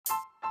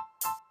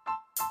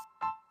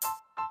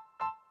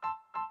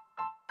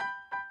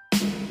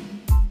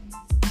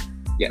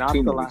Yeah, not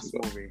two the movies last ago.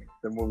 movie.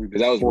 The movie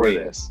Because that was before Reyes.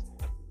 this.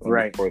 One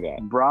Right. Before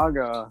that.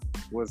 Braga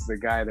was the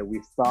guy that we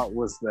thought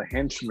was the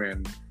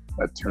henchman,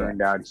 but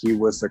turned out he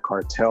was the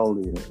cartel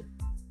leader.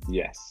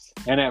 Yes.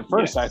 And at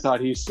first, Yes. I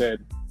thought he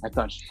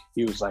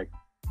was like,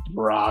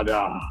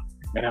 Brada.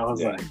 And I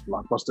was Yeah. like,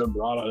 Blockbuster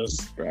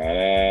Bradas.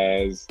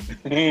 Bradas.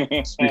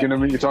 Speaking to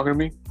me, you talking to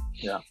me?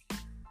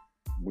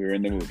 We're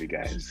in the movie,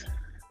 guys.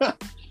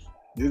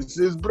 This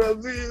is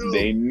Brazil.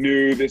 They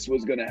knew this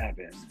was gonna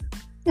happen.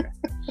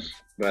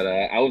 But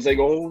I was like,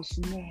 oh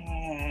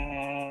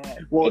snap.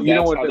 Well, But you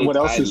know that's how they what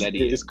else tied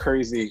Letty in. is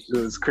crazy? It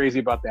was crazy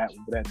about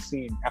that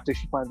scene. After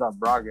she finds out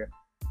Braga,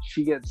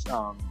 she gets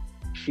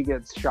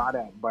shot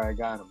at by a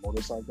guy on a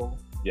motorcycle.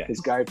 Yes. This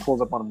guy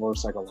pulls up on a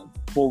motorcycle and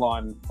full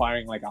on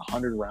firing like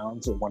 100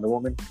 rounds at Wonder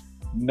Woman.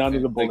 None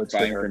of the bullets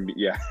hit her.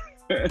 Yeah.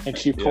 And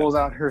she pulls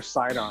out her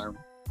sidearm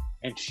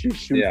and she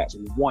shoots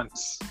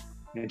once.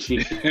 And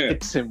she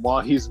hits him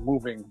while he's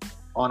moving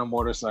on a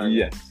motorcycle.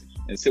 Yes.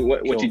 And so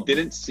what Killed you him.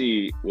 didn't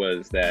see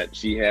was that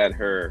she had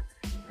her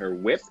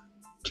whip,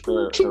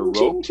 her Ching, rope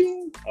ching,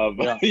 ching. of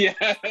Yeah.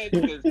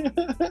 because she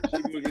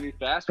moved really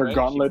fast, Her right?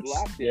 gauntlets, She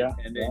blocked it yeah,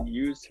 and then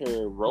used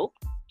her rope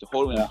to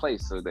hold him in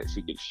place so that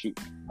she could shoot.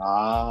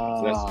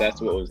 Ah. So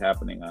that's what was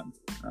happening on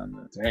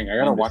the Dang, I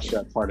gotta watch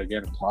that part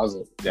again and pause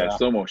it. yeah,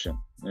 slow motion.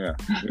 Yeah.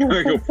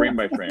 We're gonna go frame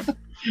by frame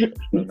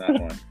on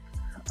that one.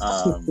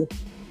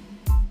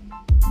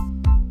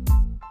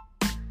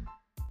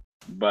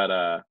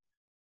 But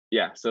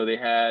yeah, so they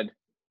had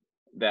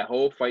that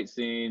whole fight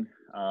scene.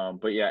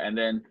 But yeah, and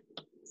then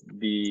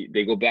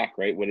they go back,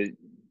 right?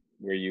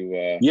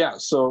 Yeah,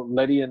 so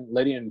Letty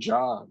and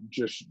Ja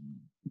just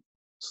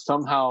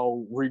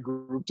somehow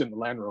regrouped in the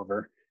Land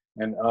Rover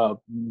and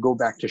go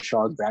back to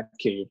Shaw's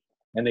Batcave,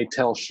 and they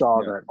tell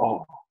Shaw that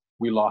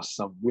we lost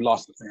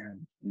the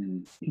fan.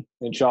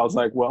 And Shaw's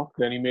like, well,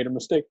 then he made a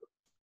mistake.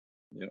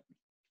 Yep.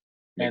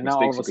 And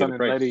now all of a sudden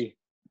Letty,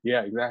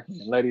 yeah, exactly.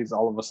 And Letty's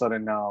all of a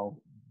sudden now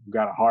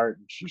got a heart,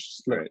 and she's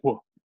just like,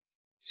 whoa.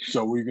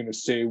 So we're gonna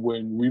say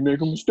when we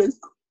make a mistake?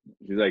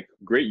 He's like,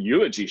 great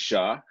eulogy,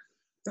 Shaw.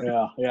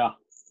 Yeah.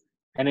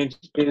 And then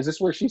is this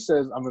where she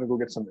says, I'm gonna go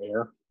get some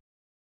air?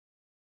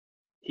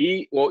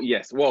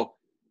 Well,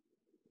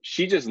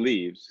 she just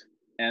leaves,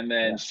 and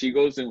then she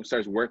goes and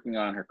starts working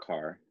on her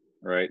car,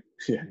 right?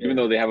 Yeah. Even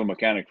though they have a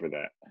mechanic for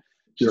that.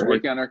 She's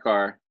working on her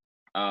car,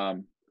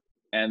 and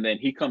then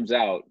he comes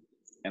out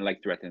and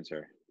like threatens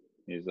her.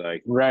 He's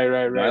like,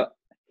 right.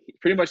 He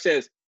pretty much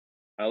says,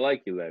 I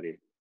like you, Letty,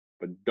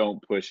 but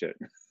don't push it.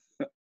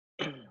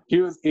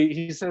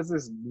 He says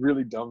this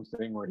really dumb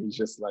thing where he's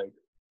just like,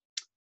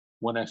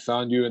 when I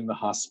found you in the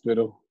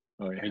hospital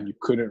and you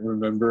couldn't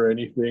remember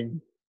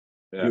anything,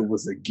 it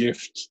was a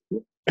gift.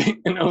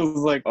 And I was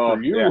like,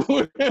 for you?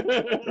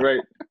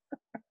 Right.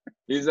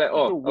 He's like,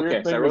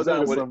 okay. So I wrote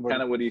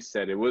down what he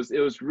said. It was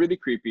really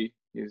creepy.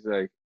 He's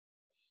like,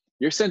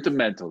 you're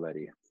sentimental,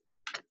 Letty.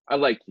 I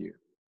like you.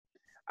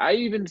 I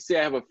even say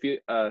I have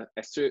I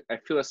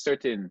feel a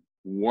certain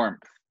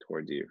warmth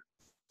towards you.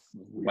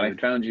 Weird. When I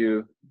found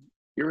you,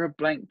 you're a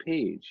blank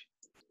page.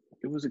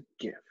 It was a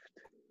gift.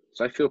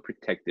 So I feel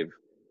protective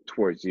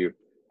towards you.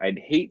 I'd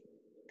hate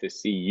to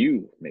see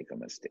you make a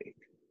mistake.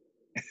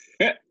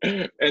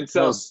 And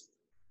so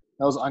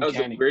that was uncanny. That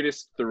was the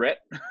greatest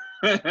threat.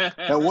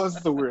 That was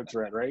the weird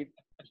threat, right?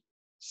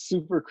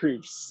 Super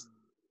creeps.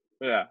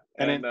 Yeah.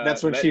 And then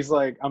that's when she's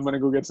like, I'm gonna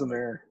go get some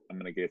air. I'm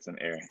gonna get some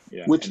air.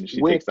 Yeah. Which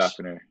takes off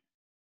in her.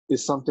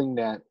 Is something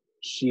that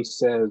she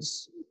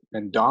says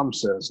and Dom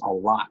says a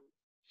lot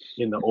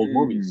in the old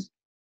movies.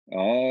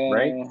 Oh.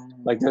 Right?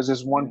 Like there's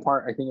this one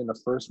part, I think in the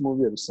first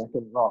movie or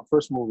the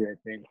first movie, I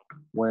think,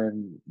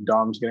 when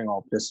Dom's getting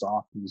all pissed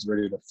off and he's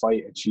ready to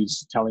fight, and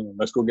she's telling him,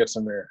 let's go get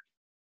some air.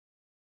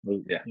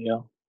 Yeah. You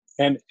know?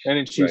 And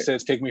then she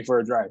says, take me for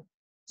a drive.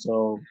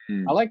 So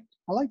I like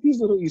these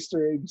little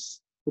Easter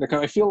eggs.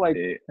 I feel like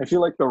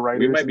the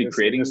writers we might be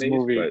creating this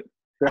movie,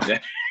 but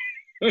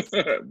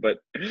but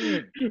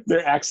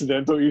they're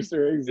accidental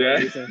Easter eggs.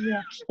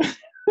 Yeah.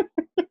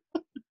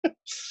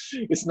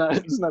 It's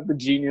not the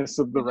genius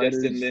of the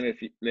writers.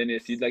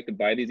 If you'd like to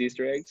buy these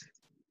Easter eggs,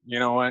 you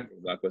know what?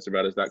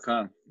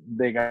 Blockbusterbrothers.com.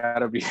 They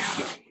gotta be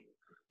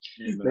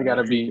they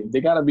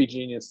gotta be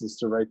geniuses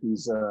to write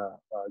these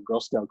Girl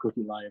Scout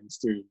cookie lines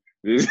too.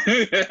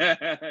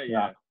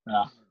 Yeah.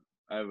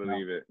 I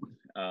believe it.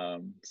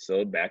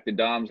 So back to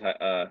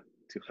to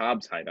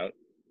Hobbs' hideout.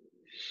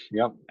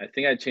 Yep. I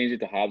think I changed it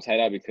to Hobbs'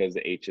 hideout because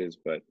the H's,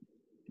 but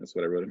that's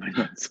what I wrote in my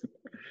notes.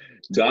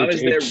 Dom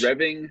is there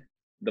revving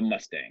the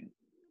Mustang.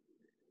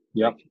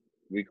 Yep.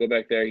 We go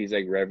back there. He's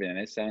like revving, and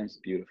it sounds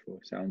beautiful.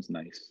 It sounds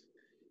nice.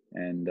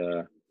 And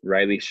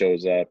Riley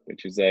shows up, and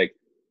she's like,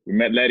 "We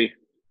met Letty.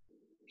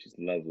 She's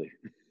lovely.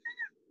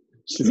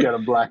 She's got a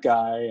black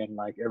eye, and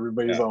like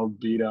everybody's all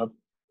beat up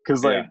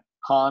because like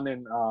Han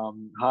and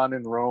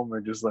Rome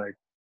are just like,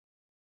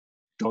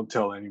 don't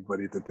tell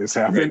anybody that this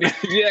happened." Right.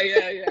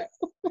 Yeah.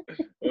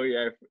 Oh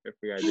yeah, I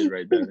forgot I did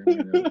write that.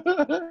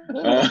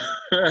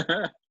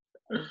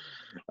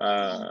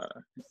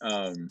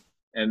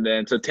 And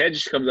then so Tej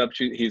comes up.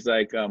 He's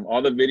like,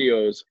 all the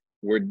videos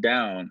were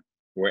down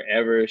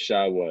wherever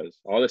Shah was.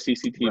 All the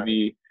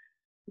CCTV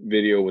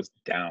video was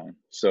down.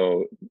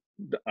 So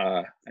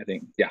I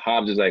think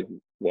Hobbs is like,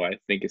 well, I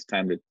think it's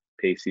time to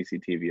pay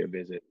CCTV a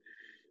visit.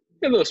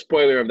 A little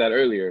spoiler of that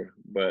earlier,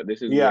 but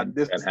this is when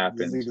that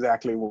happens. This is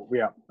exactly what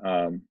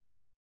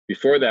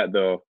Before that,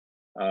 though,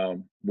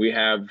 we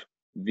have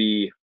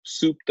the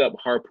souped-up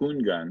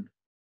harpoon gun,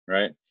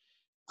 right?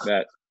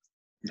 That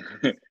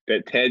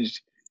that Tej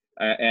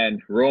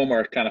and Rome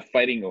are kind of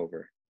fighting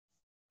over,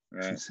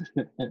 right?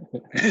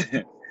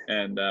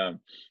 And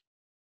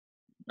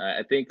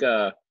I think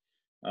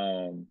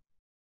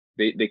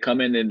they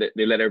come in and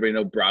they let everybody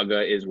know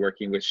Braga is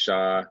working with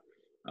Shah,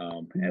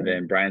 and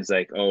then Brian's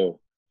like, oh,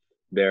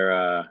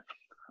 they're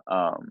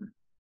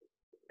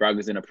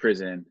Braga's in a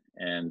prison,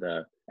 and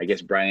I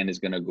guess Brian is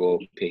gonna go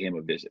pay him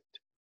a visit.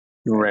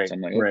 Right. So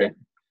I'm like, okay.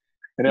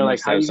 And they're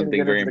like, how are you going to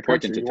get into the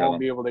country? You won't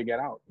be able to get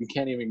out. You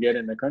can't even get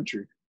in the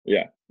country.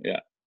 Yeah.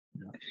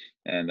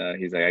 And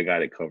he's like, I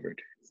got it covered.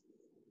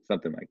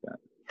 Something like that.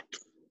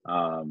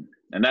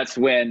 And that's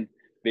when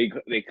they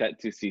cut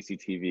to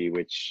CCTV,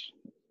 which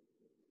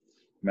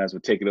might as well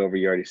take it over.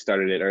 You already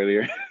started it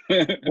earlier.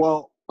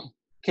 Well,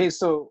 okay,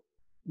 so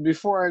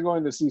before I go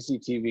into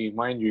CCTV,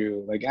 mind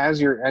you, like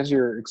as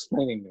you're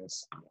explaining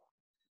this,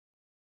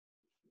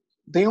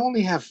 they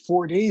only have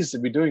 4 days to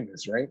be doing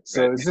this, right?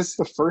 So is this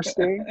the first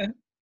day?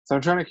 So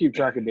I'm trying to keep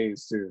track of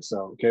days too.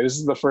 So okay, this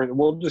is the first.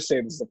 We'll just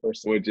say this is the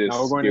first day. We'll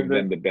just give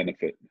them the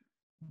benefit.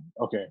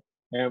 Okay,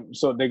 and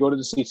so they go to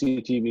the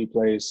CCTV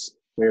place.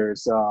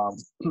 There's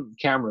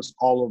cameras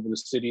all over the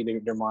city.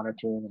 They're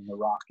monitoring, and The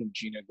Rock and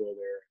Gina go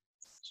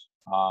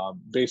there.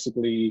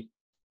 Basically,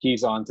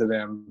 he's on to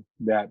them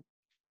that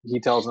he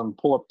tells them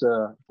pull up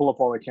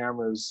all the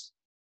cameras,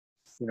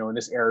 in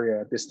this area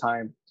at this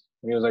time.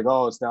 And he was like,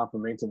 oh, it's down for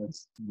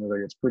maintenance. And they're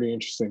like, it's pretty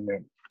interesting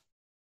that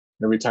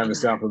every time it's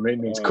down for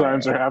maintenance,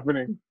 crimes are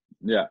happening.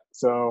 Yeah.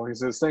 So he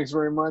says, thanks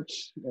very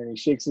much. And he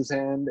shakes his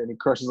hand and he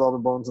crushes all the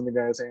bones in the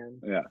guy's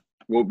hand. Yeah.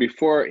 Well,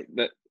 before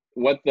that,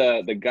 what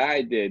the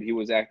guy did, he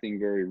was acting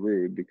very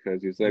rude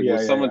because he's like, will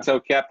someone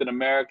tell Captain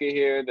America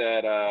here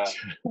that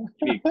you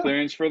need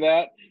clearance for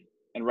that?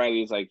 And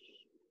Riley's like,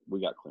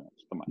 we got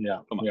clearance. Come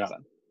on. Come on,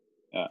 son.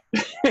 Yeah.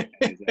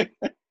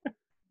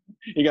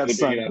 He got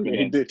sun.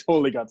 He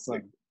totally got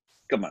sun.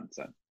 Come on,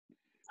 son.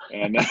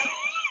 And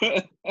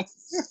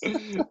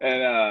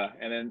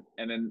and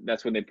then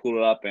that's when they pull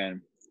it up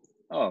and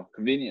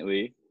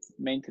conveniently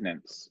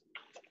maintenance.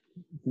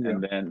 Yeah.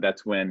 And then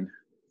that's when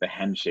the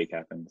handshake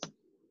happens.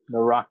 The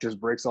Rock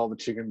just breaks all the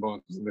chicken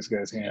bones in this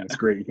guy's hand. It's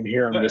great. You can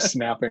hear him just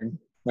snapping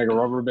like a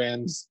rubber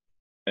bands.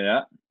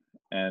 Yeah.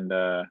 And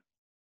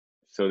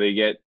so they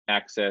get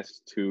access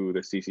to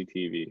the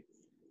CCTV.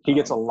 He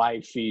gets a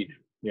live feed.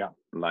 Yeah.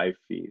 Live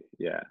feed.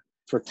 Yeah.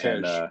 For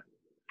Tej.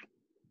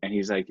 And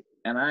he's like,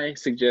 and I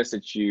suggest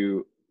that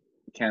you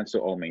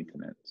cancel all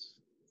maintenance.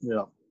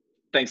 Yeah.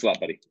 Thanks a lot,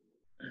 buddy.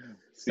 See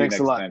Thanks you next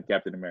a lot, time,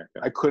 Captain America.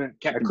 I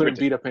couldn't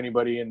beat up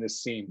anybody in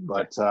this scene,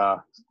 but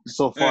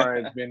so far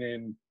I've been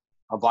in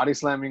a body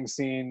slamming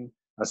scene,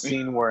 a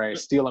scene where I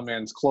steal a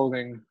man's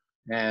clothing,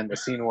 and a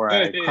scene where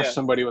I crush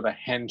somebody with a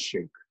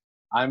handshake.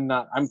 You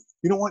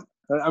know what?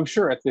 I'm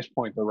sure at this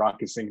point The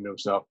Rock is thinking to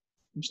himself,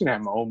 I'm just gonna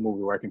have my own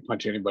movie where I can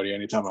punch anybody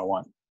anytime I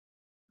want.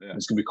 Yeah.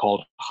 It's gonna be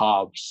called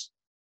Hobbs.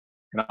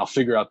 And I'll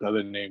figure out the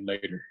other name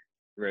later.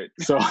 Right.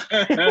 So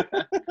and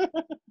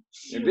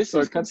this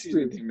is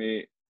confusing to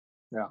me.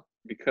 Yeah.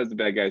 Because the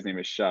bad guy's name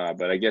is Shah,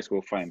 but I guess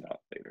we'll find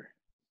out later.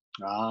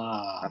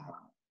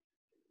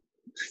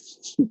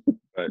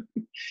 But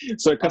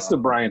so it cuts to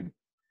Brian.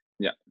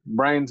 Yeah.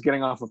 Brian's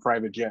getting off a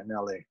private jet in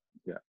LA.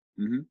 Yeah.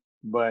 Mm-hmm.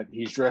 But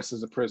he's dressed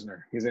as a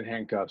prisoner. He's in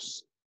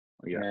handcuffs.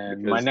 Yeah.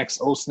 And my next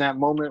snap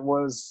moment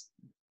was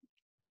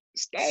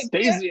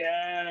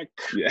Stasiak.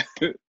 Yeah.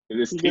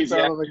 He gets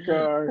out of the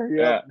car.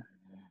 Yeah.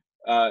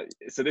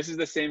 So this is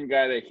the same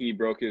guy that he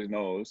broke his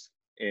nose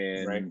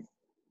in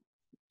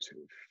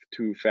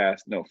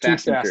Fast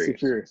and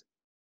Furious.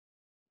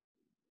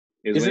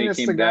 Is when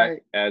he came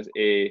back as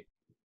a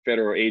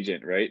federal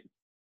agent, right?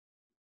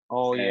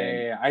 Oh,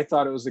 yeah. I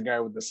thought it was the guy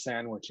with the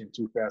sandwich in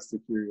Too Fast,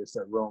 Too Furious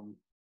that Rome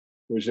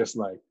was just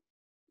like,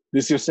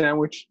 this your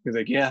sandwich? He's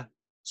like, yeah.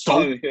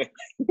 So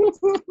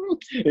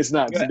it's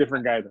not. It's a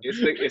different guy, though.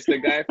 It's the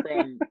guy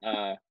from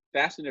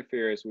Fast and the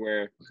Furious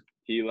where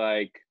he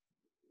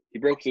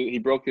broke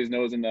his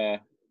nose in the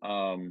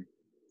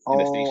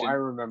station. I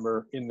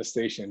remember in the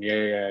station.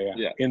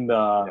 Yeah. In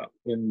the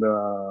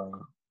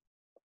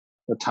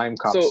time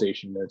cop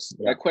station.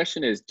 My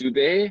question is, do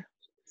they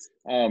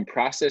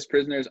process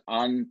prisoners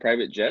on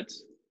private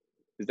jets?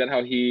 Is that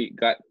how he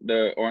got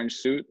the orange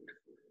suit?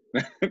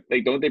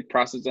 Like, don't they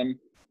process them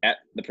at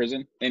the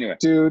prison? Anyway,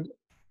 dude,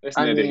 that's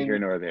neither here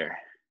nor there.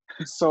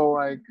 So,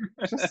 like,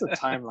 just the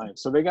timeline.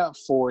 So they got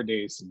 4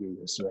 days to do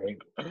this, right?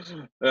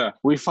 Yeah.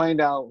 We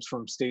find out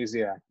from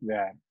Stasiak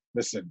that,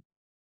 listen,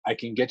 I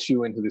can get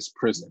you into this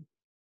prison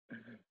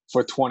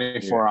for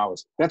 24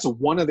 hours. That's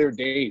one of their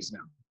days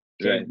now.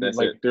 Okay?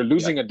 Right, they're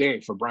losing a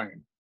day for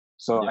Brian.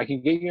 So I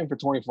can get you in for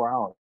 24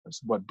 hours.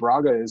 But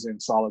Braga is in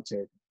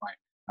solitary confinement.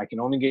 I can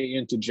only get you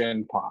into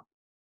Gen Pop.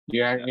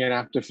 You're gonna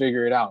have to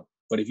figure it out.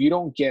 But if you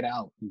don't get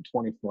out in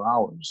 24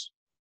 hours,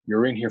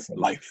 you're in here for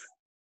life.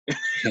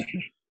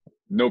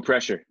 No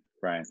pressure,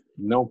 Brian.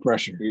 No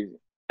pressure.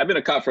 I've been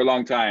a cop for a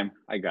long time.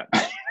 I got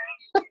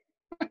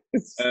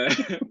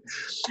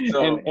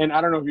and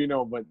I don't know if you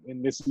know, but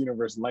in this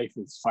universe, life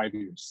is 5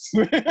 years.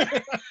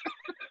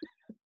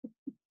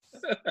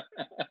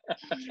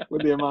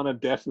 With the amount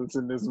of death that's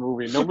in this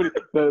movie, nobody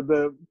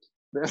the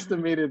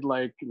estimated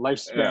like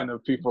lifespan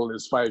of people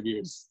is 5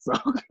 years. So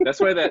that's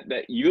why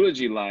that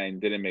eulogy line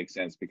didn't make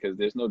sense, because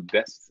there's no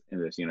deaths in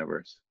this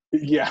universe.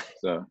 Yeah.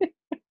 So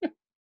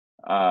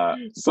how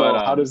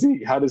does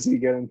he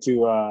get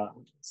into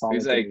solitary?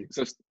 He's like,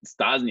 so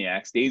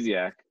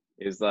Stasiak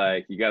is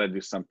like, you got to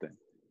do something.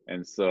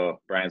 And so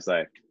Brian's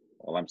like,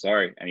 well, I'm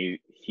sorry. And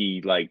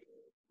he like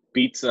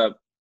beats up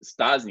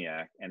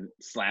Stasiak and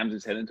slams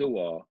his head into a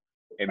wall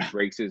and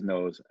breaks his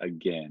nose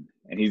again.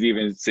 And he's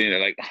even saying there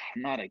like,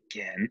 not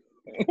again.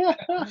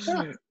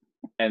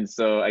 And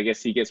so I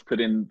guess he gets put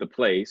in the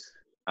place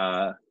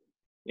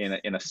in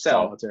a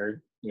cell. Solitary.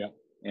 Yeah.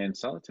 In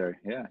solitary.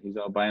 Yeah. He's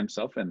all by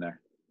himself in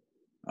there.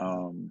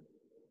 And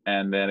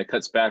then it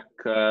cuts back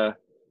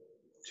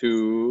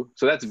so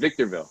that's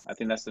Victorville. I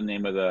think that's the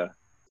name of the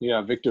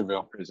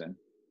Victorville prison.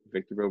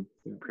 Victorville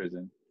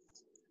prison.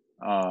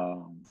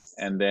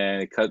 And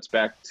then it cuts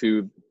back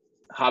to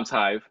Hobbs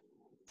Hive.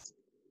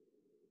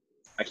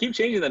 I keep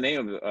changing the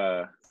name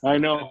of I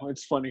know,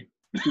 it's funny.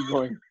 Keep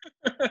going.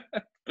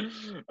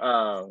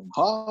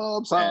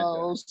 Hobbs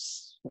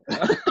House.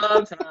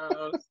 Hobbs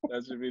House.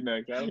 That should be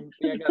next. I don't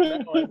think I got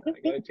that one. I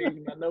gotta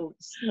change my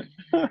notes.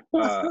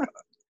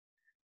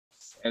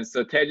 And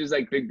so Tej is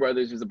like, Big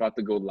Brother's is about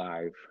to go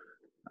live.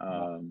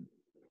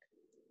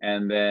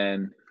 And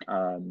then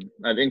I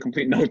have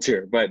incomplete notes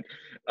here, but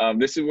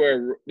this is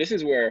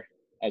where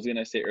I was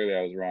gonna say earlier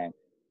I was wrong.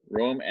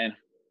 Rome and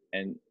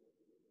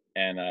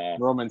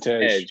Rome and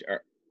Tej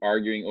are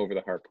arguing over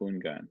the harpoon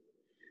gun.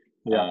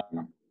 Yeah.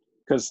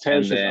 Because Tej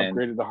has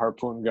upgraded the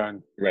harpoon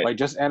gun by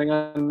just adding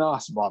a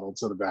NOS bottle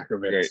to the back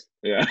of it. Right.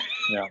 Yeah.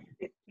 Yeah.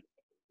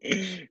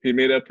 He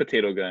made a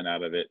potato gun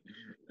out of it.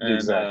 And,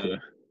 exactly.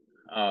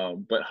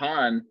 But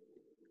Han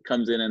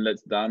comes in and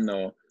lets Dom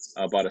know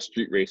about a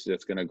street race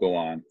that's going to go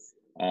on.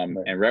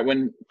 And right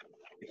when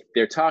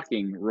they're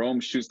talking, Rome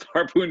shoots the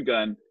harpoon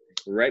gun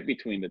right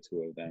between the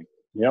two of them.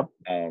 Yep.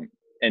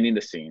 Ending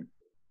the scene.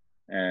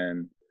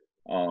 And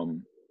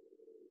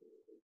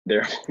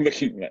they're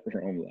looking at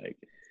Rome like,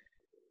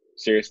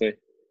 seriously,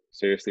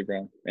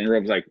 bro. And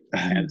Rome's like,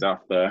 hands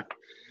off the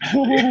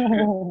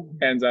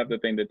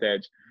thing to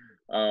Tej.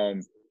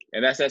 And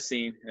that's that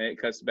scene. And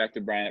it cuts back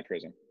to Brian at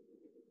prison.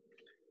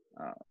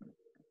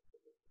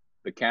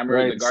 The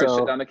camera, the guards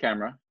shut down the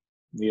camera.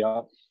 Yeah.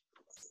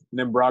 And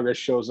then Braga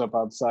shows up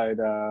outside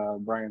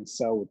Brian's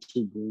cell with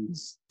two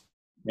goons.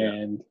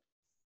 And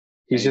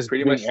he's just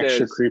pretty much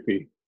extra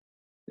creepy.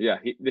 Yeah,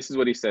 this is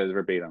what he says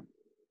verbatim.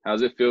 How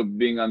does it feel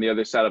being on the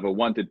other side of a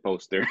wanted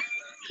poster?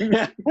 He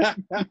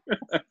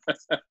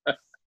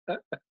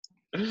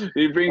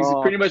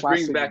pretty much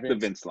brings back the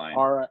Vince line.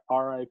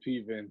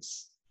 R.I.P.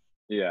 Vince.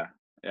 Yeah.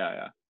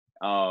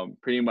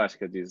 Pretty much,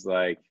 because he's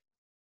like,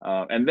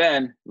 and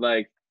then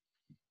like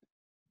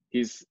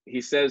he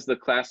says the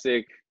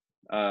classic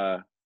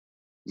like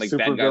super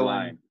bad guy villain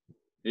line.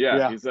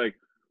 Yeah, he's like,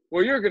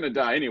 well, you're gonna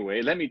die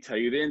anyway. Let me tell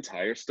you the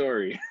entire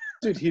story.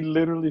 Dude, he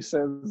literally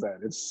says that.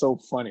 It's so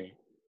funny.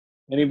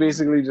 And he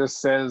basically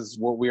just says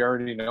what we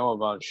already know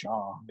about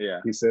Shaw. Yeah.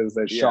 He says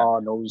that Shaw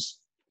knows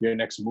your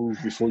next move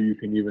before you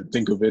can even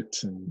think of it.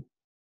 And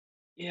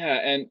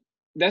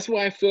that's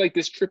why I feel like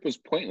this trip was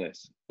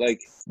pointless. Like,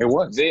 it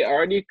was. They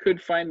already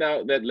could find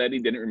out that Letty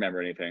didn't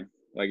remember anything.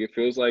 Like, it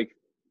feels like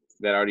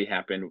that already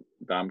happened.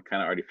 Dom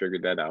kind of already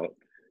figured that out.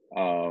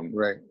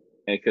 Right.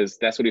 And because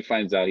that's what he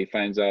finds out. He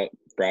finds out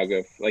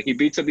Braga, like, he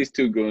beats up these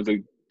two goons.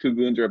 Like, two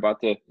goons are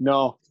about to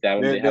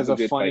stab him. There's a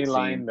funny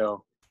line,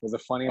 though. There's a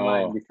funny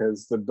line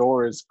because the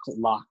door is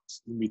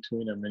locked in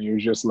between them. And you're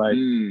just like,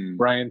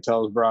 Brian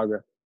tells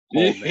Braga,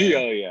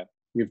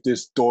 if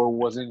this door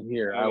wasn't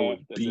here, I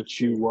would beat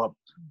you up.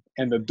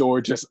 And the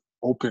door just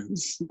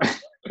opens.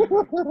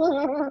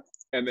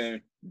 And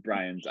then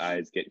Brian's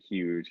eyes get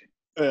huge.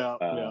 Yeah.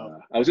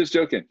 I was just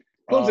joking.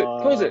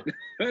 Close it.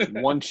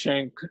 One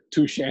shank,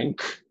 two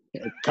shank,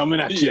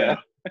 coming at you.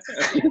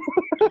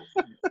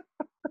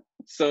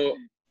 So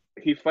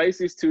he fights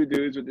these two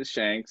dudes with the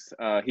shanks.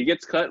 He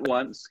gets cut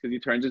once because he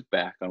turns his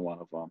back on one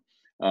of them.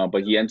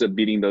 But he ends up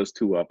beating those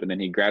two up. And then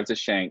he grabs a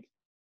shank,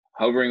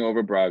 hovering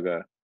over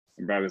Braga.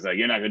 And Braga's like,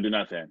 you're not going to do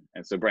nothing.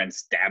 And so Brian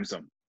stabs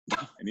him.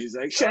 And he's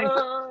like, shank.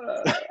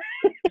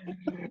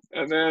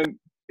 And then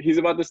he's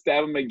about to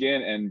stab him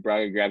again. And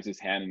Braga grabs his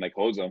hand and like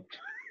holds him.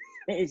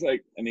 He's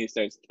like, and he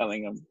starts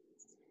telling him.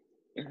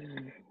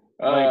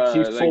 Like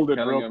he folded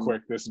real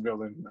quick, this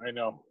villain. I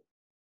know.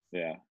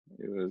 Yeah,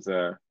 it was.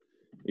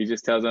 He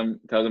just tells him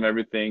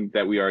everything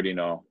that we already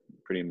know,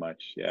 pretty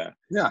much. Yeah.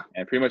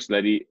 And pretty much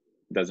Letty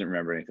doesn't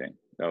remember anything.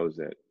 That was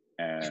it.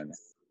 And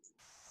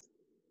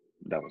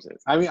that was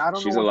it. I mean, I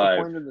don't She's know what alive.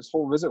 the point of this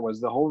whole visit was.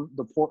 The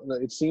point.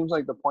 It seems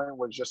like the point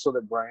was just so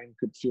that Brian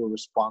could feel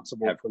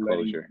responsible Have for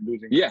closure.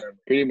 losing. Yeah,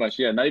 pretty much.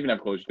 Yeah, not even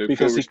have closure.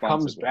 Because he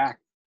comes back.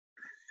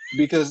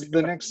 Because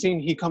the next scene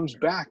he comes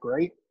back,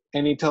 right,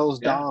 and he tells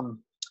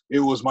Dom, "It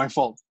was my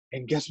fault."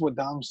 And guess what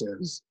Dom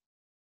says?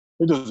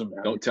 It doesn't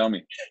matter. Don't tell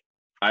me.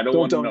 I don't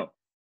want to know.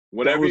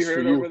 Whatever you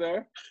heard over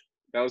there,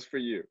 that was for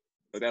you.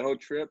 But that whole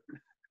trip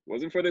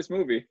wasn't for this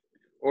movie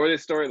or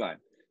this storyline.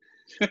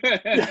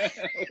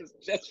 It was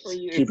just for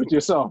you. Keep it to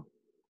yourself.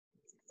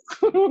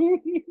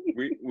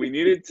 we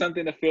needed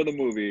something to fill the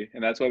movie,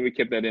 and that's why we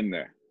kept that in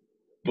there.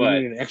 But we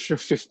need an extra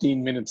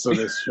 15 minutes of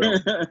this show.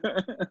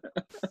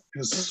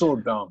 It's so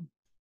dumb.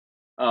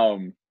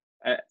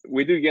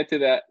 We do get to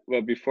that,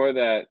 but before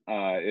that,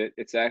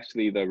 it's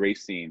actually the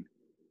race scene,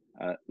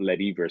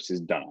 Letty versus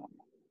Dom.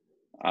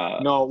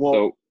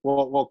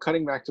 Well,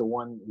 cutting back to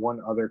one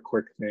other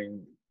quick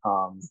thing.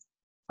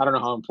 I don't know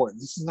how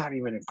important. This is not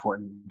even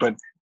important, but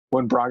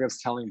when Braga's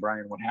telling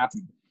Brian what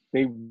happened,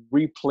 they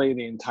replay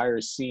the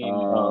entire scene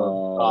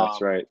of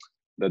that's right,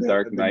 the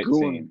Dark Knight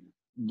scene.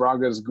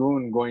 Braga's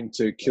goon going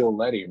to kill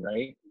Letty,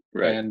 right?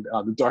 And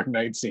the Dark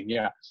Knight scene,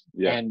 yeah.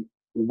 And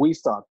we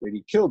thought that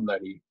he killed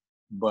Letty,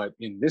 but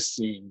in this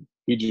scene,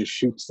 he just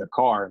shoots the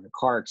car, and the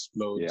car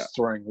explodes,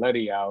 throwing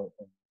Letty out.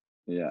 And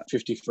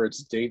 50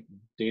 First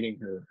dating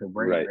her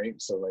brain,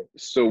 right?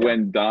 So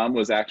when Dom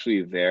was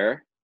actually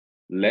there,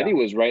 Letty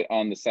was right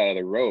on the side of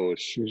the road.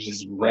 She was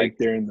just right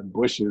there in the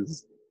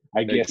bushes.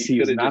 I guess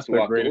he's not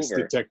the greatest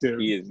detective.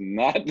 He is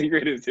not the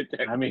greatest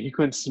detective. I mean, he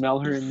couldn't smell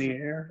her in the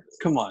air.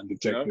 Come on,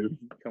 detective.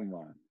 Nope. Come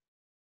on.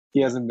 He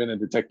hasn't been a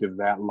detective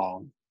that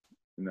long.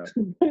 No.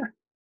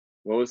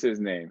 What was his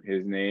name?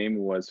 His name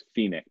was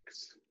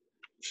Phoenix.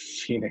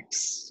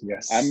 Phoenix,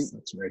 yes.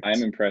 That's right.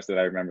 I'm impressed that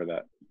I remember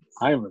that.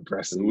 I am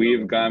impressed.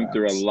 We've gone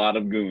through a lot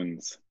of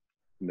goons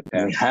in the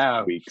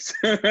past weeks.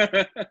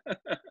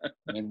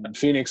 And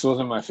Phoenix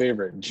wasn't my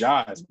favorite.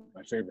 Ja is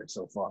my favorite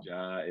so far.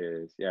 Ja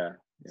is, yeah.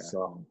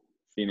 So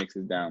Phoenix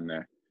is down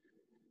there.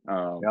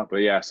 But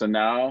yeah, so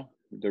now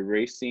the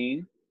race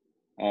scene,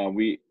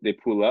 they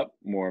pull up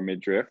more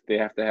midriff. They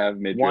have to have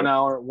midriff.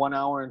 1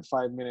 hour and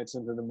 5 minutes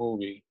into the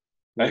movie,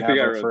 we have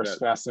our first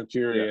Fast and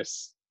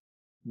Furious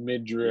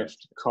midriff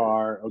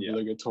car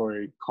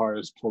obligatory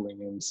cars pulling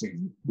in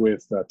scene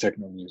with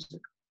techno music.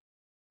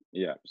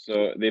 Yeah,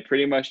 so they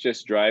pretty much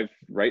just drive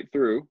right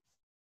through.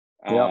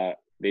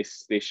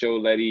 They show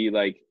Letty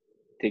like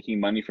taking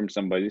money from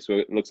somebody, so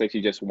it looks like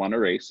she just won a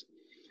race.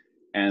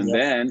 And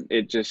then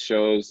it just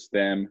shows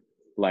them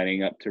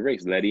lining up to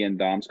race. Letty and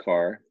Dom's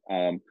car.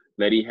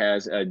 Letty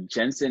has a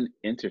Jensen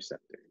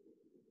Interceptor.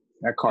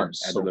 That car is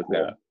so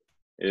cool.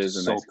 It is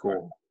a nice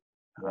car.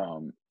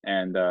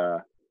 And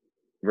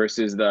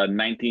versus the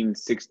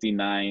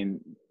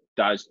 1969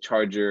 Dodge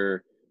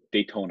Charger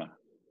Daytona.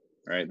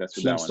 Right, that's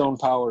what Flintstone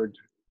powered.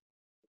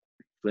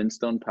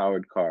 Flintstone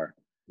powered car.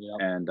 Yeah.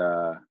 And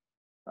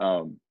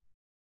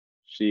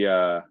she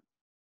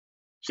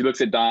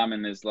looks at Dom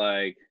and is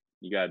like,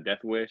 "You got a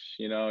death wish,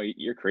 you know,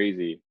 you're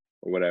crazy,"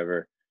 or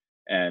whatever.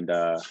 And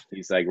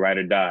he's like, "Ride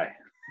or die."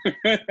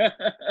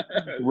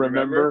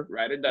 Remember?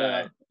 Ride or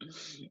die.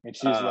 And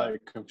she's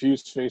like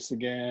confused face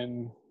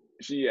again.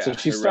 So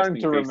she's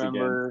starting to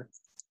remember. Again.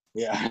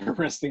 Yeah, her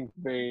resting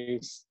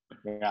face.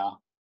 Yeah.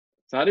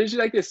 So how did you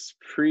like this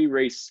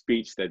pre-race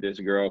speech that this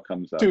girl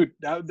comes up? Dude,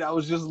 I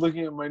was just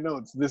looking at my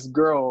notes. This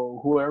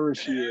girl, whoever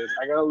she is,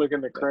 I gotta look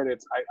in the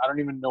credits. I don't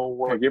even know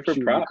what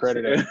she was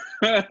credited.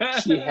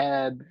 She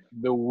had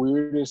the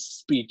weirdest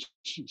speech.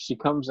 She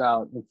comes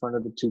out in front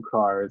of the two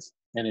cars,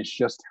 and it's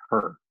just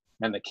her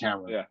and the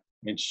camera. Yeah.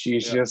 And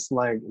she's just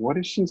like, what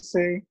does she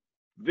say?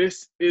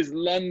 "This is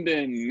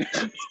London."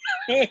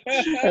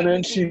 And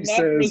then she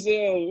says,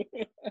 Brazil.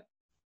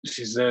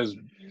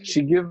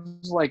 She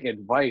gives like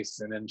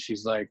advice, and then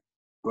she's like,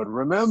 "But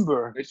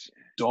remember,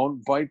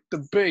 don't bite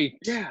the bait."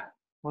 Yeah.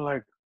 We're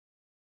like,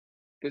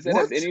 does that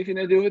have anything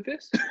to do with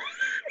this?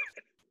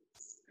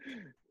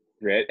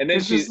 Right. And then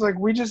she's just like,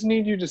 "We just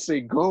need you to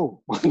say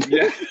go."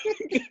 Yeah.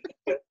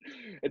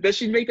 Does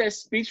she make that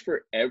speech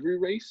for every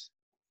race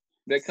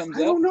that comes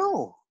up? I don't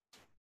know.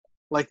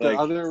 Like the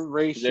other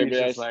race, she's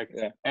just like,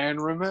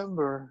 "And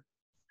remember,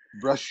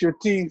 brush your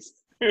teeth."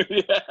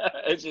 Yeah,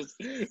 it's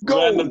just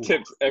random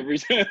tips every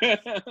time.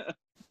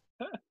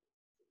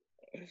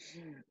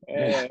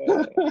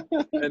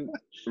 And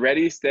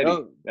ready,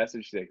 steady. That's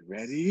what she said.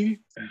 Ready,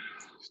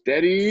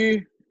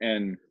 steady,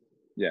 and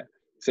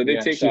so they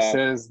take off. She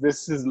says,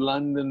 "This is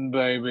London,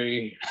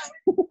 baby."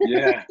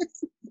 Yeah,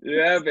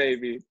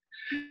 baby.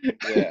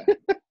 Yeah,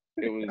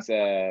 it was.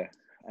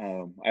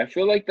 I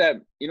feel like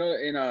that. You know,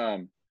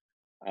 in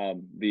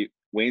the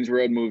Wayne's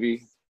World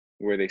movie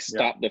where they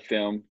stopped the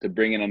film to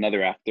bring in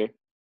another actor.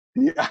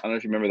 Yeah, I don't know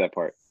if you remember that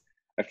part.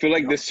 I feel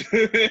like this.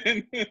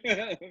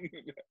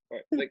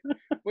 Like,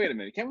 wait a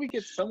minute, can we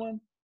get someone?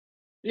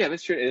 Yeah,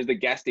 that's true. It was the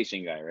gas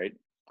station guy, right?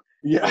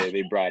 Yeah,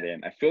 they brought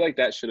in. I feel like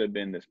that should have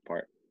been this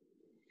part.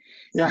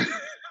 Yeah.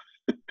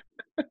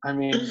 I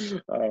mean,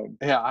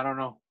 I don't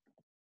know.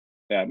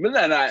 Yeah, but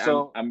then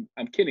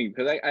I'm kidding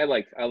because I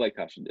like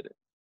how she did it.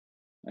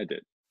 I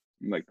did.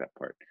 I like that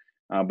part.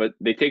 But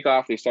they take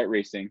off. They start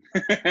racing.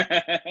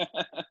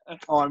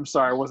 Oh, I'm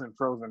sorry. I wasn't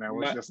frozen. I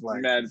was just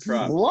like, mad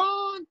props.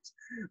 What?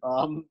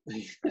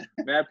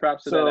 Mad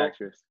props to that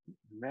actress.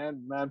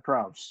 Mad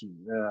props.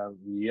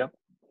 Yep.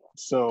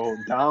 So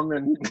Dom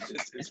and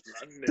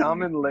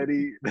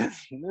Letty.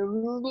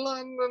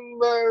 London,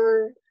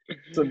 baby.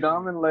 So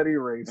Dom and Letty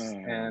race,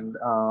 and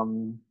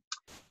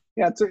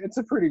yeah, it's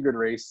a pretty good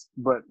race.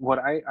 But what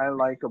I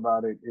like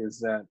about it is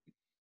that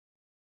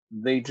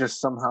they just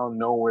somehow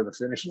know where the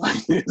finish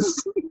line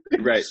is.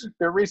 Right.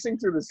 They're racing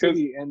through the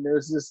city, and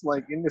there's this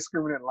like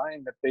indiscriminate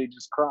line that they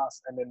just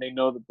cross, and then they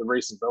know that the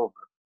race is over.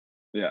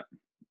 Yeah.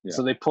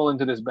 So they pull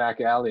into this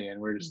back alley, and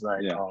we're just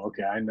like, oh,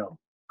 okay, I know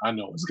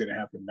what's gonna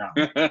happen now.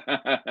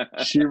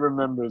 She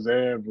remembers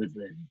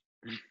everything.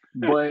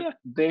 But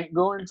they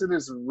go into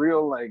this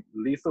real like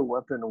Lethal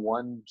Weapon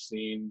 1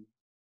 scene,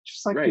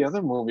 just like the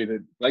other movie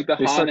that like the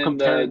Han and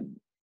the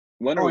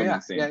Wonder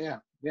Woman scene. Yeah.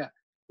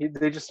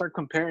 They just start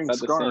comparing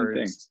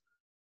scars,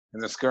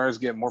 and the scars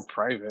get more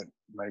private,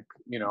 like,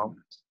 you know,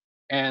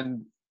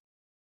 and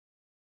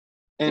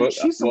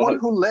she's the one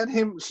who led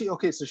him. She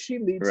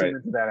leads him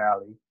into that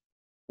alley.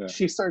 Yeah.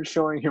 She starts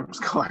showing him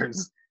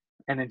scars,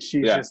 and then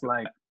she's just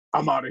like,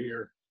 "I'm out of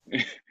here."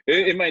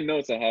 In my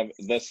notes, I have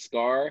the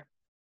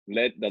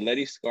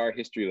Letty Scar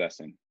history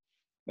lesson.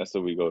 That's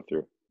what we go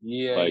through.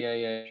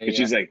 Yeah.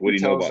 She's like, "What do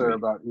you know about me?"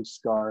 About each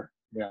scar.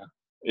 Yeah.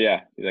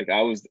 Yeah, like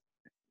I was,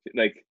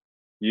 like,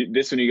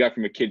 this one you got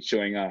from a kid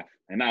showing off,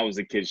 and I was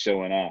a kid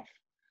showing off,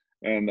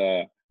 and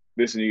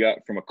this one you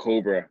got from a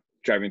cobra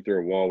driving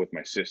through a wall with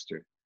my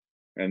sister,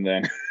 and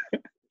then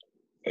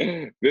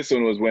this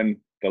one was when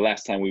the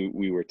last time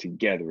we were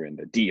together in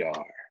the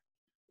DR,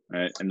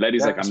 right? And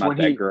Letty's like, I'm not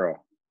that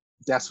girl.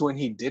 That's when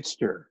he ditched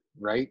her,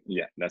 right?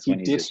 Yeah, that's when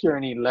he ditched her,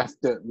 and he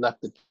left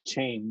the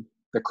chain,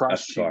 the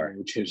cross chain,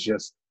 which has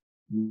just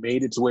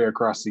made its way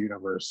across the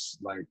universe.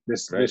 Like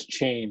this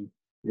chain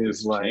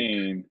is like.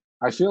 Chain.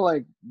 I feel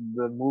like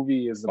the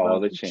movie is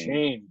about the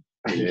chain.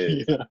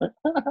 The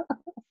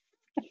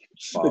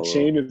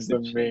chain is the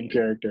main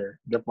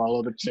character. To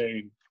follow the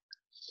chain.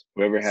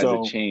 Whoever has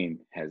a chain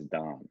has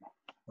Dom.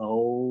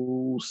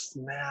 Oh,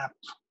 snap.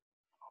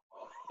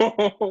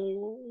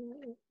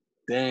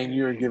 Dang,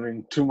 you're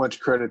giving too much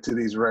credit to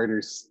these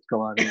writers.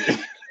 Come on.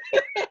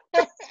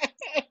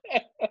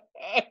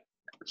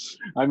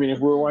 I mean, if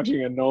we're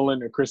watching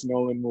a Chris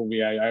Nolan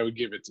movie, I would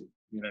give it to you.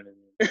 You know what I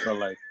mean? But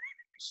like,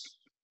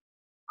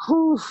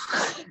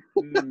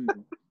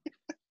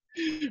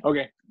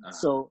 okay,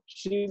 so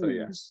she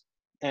leaves,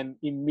 and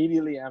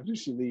immediately after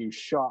she leaves,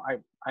 Shaw,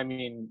 I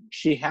mean,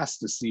 she has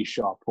to see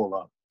Shaw pull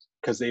up,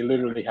 because they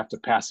literally have to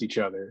pass each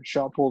other.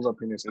 Shaw pulls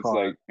up in his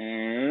car.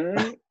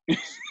 Like,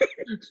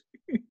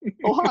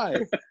 oh,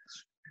 hi.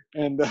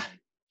 And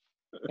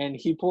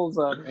he pulls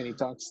up, and he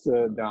talks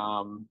to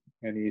Dom,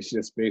 and he's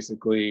just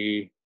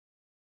basically,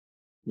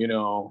 you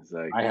know,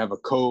 like, I have a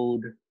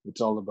code.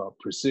 It's all about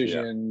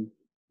precision,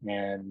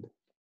 and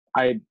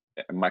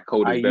my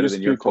code is better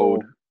than your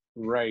code.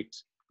 Right.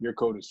 Your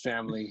code is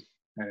family,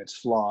 and it's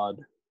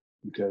flawed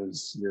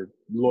because you're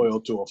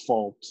loyal to a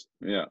fault.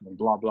 Yeah. And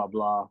blah, blah,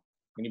 blah.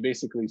 And he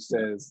basically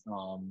says,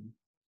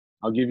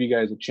 I'll give you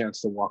guys a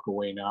chance to walk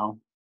away now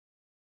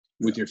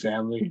with your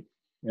family.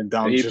 And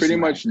Dom, he pretty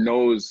much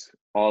knows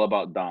all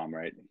about Dom,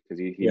 right? Because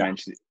he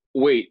mentioned,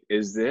 wait,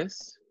 is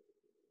this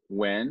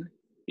when?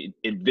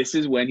 This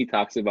is when he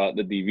talks about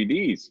the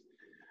DVDs.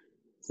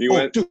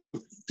 Dude,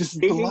 this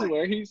is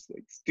where he's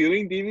like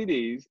stealing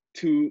DVDs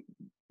to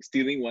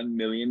stealing $1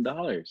 million.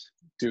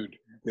 Dude,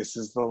 this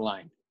is the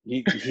line.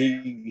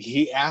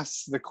 He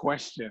asks the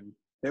question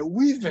that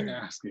we've been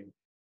asking.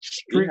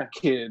 Street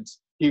kids.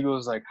 He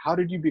goes like, how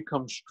did you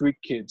become street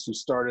kids who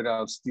started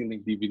out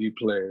stealing DVD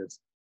players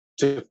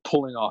to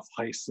pulling off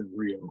heists in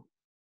Rio?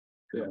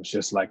 Yeah. It's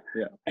just like,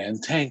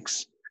 and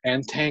tanks.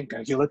 And tank,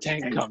 I feel a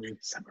tank coming.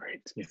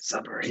 Separate. Yeah,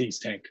 separate. Please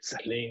tank.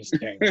 Please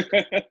tank.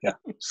 Yeah.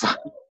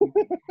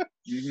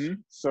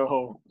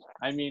 So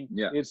I mean,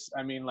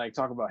 like,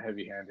 talk about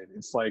heavy-handed.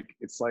 It's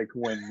like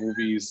when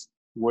movies,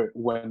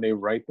 when they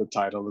write the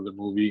title of the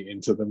movie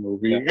into the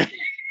movie.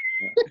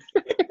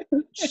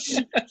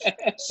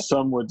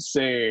 Some would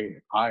say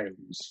I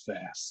was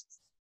fast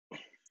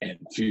and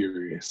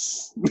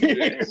furious.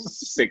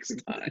 6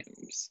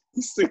 times.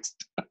 6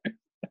 times.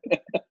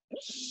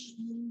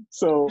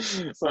 So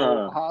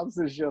Hobbs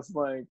is just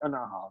like,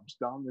 not Hobbs.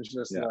 Dom is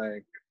just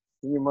like,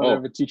 your mother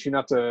ever teach you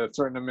not to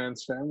threaten a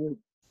man's family?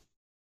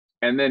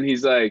 And then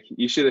he's like,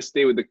 you should have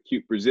stayed with the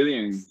cute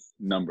Brazilian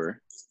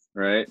number,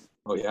 right?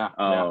 Oh yeah.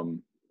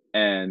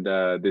 And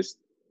this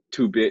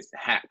 2-bit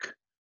hack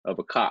of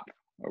a cop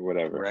or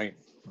whatever. Right.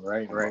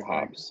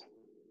 Hobbs.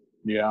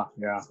 Yeah.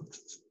 Yeah.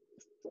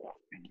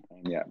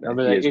 He has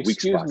weak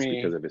spots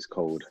because of his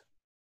code.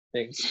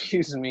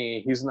 Excuse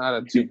me, he's not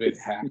a 2-bit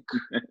hack.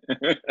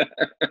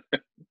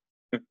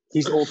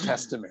 He's Old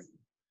Testament.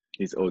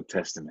 He's Old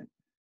Testament.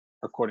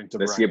 According to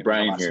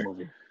Brian here.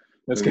 Movie.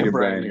 Let's get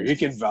Brian here. He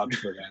can vouch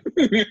for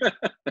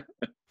that.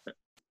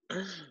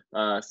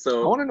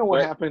 So I want to know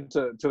what happened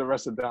to the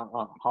rest of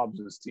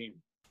Hobbs' team.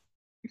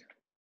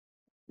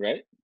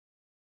 Right?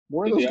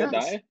 Where are those guys?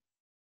 Die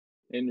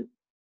in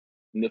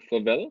the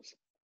favelas?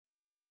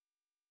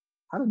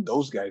 How did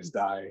those guys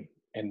die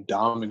and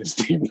Dom and his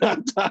team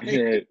not die?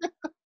 Right.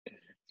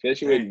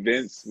 Especially when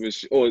Vince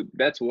was. Oh,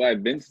 that's why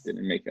Vince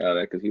didn't make it out of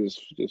that, because he was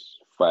just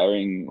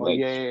firing,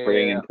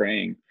 spraying and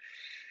praying.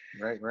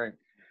 Right.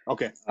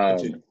 Okay.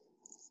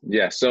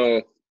 Yeah.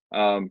 So,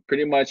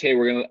 pretty much, hey,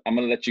 I'm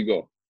gonna let you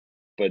go,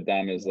 but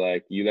Dom is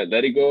like, you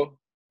let it go,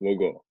 we'll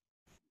go,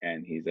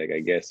 and he's like, I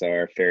guess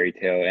our fairy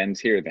tale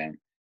ends here then.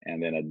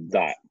 And then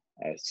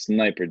a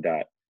sniper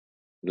dot,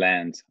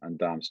 lands on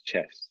Dom's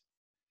chest,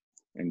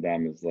 and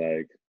Dom is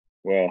like,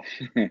 well.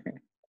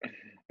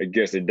 I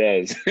guess it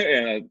does.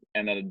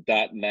 and a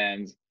dot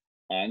lands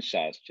on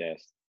Shaw's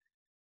chest.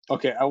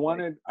 Okay, I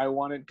wanted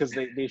because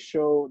they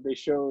show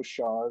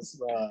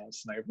Shaw's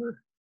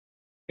sniper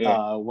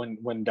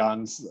when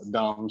Dom's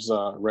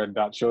red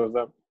dot shows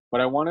up.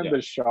 But I wanted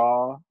the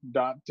Shaw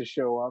dot to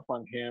show up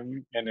on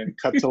him and then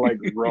cut to like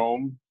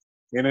Rome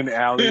in an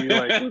alley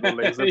like with a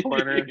laser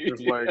pointer.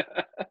 Just like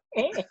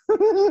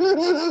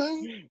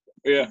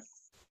yeah.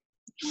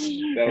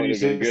 That and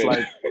he's just good.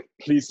 Like,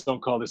 please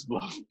don't call this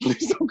bluff.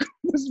 Please don't call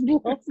this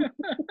bluff.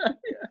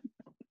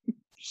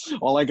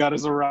 All I got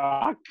is a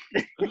rock.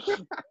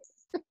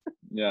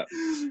 Yeah.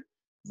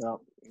 No.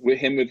 With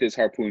him with his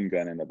harpoon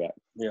gun in the back.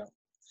 Yeah.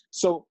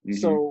 So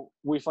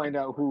we find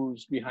out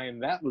who's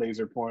behind that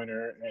laser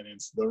pointer, and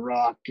it's the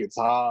Rock. It's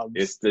Hobbs.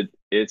 It's the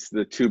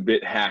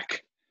 2-bit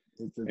hack.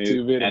 It's a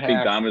 2-bit hack. I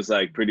think Dom is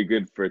like pretty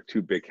good for a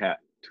 2-bit hack.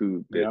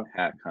 2-bit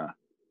hack, huh?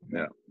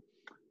 Yeah.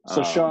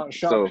 So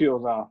Shaw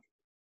peels off.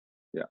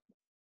 Yeah.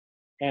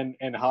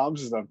 And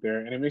Hobbs is up there,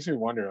 and it makes me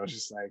wonder. I was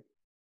just like,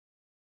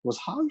 was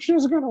Hobbs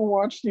just gonna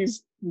watch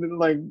these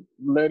like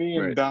Letty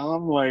and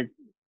Dom like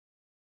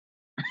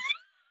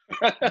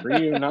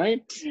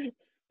reunite?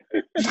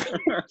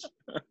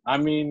 I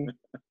mean,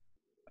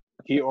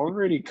 he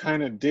already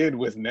kind of did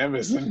with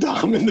Nevis and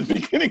Dom in the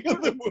beginning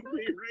of the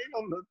movie,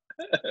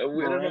 right?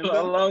 We don't know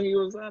how long he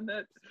was on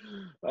that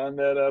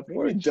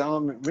porch.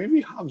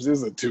 Maybe Hobbs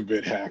is a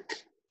 2-bit hack.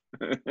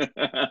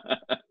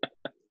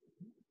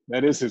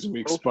 That is his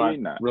weak spot.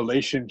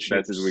 Relationships.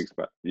 That's his weak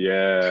spot.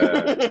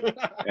 Yeah.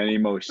 And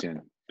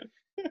emotion.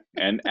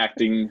 And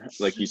acting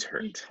like he's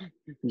hurt.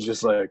 He's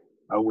just like,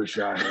 I wish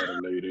I had a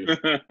lady.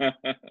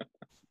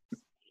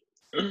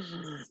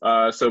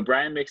 So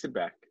Brian makes it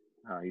back.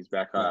 He's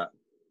back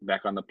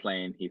on the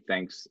plane. He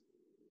thanks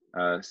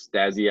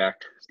Stasiak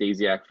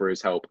for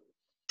his help.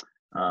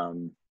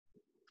 And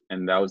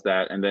that was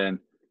that. And then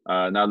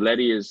now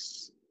Letty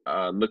is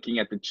looking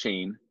at the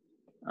chain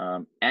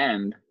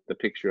and the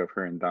picture of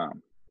her and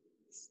Dom,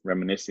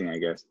 reminiscing, I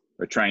guess,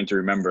 or trying to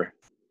remember.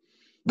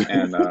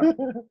 And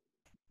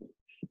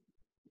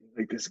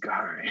like this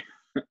guy.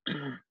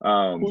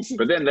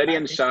 But then Letty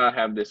and Shaw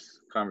have this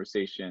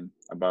conversation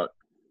about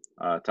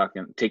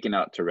taking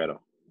out Toretto.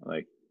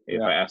 Like,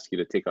 if I ask you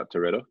to take out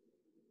Toretto,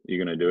 you're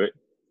gonna do it?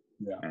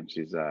 Yeah. And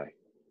she's like,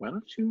 why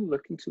don't you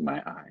look into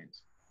my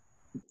eyes?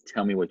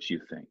 Tell me what you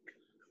think.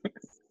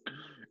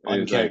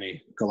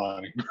 Uncanny,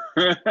 Kalani.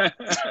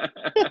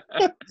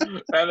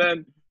 And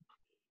then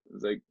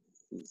it's like,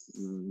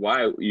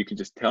 why? You can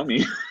just tell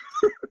me.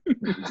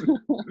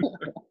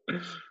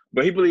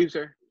 But he believes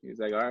her. He's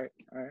like, all right,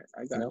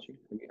 I got you.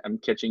 I'm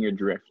catching your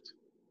drift.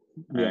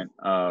 Yeah.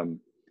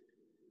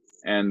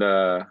 And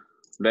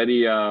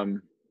Letty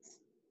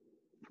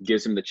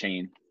gives him the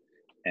chain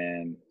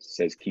and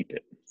says, keep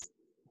it,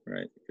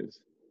 right? Because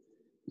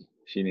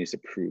she needs to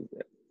prove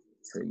that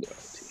her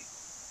loyalty.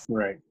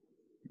 Right.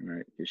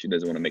 Because she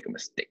doesn't want to make a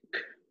mistake.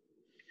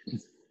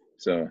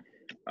 So,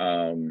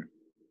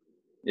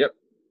 yep.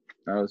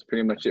 That was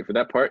pretty much it for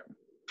that part.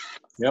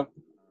 Yep.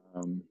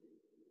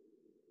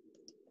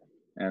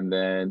 And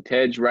then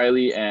Tej,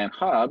 Riley, and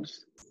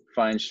Hobbs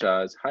find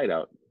Shaw's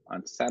hideout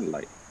on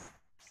satellite.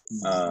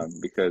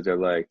 Because they're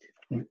like,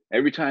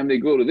 every time they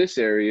go to this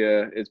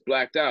area, it's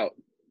blacked out.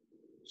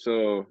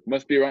 So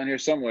must be around here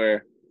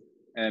somewhere.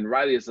 And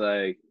Riley is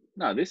like,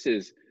 no, this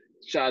is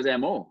Shaw's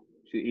MO.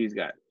 He's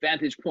got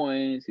vantage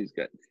points. He's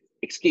got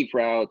escape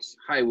routes,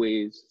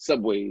 highways,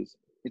 subways.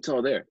 It's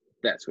all there.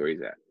 That's where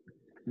he's at.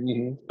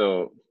 Mm-hmm.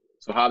 So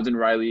Hobbs and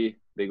Riley,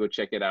 they go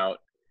check it out,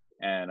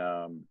 and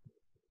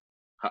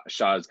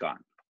Shaw's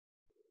gone.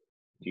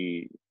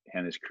 He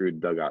and his crew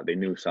dug out. They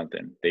knew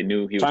something. They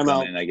knew he was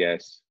coming, I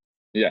guess.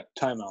 Yeah.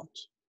 Time out.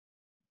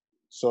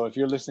 So if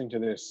you're listening to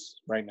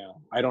this right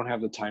now, I don't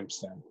have the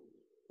timestamp,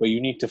 but you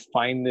need to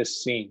find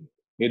this scene.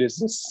 It is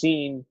the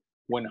scene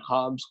when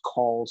Hobbs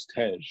calls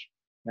Tej.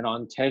 And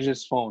on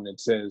Tej's phone, it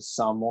says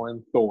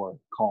Samoan Thor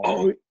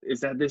calling. Oh, is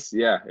that this?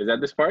 Yeah. Is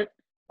that this part?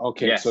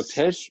 Okay, yes, so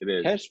Tej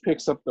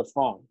picks up the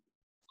phone.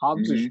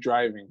 Hobbs is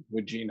driving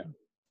with Gina.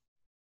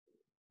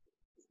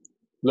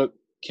 Look,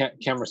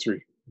 camera 3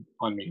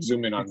 on me.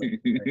 Zoom in on me.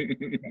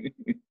 Right?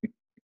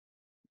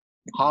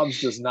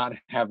 Hobbs does not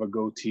have a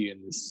goatee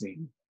in this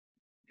scene.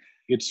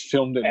 It's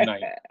filmed at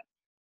night.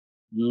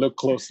 Look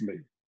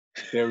closely.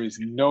 There is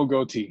no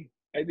goatee.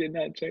 I did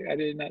not check. I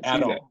did not at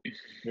see all. that.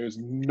 There's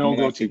no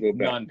goatee.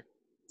 None.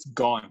 It's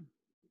gone.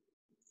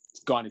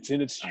 It's gone. It's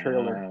in its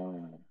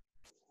trailer.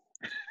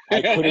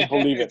 I couldn't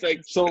believe it.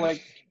 Like...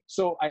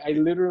 So I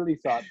literally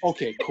thought,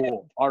 okay,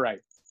 cool. All right.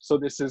 So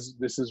this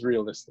is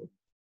realistic.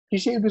 He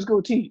shaved his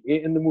goatee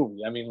in the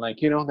movie. I mean,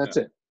 like, you know, that's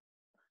it.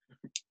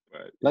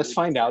 But let's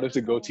find out if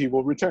the goatee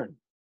will return.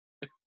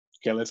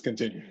 Okay, let's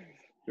continue.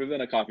 It was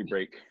in a coffee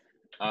break.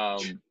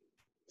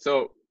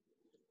 So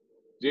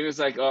Junior's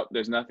like, oh,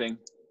 there's nothing.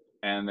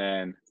 And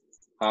then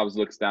Hobbs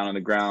looks down on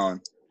the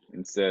ground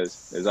and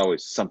says, there's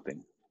always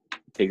something.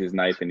 He takes his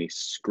knife and he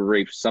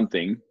scrapes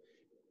something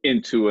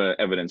into an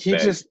evidence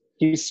bag.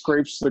 He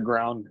scrapes the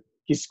ground.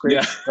 He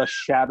scrapes the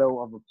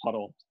shadow of a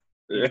puddle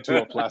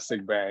into a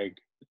plastic bag.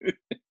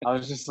 I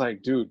was just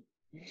like, dude,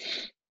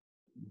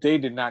 they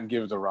did not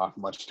give The Rock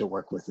much to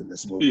work with in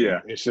this movie.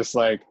 Yeah. It's just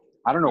like,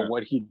 I don't know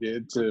what he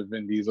did to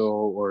Vin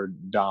Diesel or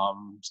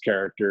Dom's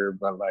character,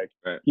 but like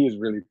he is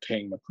really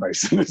paying the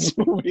price in this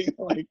movie.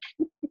 Like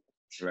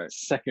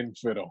second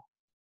fiddle.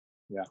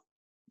 Yeah.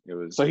 It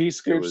was so he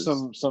scraped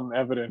some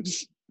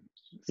evidence.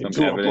 Some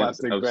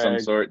evidence of bag. Some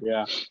sort.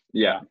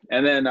 Yeah.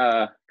 And then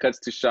cuts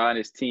to Shaw and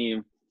his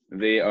team.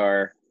 They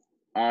are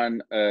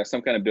on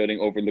some kind of building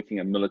overlooking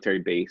a military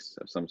base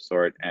of some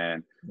sort.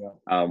 And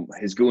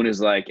his goon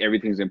is like,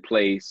 everything's in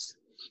place.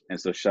 And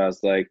so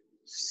Shaw's like,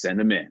 send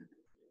him in.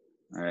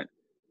 All right.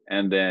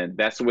 And then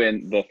that's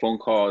when the phone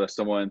call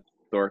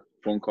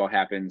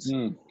happens.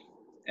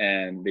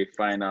 And they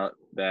find out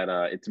that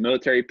it's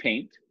military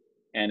paint.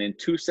 And in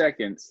 2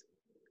 seconds,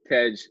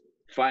 Tej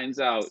finds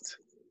out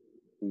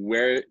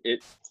where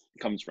it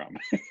comes from.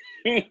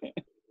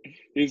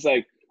 He's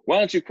like, why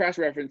don't you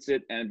cross-reference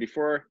it? And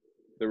before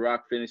The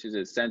Rock finishes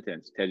his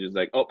sentence, Tej is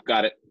like, oh,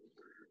 got it.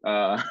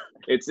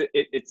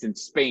 It's in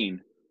Spain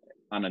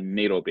on a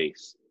NATO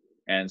base.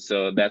 And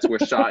so that's where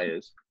Shaw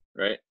is,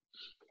 right?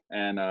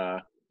 And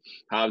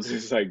Hobbs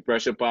is like,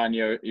 brush up on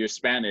your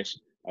Spanish.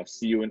 I'll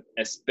see you in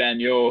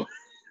Espanol.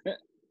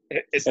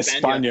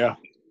 España.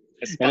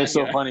 And it's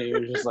so funny. He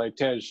was just like,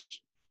 Tej,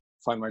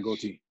 find my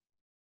goatee.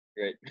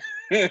 Right.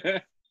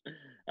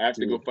 I have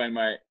to go find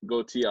my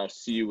goatee. I'll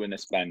see you in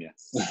España.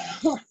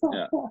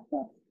 Yeah.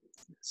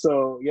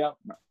 So,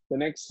 the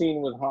next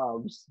scene with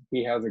Hobbs,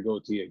 he has a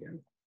goatee again.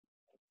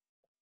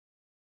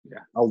 Yeah.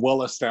 A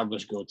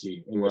well-established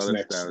goatee in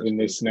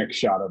this next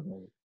shot of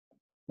him.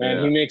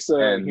 And he makes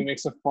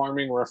a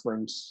farming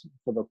reference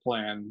for the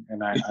plan,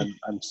 and I'm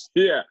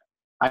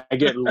I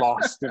get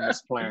lost in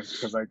this plan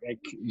because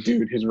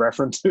dude, his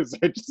references,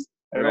 I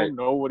don't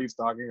know what he's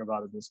talking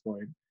about at this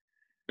point.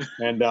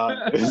 And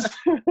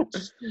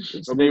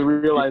they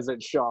realize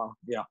that Shaw,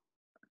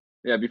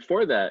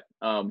 before that,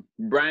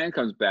 Brian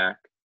comes back,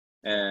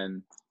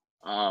 and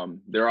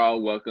they're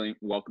all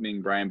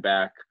welcoming Brian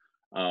back.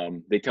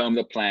 They tell him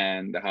the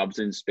plan. The Hobbs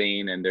in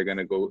Spain, and they're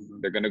gonna go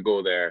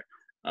there.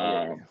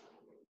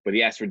 But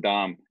he asked for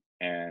Dom,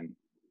 and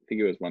I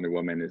think it was Wonder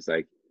Woman. Is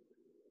like,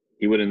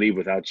 he wouldn't leave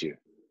without you.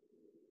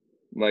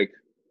 Like,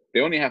 they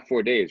only have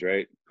 4 days,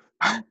 right?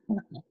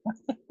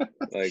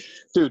 Like,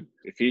 dude,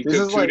 if he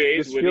took 2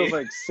 days, this feels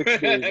like 6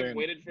 days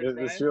in.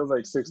 This feels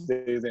like 6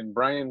 days in.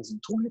 Brian's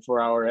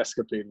 24-hour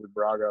escapade with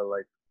Braga,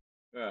 like,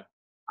 I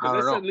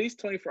don't know. At least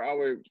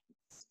 24-hour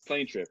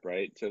plane trip,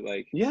 right? To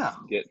like,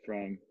 get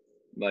from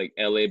like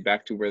LA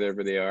back to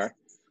wherever they are,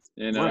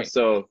 you know.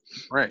 So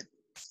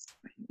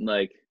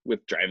like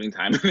with driving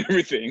time and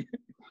everything.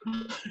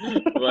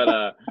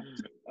 But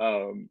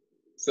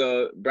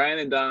so Brian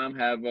and Dom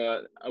have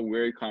a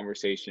weird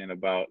conversation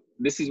about,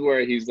 this is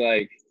where he's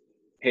like,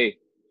 hey,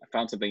 I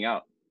found something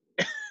out.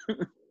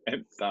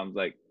 And Dom's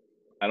like,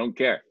 I don't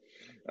care.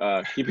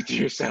 Keep it to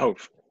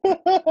yourself.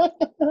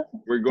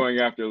 We're going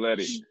after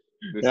Letty.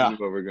 This is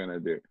what we're gonna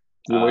do.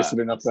 You wasted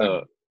enough time.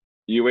 So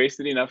you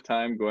wasted enough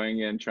time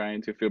going and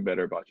trying to feel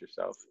better about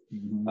yourself.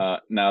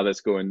 Now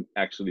let's go and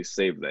actually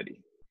save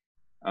Letty.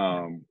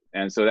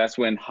 And so that's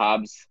when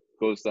Hobbs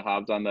goes to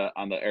Hobbs on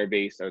the air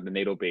base, or the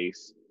NATO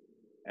base,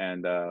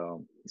 and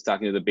he's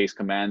talking to the base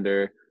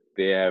commander.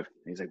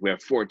 He's like, we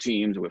have 4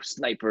 teams, we have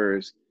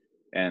snipers,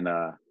 and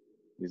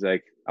he's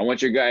like, I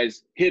want your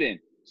guys hidden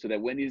so that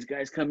when these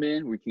guys come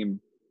in, we can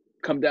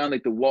come down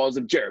like the walls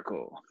of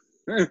Jericho.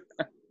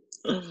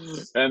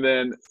 And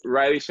then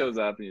Riley shows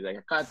up and he's like,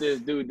 I caught this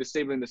dude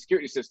disabling the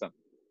security system.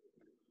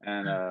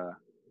 And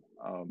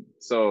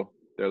so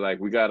they're like,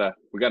 we gotta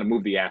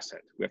move the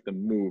asset. We have to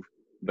move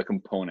the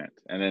component.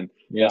 And then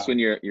that's when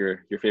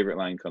your favorite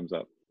line comes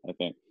up, I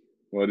think.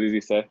 What does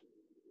he say?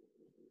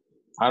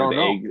 I don't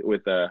know.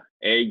 With the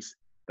eggs,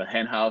 the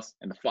hen house,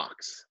 and the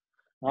fox.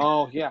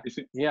 Oh yeah.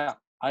 Yeah.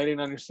 I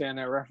didn't understand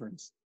that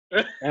reference.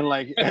 And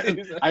like,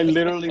 I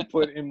literally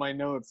put in my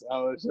notes, I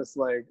was just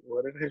like,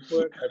 what did I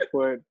put? I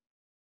put,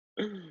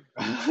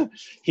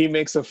 he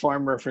makes a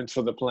farm reference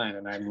for the plan,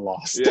 and I'm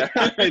lost. Yeah.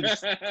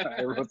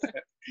 I wrote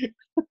that.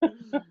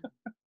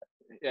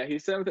 Yeah, he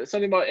said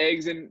something about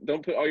eggs, and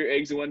don't put all your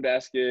eggs in one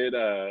basket.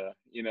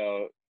 You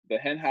know, the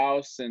hen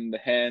house and the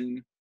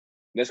hen.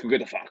 Let's go get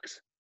the fox.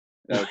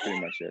 That was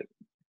pretty much it.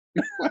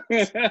 What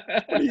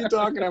are you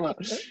talking about?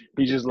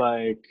 He's just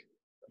like,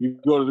 you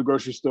go to the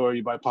grocery store,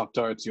 you buy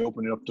Pop-Tarts, you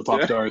open it up to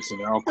Pop-Tarts, and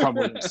they're all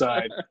crumbling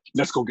inside.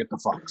 Let's go get the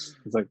fox.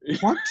 It's like,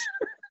 what?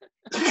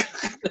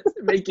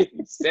 Doesn't make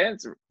any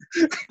sense,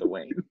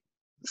 Dwayne.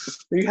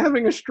 Are you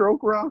having a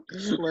stroke, Rock?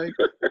 Like,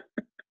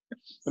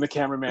 and the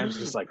cameraman's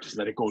just like, just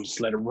let it go, just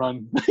let it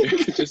run.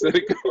 Just let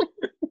it go.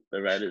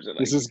 The writers are like,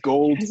 this is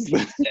gold.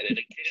 Said it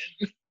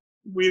again.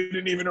 We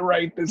didn't even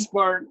write this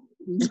part.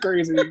 It's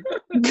crazy.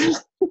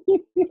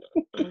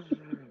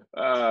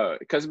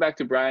 Comes back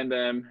to Brian.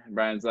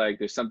 Brian's like,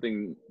 there's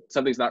something's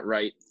not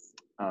right,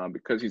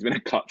 because he's been a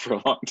cop for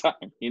a long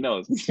time. He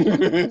knows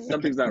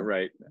something's not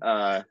right.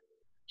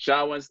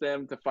 Shaw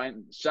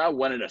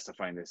wanted us to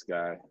find this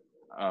guy.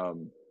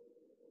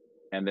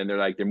 And then they're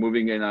like, they're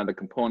moving in on the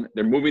component.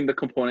 They're moving the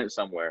component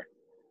somewhere.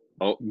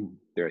 Oh,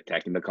 they're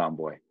attacking the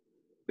convoy.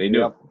 They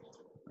knew,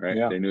 right?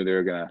 Yeah. They knew they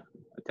were gonna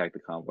attack the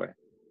convoy.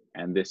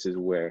 And this is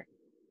where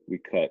we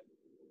cut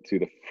to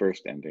the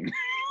first ending.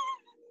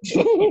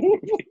 To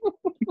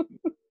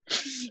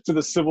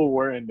the Civil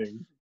War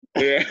ending.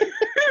 Yeah.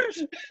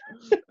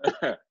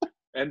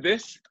 And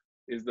this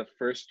is the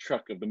first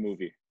truck of the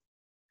movie.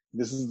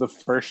 This is the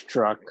first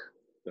truck.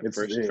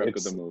 First truck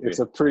of the movie. It's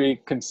a pretty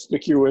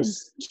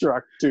conspicuous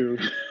truck too.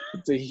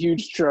 It's a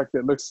huge truck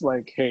that looks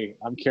like, hey,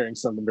 I'm carrying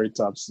something very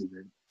top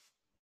secret.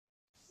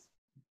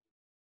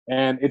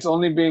 And it's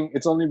only been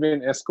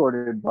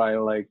escorted by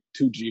like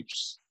 2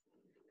 Jeeps.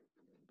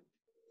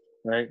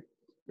 Right?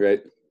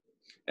 Right.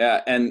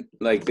 Yeah, and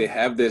like they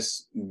have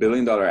this $1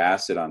 billion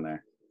asset on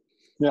there.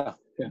 Yeah,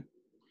 yeah.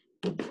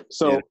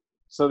 So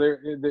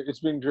it's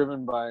being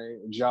driven by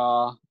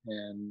Ja,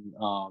 and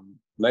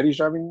Letty's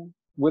driving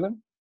with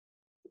him.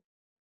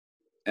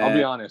 I'll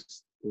be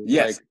honest.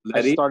 Yes,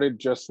 like, I started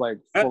just like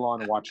full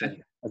on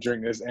watching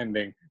during this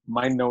ending.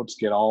 My notes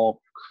get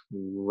all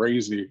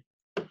crazy,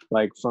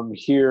 like from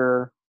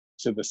here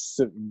to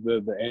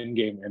the end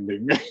game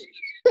ending,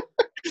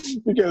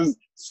 because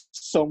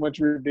so much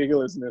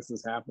ridiculousness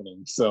is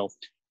happening. So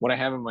what I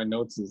have in my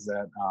notes is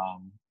that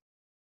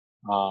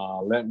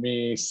let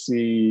me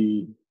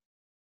see.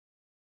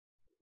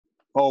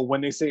 Oh,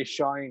 when they say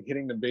Shaw ain't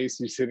hitting the base,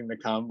 he's hitting the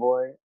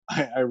convoy.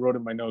 I wrote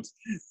in my notes,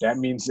 that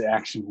means the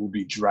action will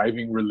be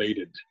driving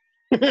related.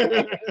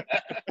 And,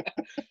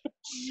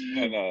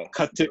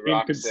 cut to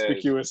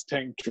inconspicuous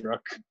tank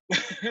truck.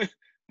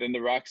 Then The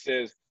Rock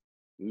says,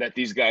 let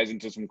these guys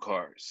into some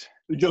cars.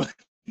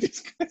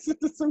 These guys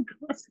into some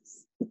cars.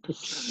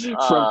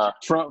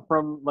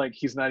 From like,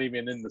 he's not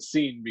even in the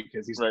scene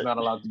because he's not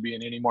allowed to be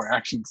in any more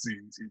action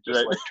scenes. He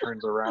just like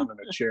turns around in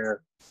a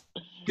chair.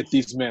 Get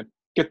this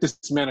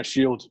man a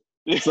shield.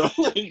 So,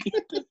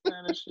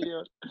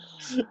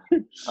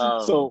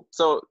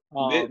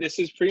 this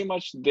is pretty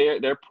much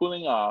they're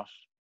pulling off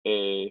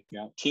a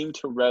Team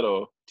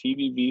Toretto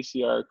TV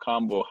VCR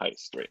combo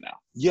heist right now.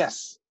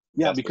 Yes,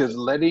 because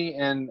Letty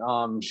and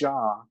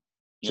Ja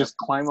just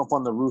climb up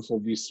on the roof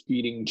of these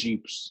speeding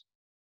Jeeps.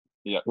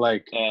 Yeah,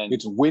 like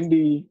it's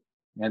windy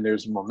and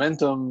there's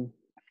momentum,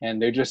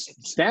 and they're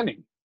just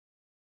standing.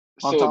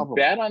 So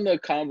bad on the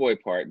convoy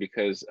part,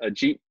 because a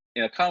Jeep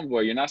in a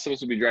convoy, you're not supposed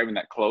to be driving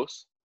that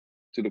close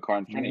to the car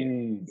in front of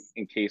you,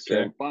 in case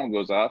a bomb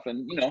goes off,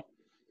 and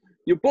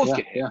you both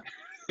get hit.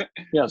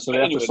 Yeah, so they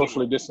have to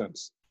socially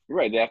distance.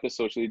 Right, they have to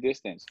socially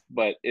distance.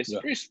 But it's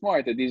pretty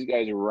smart that these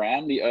guys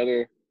ram the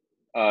other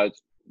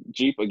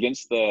Jeep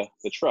against the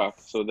truck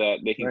so that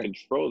they can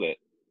control it.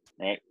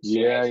 Right? So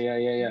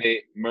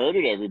they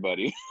murdered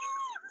everybody.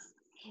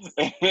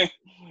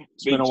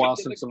 It's been a while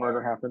since the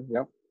murder happened.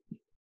 Yep.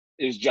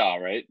 Is Ja,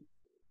 right?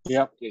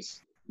 Yep.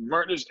 Just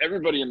murders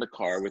everybody in the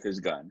car with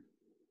his gun.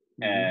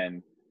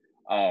 And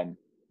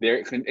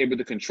they're able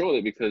to control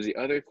it because the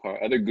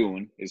other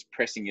goon is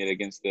pressing it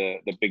against the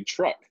big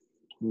truck.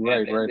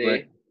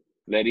 Right.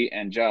 Letty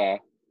and Ja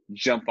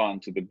jump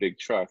onto the big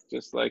truck,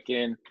 just like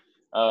in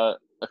a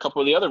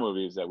couple of the other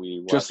movies that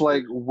we watched. Just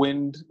like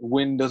Wind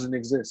doesn't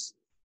exist.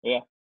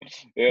 Yeah.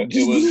 It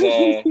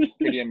was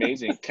pretty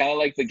amazing. Kind of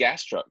like the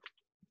gas truck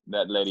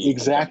that Letty.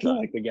 Exactly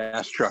like the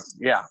gas truck.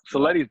 Yeah. So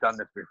Letty's done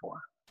this before.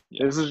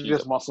 Yeah, this is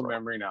just muscle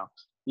memory now.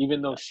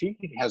 Even though she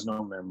has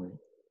no memory.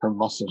 Her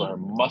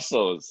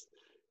muscles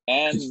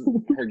and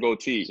her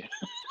goatee.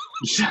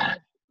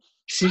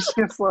 She's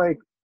just like,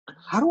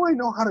 how do I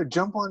know how to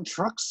jump on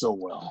trucks so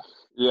well?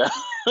 Yeah.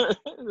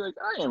 Like,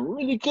 I am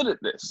really good at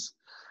this.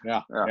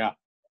 Yeah.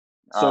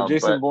 So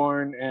Jason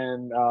Bourne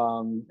and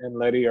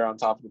Letty are on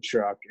top of the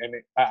truck, and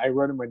I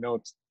wrote in my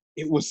notes,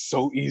 it was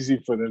so easy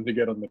for them to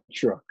get on the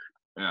truck.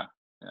 Yeah,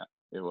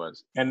 it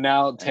was. And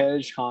now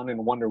Tej, Han,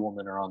 and Wonder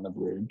Woman are on the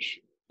bridge.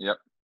 Yep.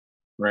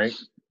 Right?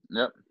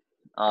 Yep.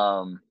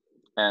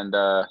 And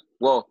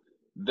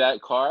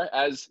that car,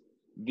 as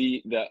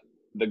the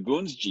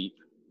goon's Jeep,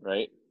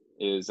 right,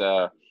 is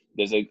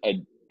there's a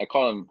I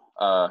call him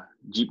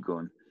Jeep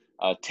goon,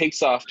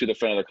 takes off to the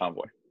front of the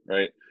convoy,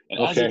 right? And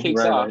as he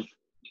takes off,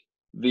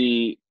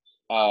 the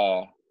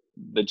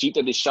Jeep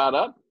that they shot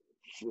up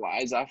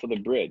flies off of the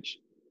bridge.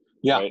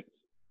 Yeah. Right?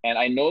 And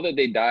I know that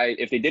they died.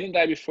 If they didn't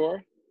die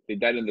before, They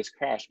died in this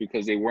crash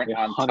because they weren't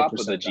on top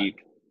of the Jeep.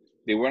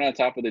 They weren't on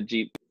top of the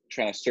Jeep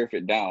trying to surf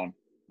it down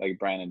like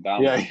Brian and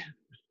Dom. Yeah.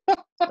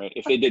 Right?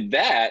 If they did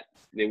that,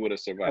 they would have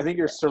survived. I think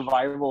your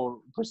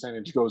survival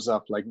percentage goes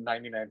up like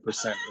 99%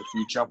 if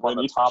you jump on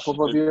the top of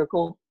a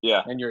vehicle.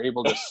 Yeah. And you're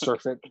able to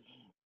surf it.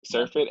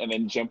 Surf it and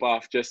then jump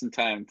off just in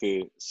time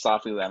to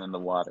softly land in the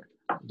water.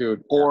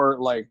 Dude, or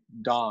like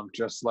Dom,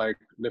 just like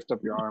lift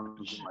up your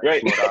arms and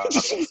like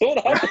float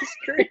out the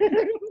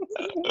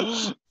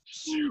screen.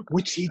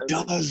 Which he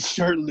does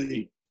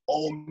shortly.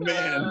 Oh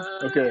man.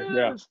 Okay,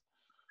 yeah.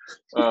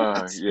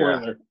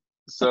 Yeah.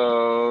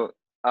 So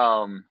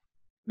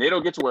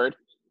NATO gets word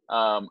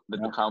that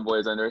the convoy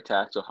is under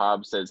attack. So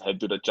Hobbs says, head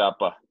to the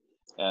chopper.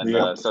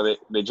 And so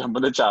they jump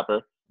in the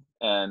chopper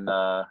and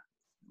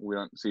we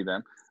don't see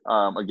them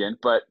again.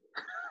 But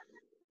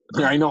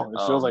yeah, I know. It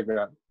feels like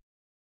that.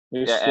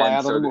 They just fly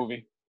out of the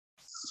movie.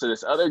 So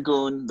this other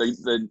goon,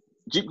 the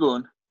Jeep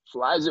goon,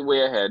 flies it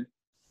way ahead.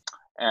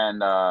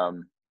 And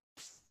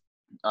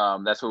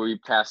that's where we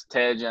pass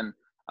Tej and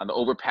on the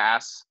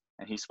overpass,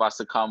 and he spots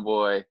the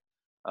convoy.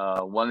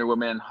 Wonder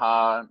Woman and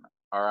Han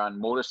are on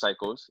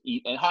motorcycles,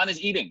 and Han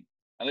is eating.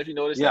 I don't know if you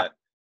noticed that.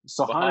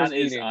 So Han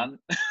is eating.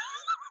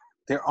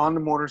 They're on the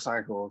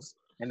motorcycles,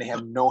 and they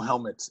have no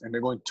helmets, and they're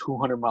going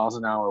 200 miles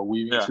an hour,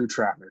 weaving through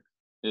traffic.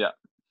 Yeah.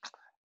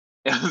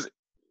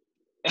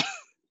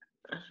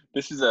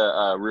 This is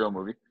a real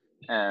movie,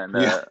 and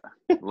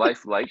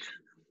lifelike.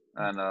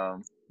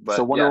 And but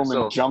so Wonder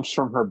Woman jumps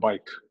from her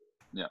bike.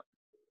 Yeah.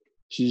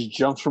 She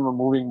jumps from a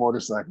moving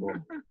motorcycle.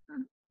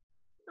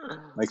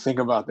 Like, think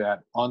about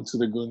that. Onto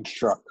the goon's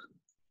truck.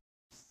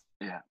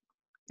 Yeah.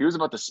 He was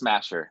about to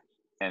smash her,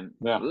 and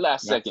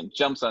last second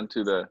jumps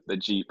onto the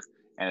Jeep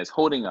and is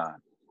holding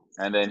on.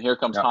 And then here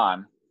comes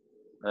Han,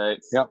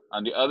 right? Yep.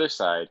 On the other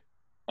side.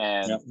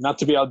 And not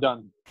to be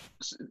outdone.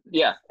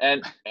 Yeah.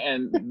 And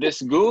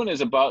this goon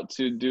is about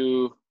to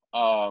do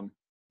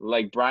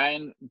like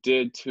Brian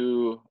did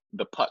to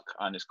the puck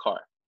on his car.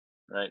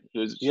 Right? He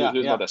was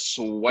about to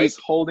swipe. He's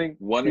holding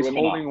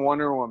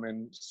Wonder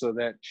Woman so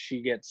that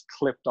she gets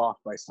clipped off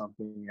by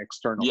something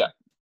external. Yeah.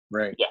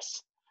 Right.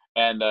 Yes.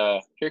 And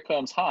here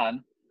comes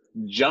Han,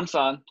 jumps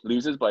on,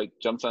 leaves his bike,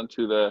 jumps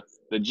onto the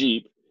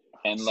Jeep,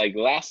 and like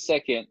last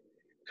second,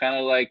 kind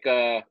of like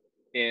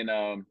in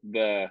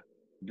the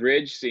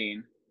bridge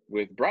scene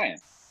with Brian,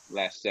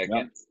 last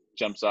second,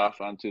 jumps off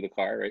onto the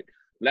car, right?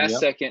 Last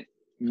second,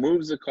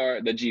 moves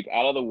the Jeep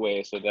out of the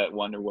way so that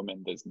Wonder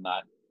Woman does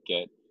not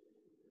get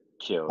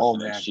killed. Oh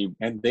man!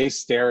 And they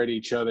stare at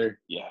each other.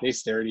 Yeah, they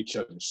stare at each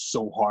other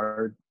so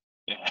hard.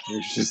 Yeah,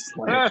 it's just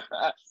like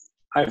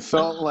I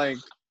felt like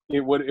it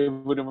would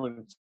have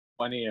been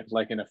funny if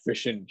like an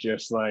efficient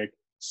just like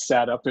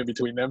sat up in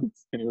between them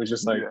and it was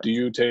just like, do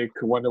you take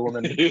Wonder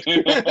Woman?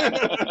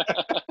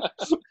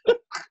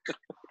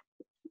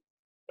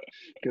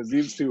 Because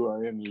these two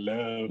are in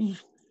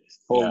love.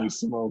 Holy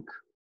smoke!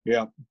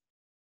 Yeah,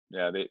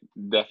 they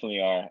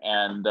definitely are.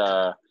 And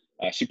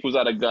she pulls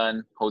out a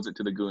gun, holds it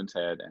to the goon's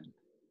head,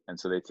 and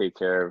so they take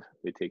care of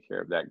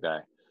that guy.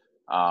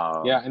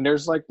 And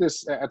there's like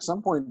this at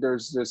some point.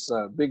 There's this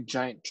big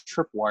giant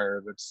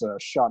tripwire that's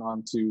shot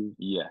onto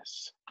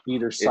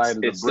either side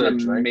of the bridge.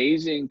 It's an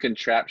amazing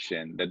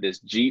contraption that this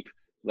Jeep,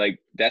 like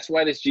that's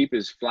why this Jeep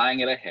is flying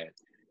it ahead,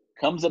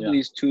 comes up to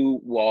these two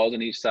walls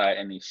on each side,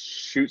 and he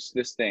shoots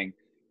this thing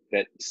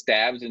that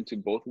stabs into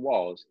both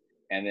walls.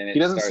 And then he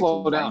doesn't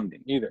slow down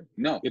either.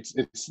 No, it's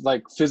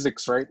like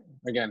physics, right?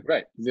 Again,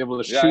 right. He's able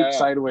to shoot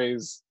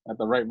sideways at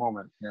the right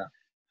moment. Yeah,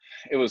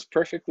 it was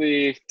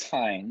perfectly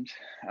timed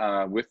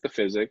with the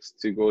physics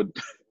to go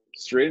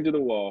straight into the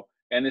wall,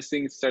 and this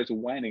thing starts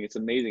winding. It's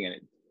amazing, and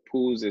it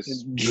pulls this.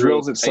 It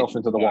drills itself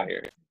into the wall.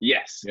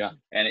 Yes. Yeah.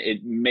 And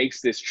it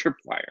makes this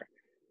tripwire,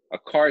 a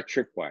car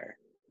tripwire,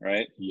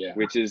 right? Yeah.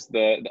 Which is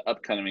the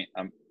upcoming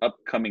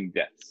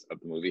deaths of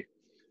the movie.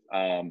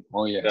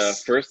 The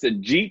first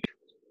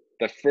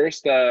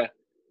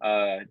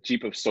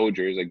Jeep of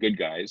soldiers, like good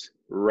guys,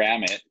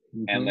 ram it,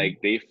 and like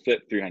they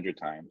flip 300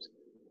 times.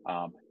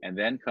 And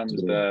then comes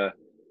the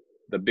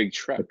big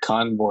truck. The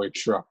convoy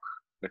truck.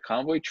 The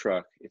convoy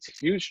truck. It's a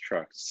huge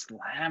truck.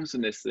 Slams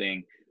in this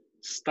thing,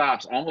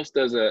 stops, almost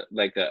does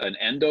an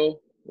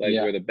endo,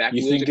 where the back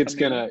wheels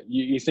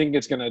you think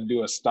it's gonna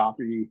do a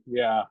stoppy,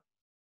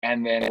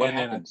 and then what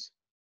happens?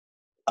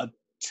 A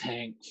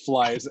tank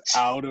flies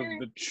out of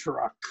the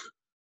truck.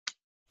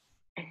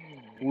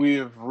 We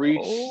have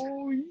reached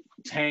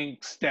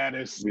tank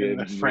status in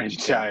the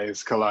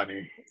franchise,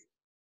 Kalani.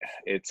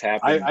 It's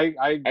happening.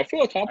 I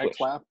feel accomplished. I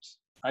clapped.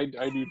 I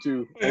do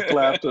too. I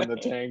clapped on the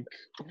tank.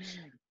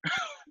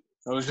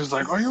 I was just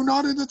like, "Are you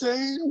not in the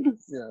tank?"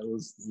 Yeah, it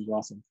was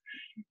awesome.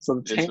 So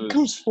the tank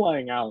goes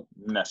flying out.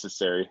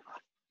 Necessary.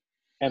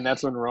 And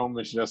that's when Rome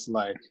is just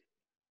like,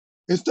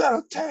 "Is that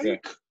a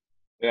tank?"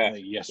 Yeah.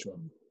 Like, yes,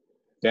 Rome.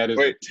 That is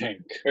a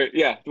tank.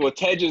 Yeah. Well,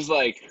 Tej is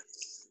like,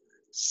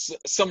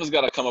 someone's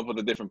got to come up with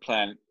a different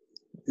plan.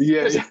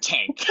 Yeah. There's a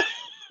tank.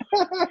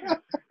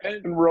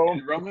 and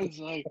Roman's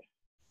like,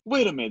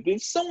 wait a minute,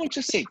 did someone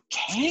just say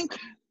tank?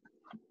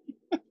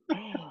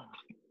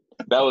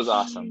 That was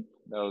awesome.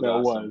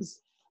 That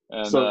was.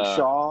 And, so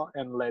Shaw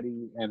and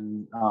Letty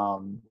and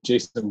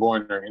Jason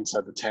Bourne are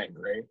inside the tank,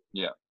 right?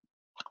 Yeah.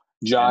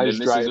 Jai's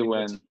driving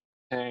the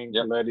tank.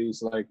 Yep.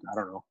 Letty's like, I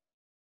don't know,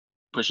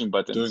 pushing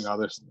buttons, doing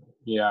other stuff.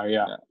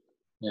 Yeah.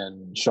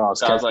 And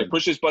Shaw's like,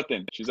 push this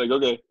button. She's like,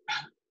 okay,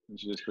 and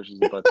she just pushes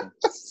the button.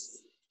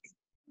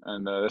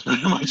 And that's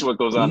pretty much what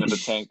goes on in the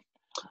tank.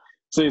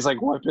 So he's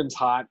like, weapons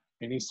hot,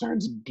 and he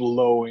starts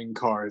blowing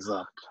cars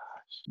up.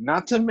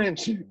 Not to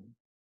mention,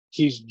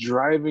 he's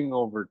driving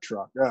over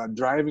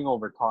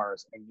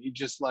cars, and he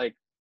just like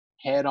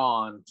head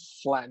on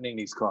flattening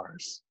these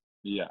cars.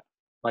 Yeah.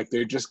 Like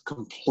they're just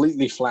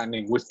completely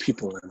flattening with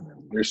people in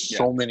them. There's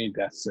so many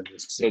deaths in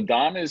this. So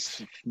Dom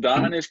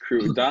and his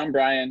crew, Dom,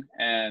 Brian,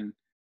 and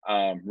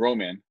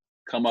Roman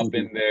come up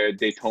in their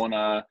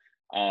Daytona.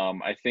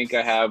 I think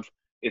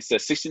it's a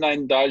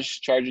 '69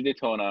 Dodge Charger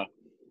Daytona.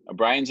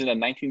 Brian's in a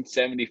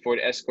 1970 Ford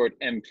Escort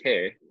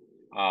MK.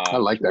 I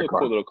like that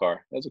car. Cool little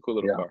car. That's a cool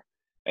little car.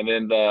 And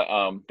then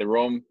the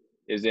Rome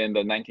is in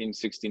the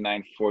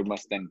 1969 Ford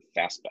Mustang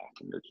Fastback,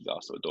 which is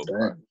also a dope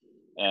car.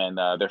 And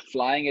they're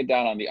flying it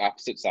down on the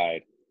opposite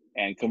side.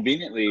 And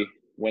conveniently,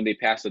 when they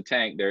pass the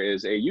tank, there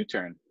is a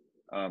U-turn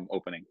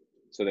opening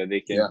so that they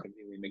can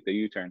completely make the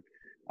U-turn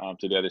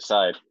to the other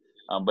side.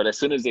 But as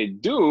soon as they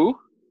do,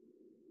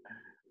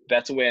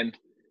 that's when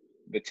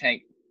the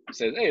tank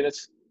says, hey,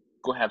 let's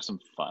go have some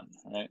fun,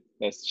 right?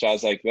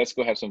 Shaw's like, let's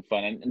go have some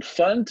fun. And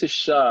fun to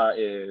Shaw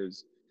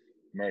is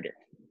murder.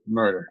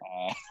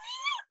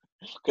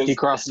 He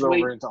crosses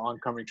over into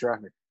oncoming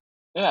traffic.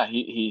 Yeah,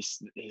 he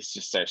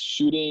just starts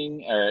shooting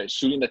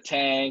the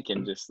tank,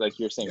 and just like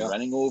you're saying,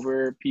 running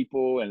over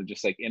people, and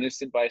just like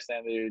innocent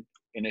bystander.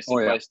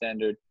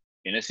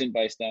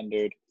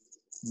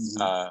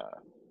 Mm-hmm.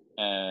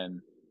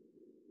 And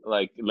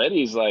like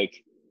Letty's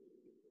like,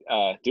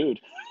 dude,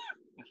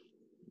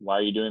 why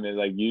are you doing this?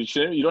 Like, you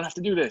don't have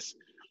to do this.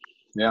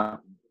 Yeah.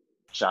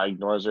 Shaw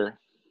ignores her,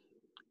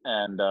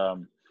 and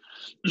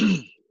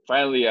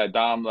finally,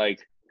 Dom, like,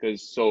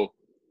 because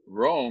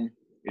Rome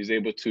is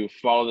able to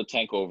follow the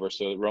tank over,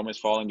 so Rome is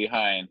falling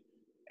behind,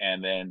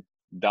 and then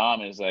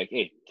Dom is like,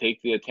 hey, take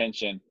the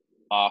attention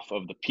off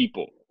of the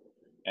people.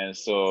 And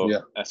so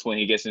that's when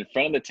he gets in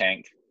front of the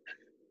tank.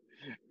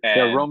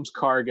 And Rome's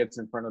car gets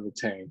in front of the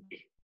tank.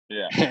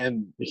 Yeah.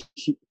 And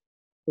he,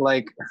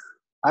 like,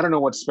 I don't know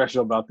what's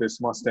special about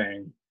this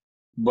Mustang,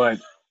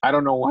 but I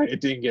don't know why it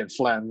didn't get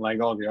flattened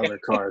like all the other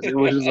cars. It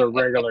was just a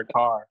regular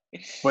car,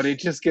 but it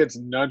just gets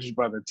nudged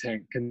by the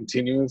tank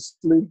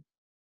continuously.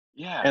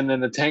 Yeah. And then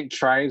the tank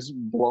tries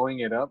blowing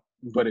it up,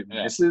 but it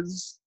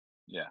misses.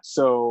 Yeah.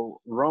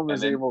 So Rome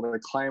is able to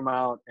climb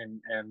out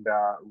and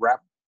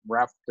wrap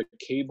a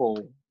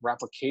cable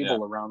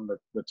around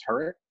the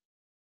turret.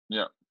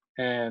 Yeah.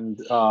 And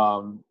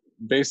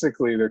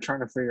basically they're trying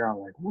to figure out,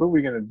 like, what are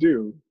we gonna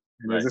do?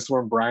 And is this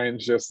when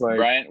Brian's just like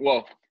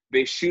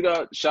they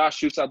Shaw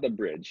shoots out the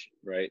bridge,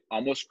 right?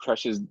 Almost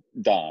crushes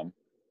Dom,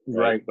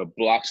 right? But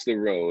blocks the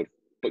road,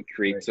 but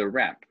creates a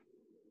ramp,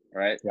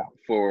 right? Yeah.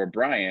 For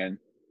Brian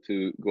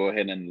to go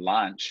ahead and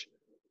launch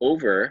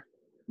over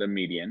the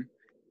median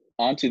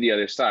onto the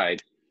other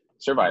side,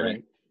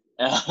 surviving,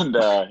 and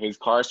his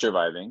car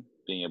surviving,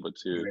 being able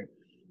to,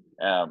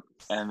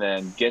 and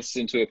then gets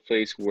into a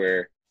place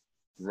where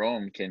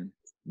Rome can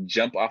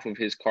jump off of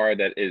his car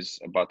that is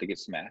about to get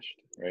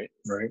smashed, right?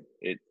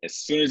 As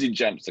soon as he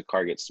jumps, the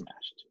car gets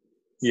smashed.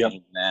 Yeah.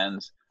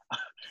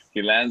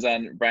 He lands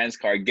on Brian's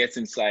car, gets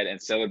inside,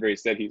 and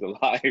celebrates that he's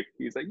alive.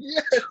 He's like,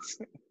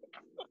 yes.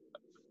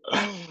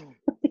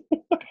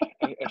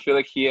 I feel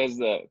like he has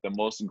the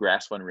most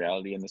grasp on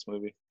reality in this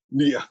movie.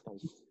 Yeah.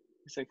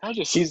 He's like,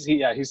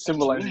 he's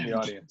symbolizing the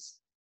audience.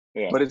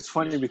 Yeah. But it's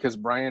funny because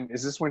Brian,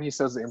 is this when he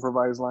says the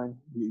improvised line?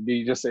 Did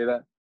you just say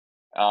that?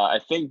 I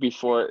think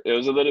before, it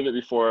was a little bit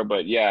before,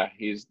 but yeah,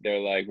 they're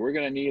like, we're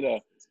gonna need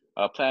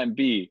a plan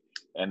B,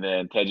 and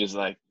then Ted is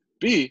like,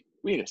 B,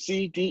 we need a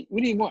C, D,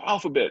 we need more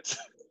alphabets.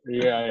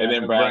 Yeah. And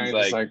then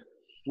Brian's like,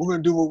 we're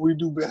gonna do what we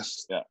do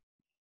best. Yeah.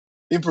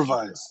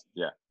 Improvise.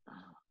 Yeah.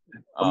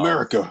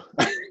 America.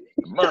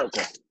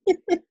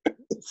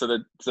 So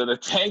the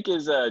tank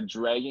is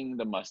dragging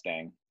the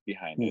Mustang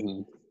behind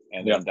it,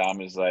 and then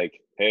Dom is like,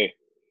 hey,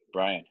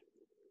 Brian,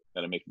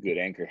 gotta make a good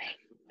anchor.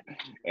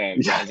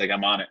 And Brian's like,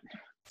 I'm on it.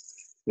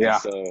 Yeah.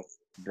 And so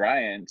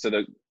Brian,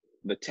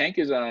 the tank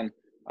is on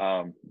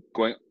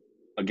going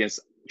against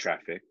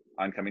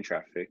oncoming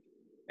traffic,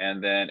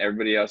 and then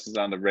everybody else is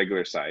on the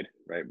regular side,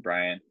 right?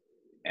 Brian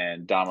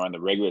and Dom are on the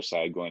regular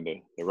side going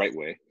the right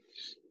way.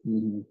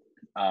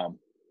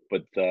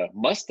 But the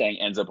Mustang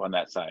ends up on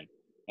that side,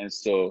 and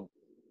so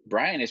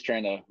Brian is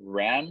trying to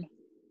ram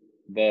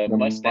the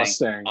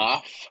Mustang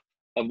off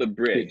of the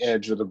bridge, the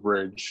edge of the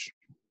bridge.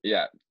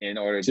 Yeah, in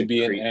order to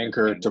be an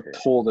anchor to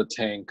pull the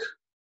tank,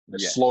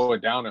 slow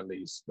it down at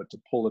least, but to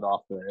pull it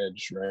off the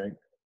edge, right?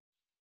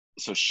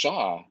 So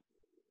Shaw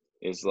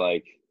is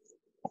like,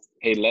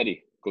 hey,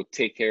 Letty, go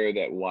take care of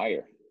that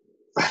wire.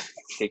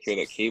 Take care of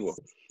that cable.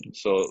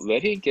 So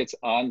Letty gets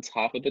on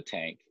top of the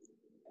tank.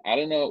 I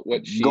don't know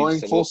what she's going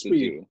full supposed speed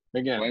to do.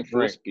 again. Going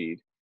full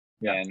speed.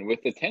 Yeah. And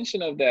with the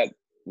tension of that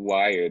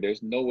wire,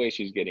 there's no way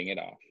she's getting it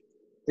off.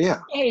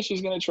 Yeah. Hey,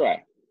 she's gonna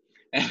try.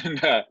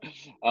 And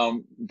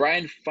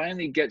Brian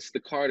finally gets the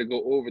car to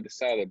go over the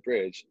side of the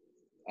bridge,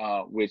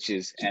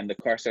 and the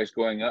car starts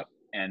going up,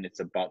 and it's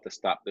about to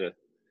stop the.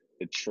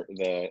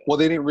 Well,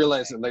 they didn't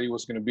realize that Letty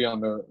was going to be on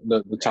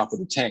the top of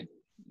the tank.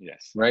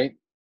 Yes. Right.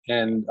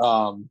 And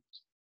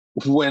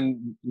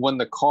when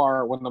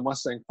the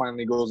Mustang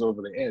finally goes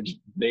over the edge,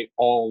 they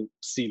all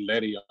see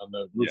Letty on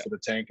the roof of the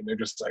tank, and they're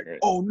just like,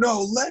 "Oh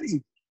no,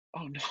 Letty!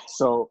 Oh no!"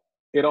 So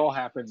it all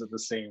happens at the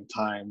same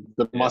time.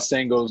 The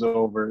Mustang goes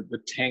over, the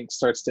tank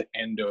starts to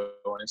endo,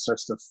 and it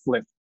starts to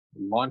flip,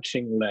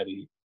 launching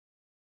Letty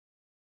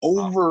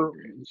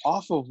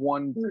off of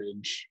one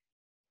bridge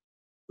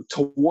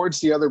towards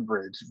the other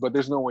bridge, but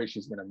there's no way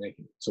she's gonna make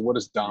it. So what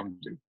does Dom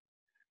do?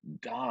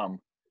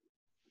 Dom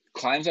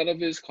climbs out of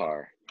his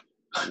car,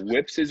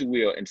 whips his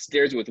wheel, and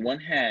steers with one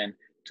hand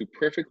to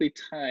perfectly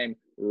time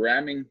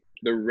ramming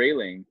the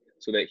railing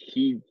so that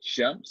he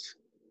jumps,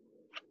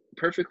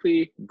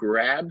 perfectly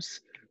grabs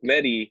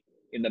Letty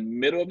in the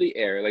middle of the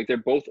air, like they're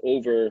both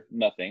over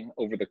nothing,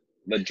 over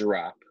the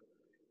drop,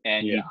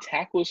 and he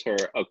tackles her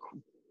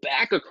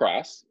back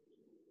across,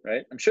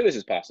 right? I'm sure this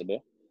is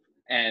possible,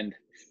 and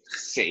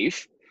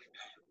safe,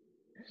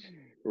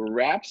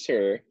 wraps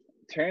her,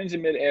 turns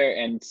in midair,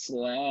 and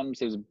slams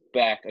his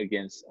back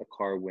against a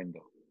car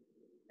window.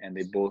 And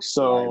they both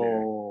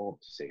slide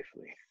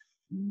safely.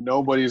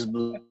 Nobody's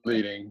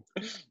bleeding.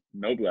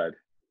 No blood.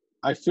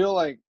 I feel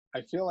like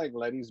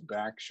Letty's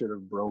back should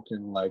have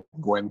broken like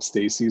Gwen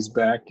Stacy's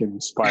back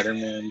in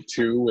Spider-Man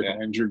 2 with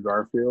Andrew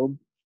Garfield.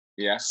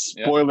 Yeah.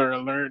 Spoiler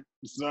alert.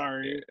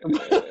 Sorry.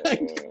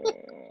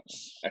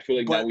 I feel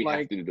like now we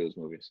have to do those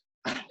movies.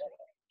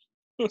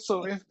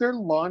 So if they're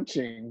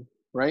launching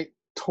right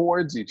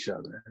towards each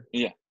other,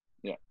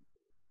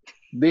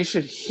 they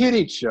should hit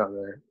each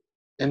other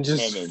and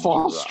just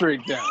fall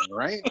straight down,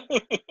 right?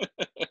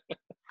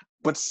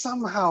 But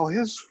somehow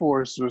his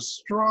force was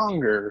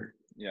stronger.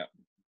 Yeah.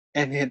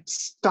 And it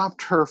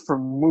stopped her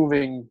from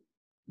moving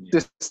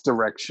this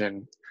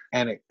direction,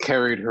 and it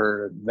carried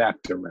her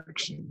that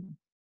direction.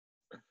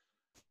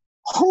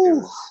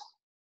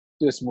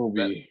 This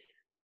movie.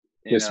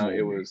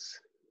 It was.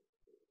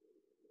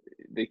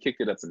 They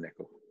kicked it up a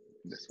nickel.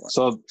 This one.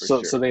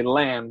 So they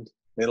land.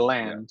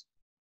 Yeah.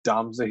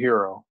 Dom's the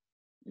hero.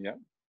 Yeah.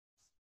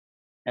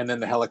 And then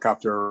the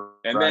helicopter.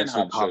 And then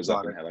Hobbs shows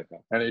up in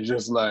helicopter. And it's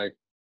just like.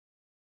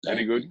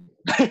 Very good.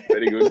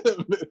 Very good.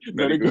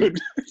 Very good.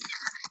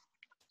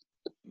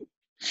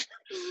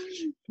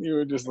 You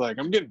were just like,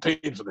 I'm getting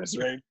paid for this,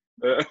 right?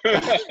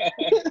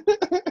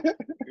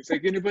 It's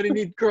like, anybody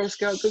need Girl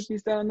Scout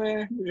cookies down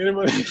there?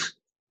 Anybody?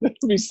 That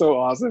would be so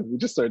awesome. We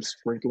just start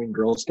sprinkling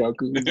Girl Scout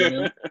cookies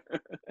in.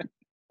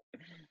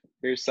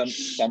 Here's some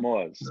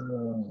Samoas.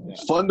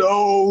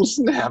 Fundo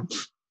snap.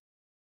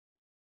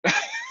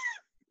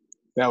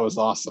 That was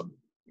awesome.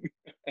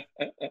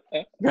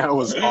 That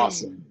was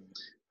awesome.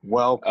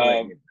 Well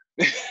played.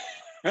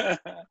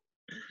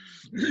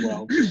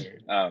 Well played.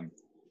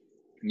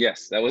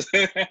 Yes, that was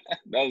that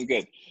was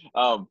good.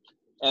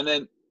 And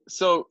then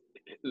so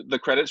the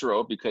credits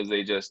roll because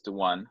they just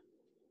won.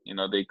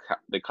 They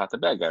caught the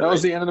bad guy. That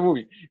was the end of the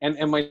movie.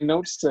 And my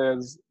note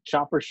says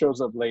Chopper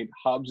shows up late.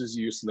 Hobbs is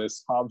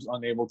useless. Hobbs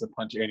unable to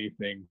punch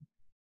anything.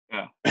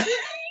 Yeah.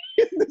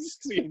 In this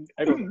scene,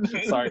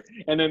 sorry.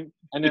 And then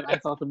I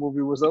thought the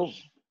movie was over.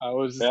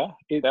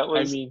 It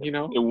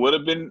would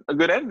have been a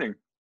good ending.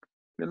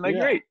 Been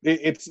great.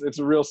 It's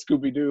a real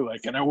Scooby-Doo,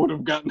 and I would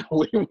have gotten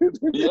away with it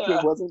if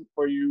it wasn't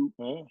for you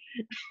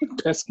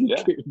pesky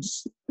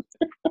kids.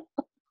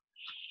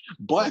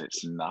 But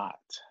it's not.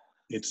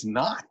 It's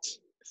not.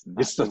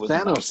 It's the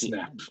Thanos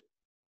snap.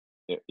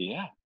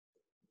 Yeah.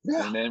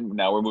 And then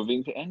now we're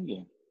moving to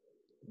Endgame.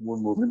 We're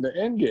moving to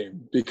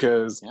Endgame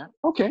because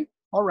okay,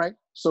 all right.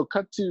 So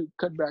cut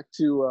back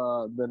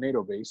to the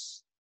NATO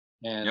base,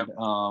 and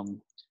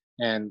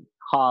and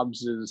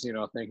Hobbs is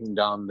thanking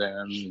Dom.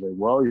 Then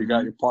well, you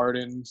got your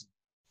pardons.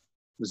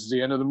 This is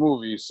the end of the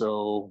movie,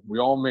 so we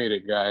all made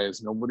it,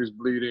 guys. Nobody's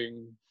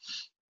bleeding.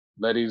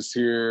 Letty's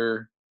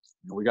here.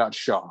 And we got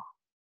Shaw,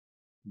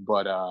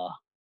 but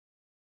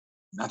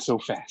not so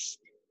fast.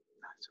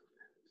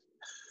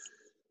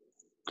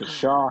 Because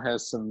Shaw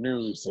has some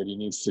news that he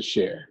needs to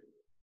share.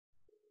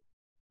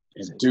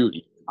 And dude,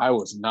 I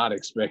was not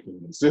expecting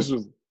this.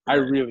 I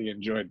really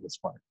enjoyed this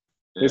part.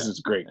 This is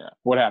great.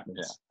 What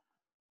happens?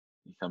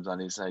 He comes on,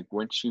 he's like,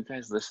 weren't you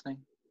guys listening?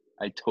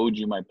 I told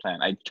you my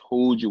plan. I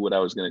told you what I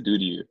was going to do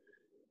to you.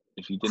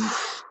 If you didn't,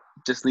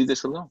 just leave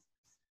this alone.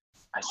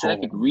 I said I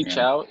could reach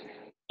out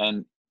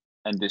and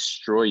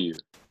destroy you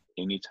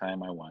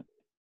anytime I want.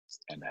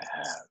 And I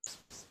have.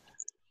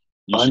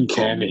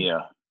 Uncanny.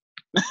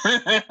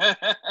 I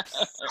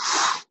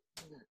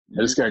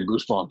just got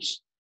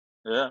goosebumps.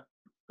 Yeah.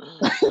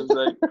 I was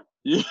like,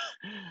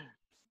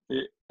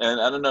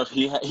 and I don't know if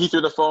he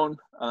threw the phone.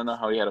 I don't know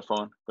how he had a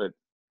phone, but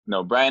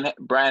no, Brian,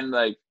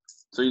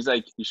 so he's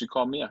like, you should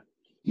call Mia.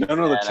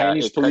 No, the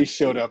Chinese police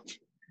showed up,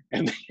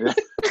 and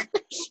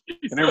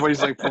and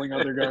everybody's like pulling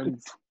out their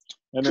guns.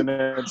 And then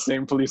that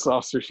same police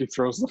officer, she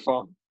throws the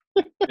phone.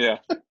 Yeah.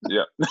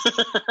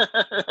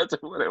 That's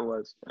what it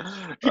was.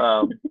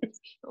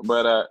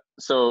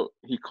 So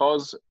he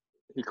calls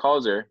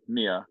her,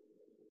 Mia,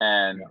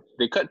 and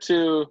they cut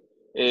to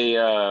a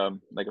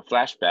like a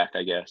flashback,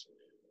 I guess,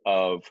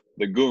 of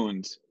the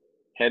goons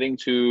heading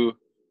to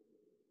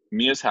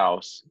Mia's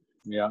house.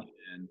 Yeah.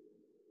 And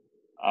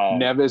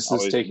Nevis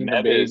is taking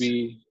the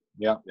baby.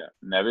 Yeah.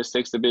 Nevis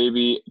takes the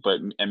baby,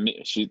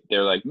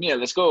 they're like, Mia,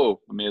 let's go.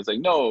 And Mia's like,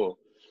 no.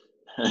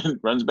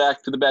 Runs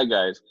back to the bad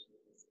guys.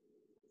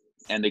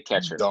 And they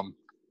catch her. Dumb.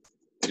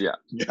 Yeah.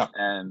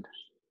 And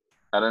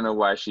I don't know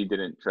why she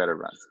didn't try to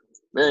run.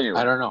 But anyway,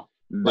 I don't know.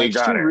 They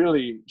got her.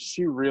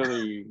 She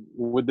really,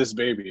 with this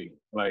baby,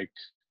 like,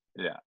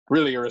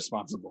 really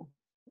irresponsible.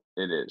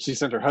 It is. She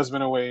sent her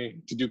husband away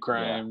to do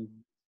crime,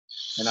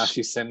 and now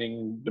she's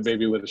sending the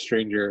baby with a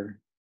stranger.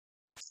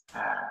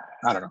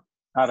 I don't know.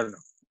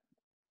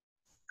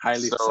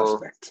 Highly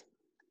suspect.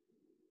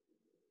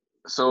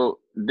 So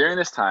during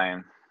this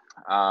time,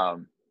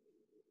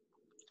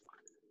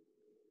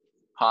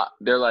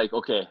 they're like,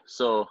 okay,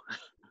 so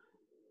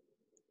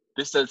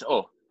this says,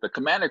 the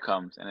commander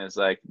comes and it's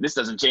like, this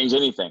doesn't change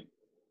anything,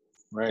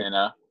 right? You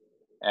know.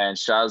 And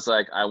Shaw's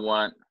like, I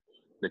want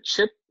the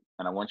chip,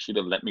 and I want you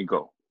to let me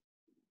go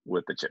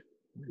with the chip.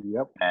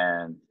 Yep.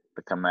 And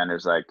the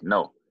commander's like,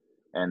 no.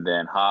 And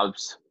then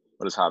Hobbs,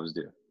 what does Hobbs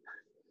do?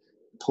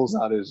 Pulls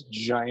out his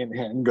giant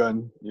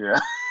handgun. Yeah.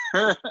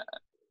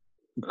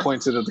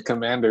 Points it at the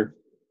commander.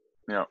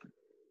 Yeah.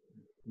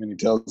 And he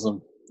tells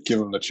him, give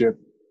him the chip.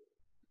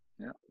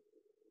 Yeah.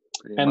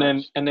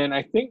 And then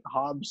I think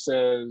Hobbs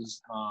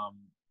says,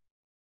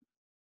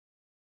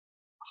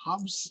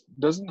 Hobbs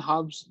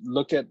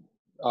look at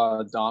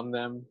Dom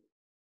them,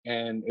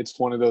 and it's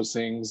one of those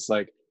things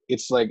like,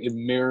 it's like it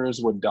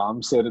mirrors what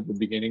Dom said at the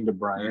beginning to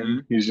Brian. Mm-hmm.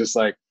 He's just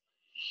like,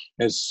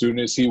 as soon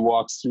as he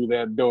walks through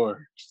that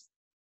door,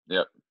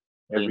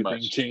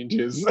 everything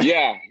changes.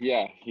 Yeah.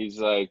 He's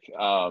like,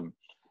 I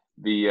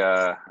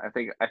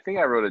think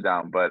I wrote it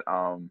down, but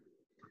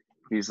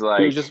he's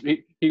like,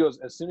 he goes,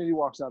 as soon as he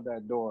walks out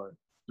that door,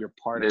 your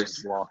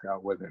partners walk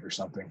out with it or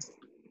something.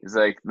 He's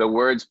like, the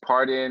words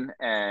pardon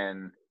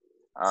and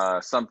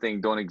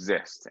something don't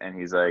exist, and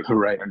he's like,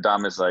 right. And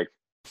Dom is like,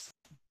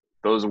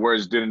 those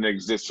words didn't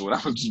exist when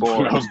I was born.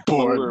 When I was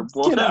born. We were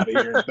born. Get out of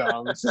here,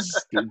 Dom. This is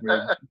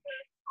stupid.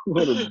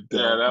 What a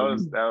that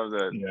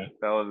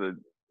was a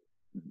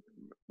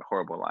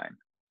horrible line.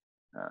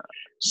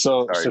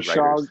 So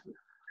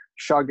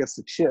Shaw gets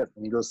the chip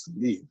and he goes to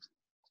leave,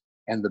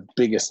 and the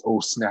biggest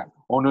snap!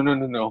 Oh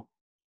no!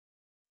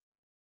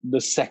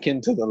 The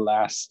second to the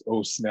last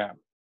snap,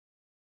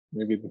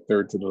 maybe the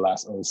third to the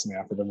last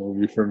snap of the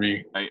movie for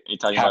me. Are you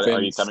talking about?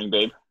 Are you coming,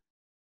 babe?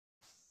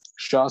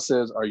 Shaw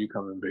says, "Are you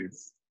coming, babe?"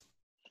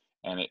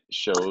 And it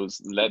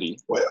shows Letty.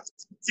 Well,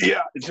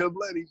 yeah, it shows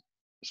Letty.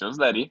 It shows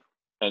Letty,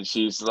 and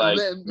she's like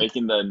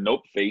making the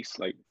nope face,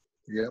 like,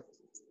 "Yep,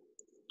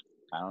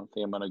 I don't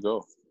think I'm gonna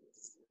go."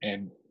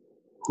 And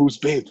who's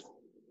babe?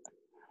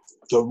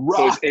 The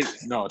Rock.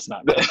 No, it's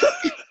not.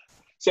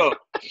 So,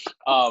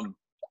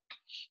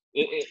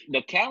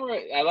 the camera.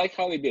 I like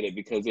how they did it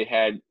because it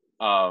had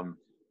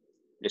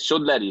it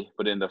showed Letty,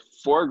 but in the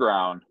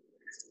foreground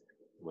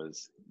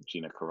was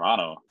Gina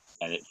Carano,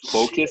 and it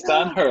focused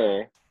on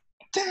her.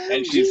 Damn,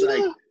 and she's Gina.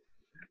 Like,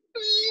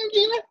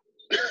 Gina.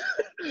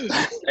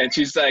 And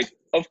she's like,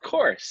 of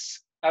course,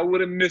 I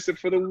wouldn't miss it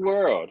for the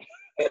world.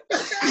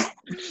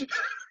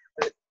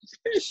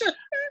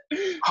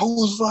 I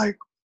was like,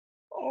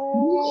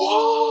 oh,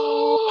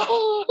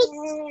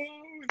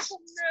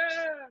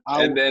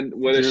 and then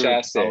what does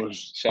Shaw say?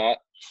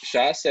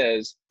 Shaw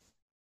says,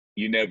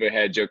 you never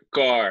had your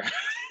car.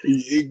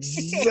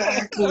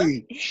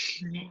 Exactly.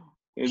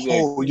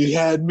 Like, you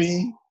had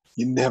me?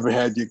 You never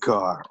had your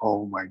car.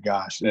 Oh my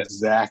gosh,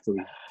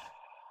 exactly.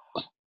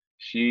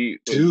 She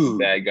was the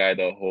bad guy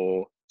the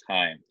whole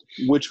time.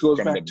 Which goes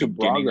back to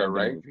Braga,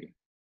 right?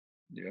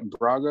 Yeah.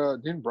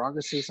 Didn't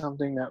Braga say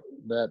something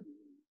that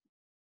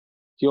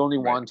he only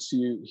wants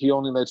you, he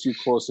only lets you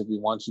close if he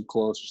wants you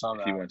close or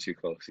something? If he wants you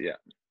close, yeah.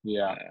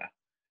 Yeah.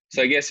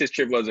 So I guess his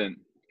trip wasn't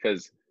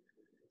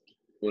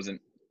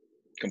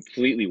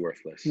completely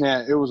worthless.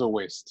 Yeah, it was a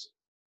waste.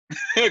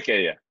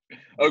 Okay, yeah.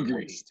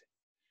 Agreed. Waste.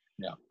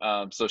 Yeah.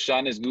 So Shaw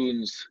and his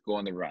goons go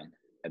on the run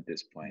at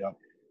this point. Yep.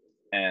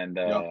 And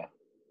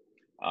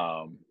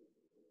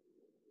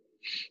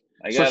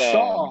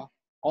Shaw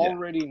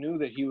already knew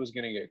that he was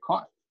going to get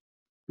caught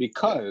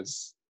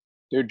because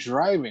they're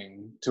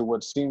driving to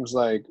what seems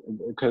like,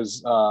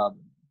 because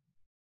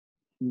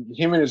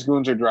him and his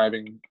goons are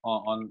driving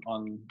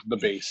on the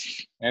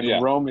base, and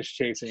Rome is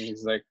chasing.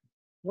 He's like,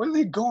 where are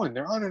they going?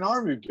 They're on an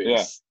army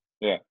base.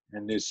 Yeah.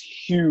 And this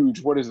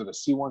huge, what is it, a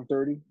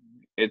C-130?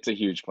 It's a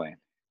huge plane.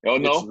 Oh,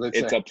 no,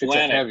 it's a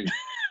planet.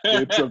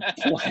 It's a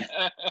plane.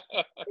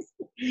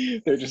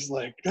 They're just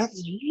like,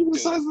 that's the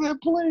size of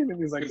that plane.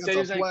 And he's like,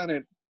 that's a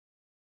planet.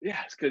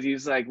 Yeah, it's because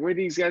he's like, where are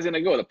these guys going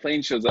to go? The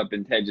plane shows up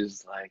and Ted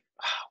just like,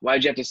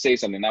 why'd you have to say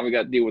something? Now we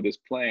got to deal with this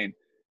plane.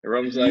 And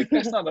Rome's like,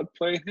 that's not a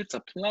plane. It's a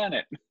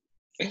planet.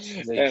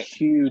 It's a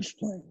huge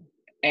plane.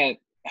 And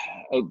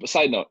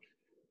side note,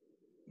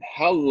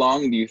 how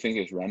long do you think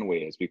his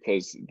runway is?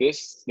 Because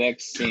this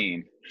next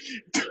scene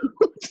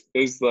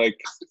is like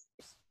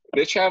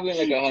they're traveling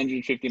like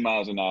 150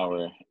 miles an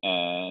hour,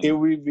 and it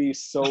would be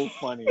so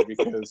funny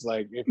because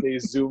like if they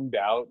zoomed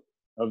out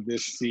of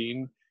this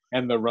scene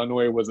and the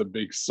runway was a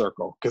big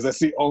circle, because that's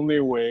the only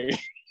way.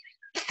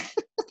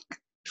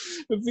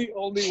 It's the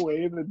only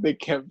way that they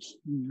kept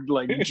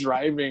like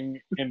driving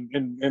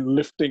and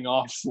lifting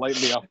off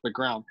slightly off the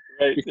ground.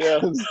 Right.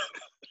 Because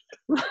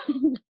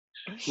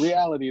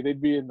reality,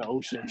 they'd be in the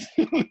ocean.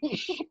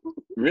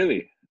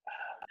 Really?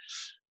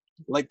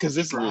 Like, because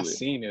this last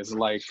scene is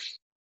like,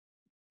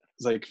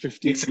 it's like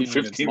 15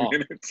 minutes long.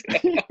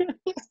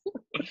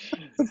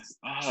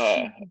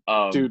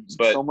 Dude,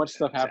 but so much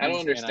stuff happens. I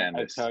don't understand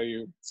this.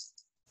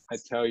 I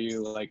tell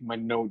you, like my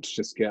notes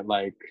just get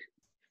like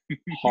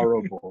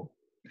horrible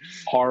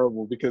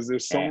because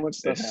there's so much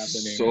stuff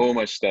happening. So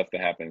much stuff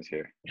that happens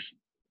here,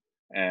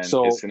 and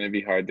so it's going to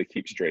be hard to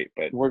keep straight.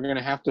 But we're going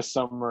to have to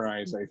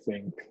summarize, I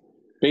think,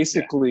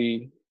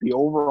 basically the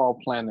overall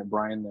plan that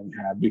Brian then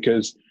had,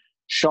 because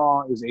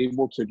Shaw is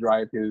able to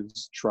drive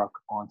his truck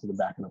onto the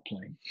back of the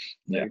plane.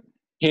 Yeah. Right?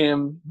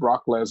 Him,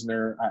 Brock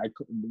Lesnar,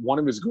 one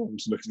of his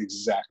goons looks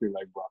exactly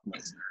like Brock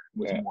Lesnar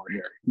with more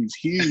hair. He's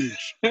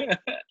huge.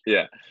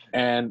 Yeah.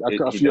 And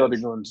a few other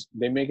goons,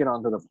 they make it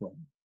onto the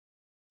plane.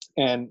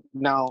 And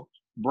now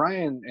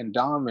Brian and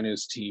Dom and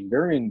his team,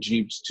 they're in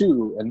Jeeps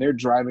too, and they're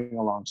driving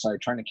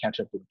alongside trying to catch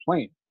up to the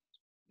plane.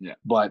 Yeah.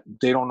 But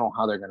they don't know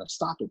how they're going to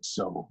stop it.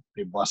 So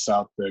they bust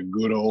out the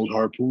good old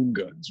harpoon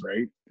guns,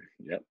 right?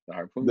 Yep, the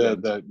harpoon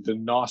guns. The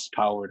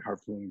NOS-powered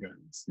harpoon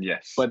guns.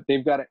 Yes. But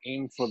they've got to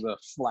aim for the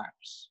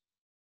flaps.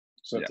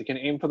 So if they can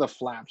aim for the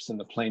flaps, then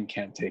the plane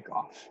can't take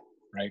off,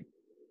 right?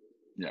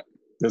 Yeah.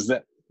 Does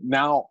that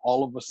now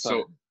all of a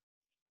sudden,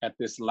 at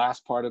this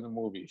last part of the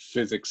movie,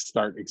 physics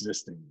start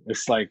existing?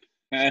 It's like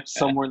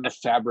somewhere in the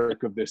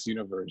fabric of this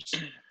universe,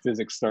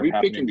 physics start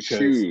happening. We pick and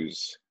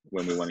choose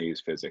when we want to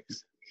use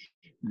physics.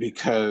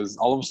 Because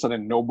all of a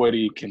sudden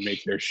nobody can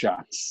make their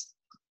shots.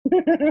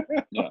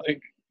 Yeah.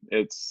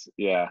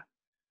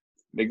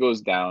 It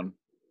goes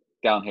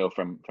downhill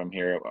from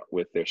here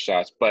with their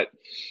shots. But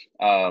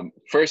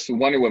first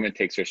Wonder Woman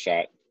takes her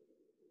shot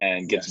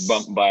and gets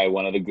bumped by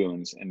one of the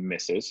goons and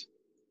misses.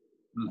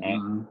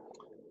 Mm-hmm.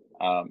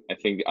 Right? I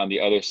think on the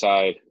other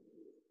side,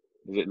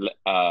 is it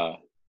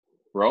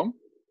Rome?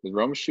 Did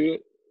Rome shoot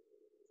it?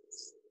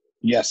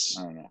 Yes.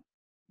 I don't know.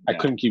 I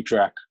couldn't keep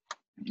track.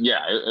 Yeah.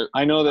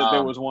 I know that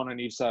there was one on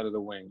each side of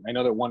the wing. I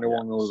know that Wonder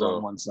Woman was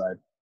on one side.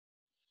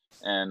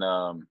 And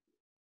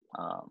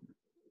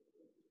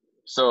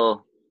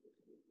so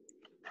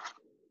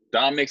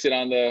Dom makes it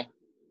on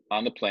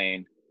the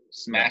plane,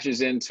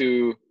 smashes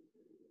into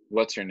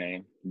what's her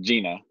name?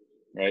 Gina,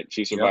 right?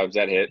 She survives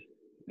that hit.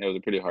 It was a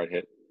pretty hard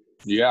hit.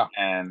 Yeah.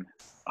 And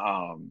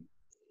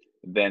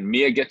then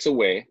Mia gets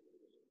away.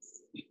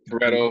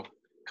 Toretto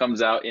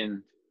comes out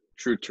in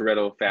true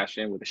Toretto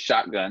fashion with a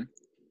shotgun.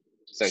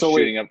 Starts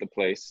shooting up the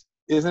place.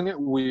 Isn't it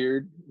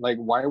weird? Like,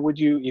 why would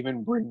you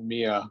even bring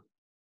Mia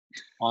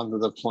onto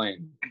the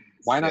plane?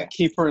 Why not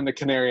keep her in the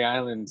Canary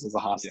Islands as a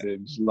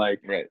hostage? Yeah.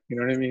 Like, right. You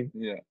know what I mean?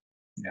 Yeah.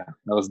 Yeah,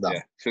 that was dumb.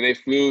 Yeah. So they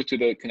flew to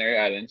the Canary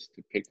Islands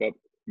to pick up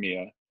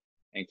Mia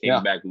and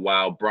came back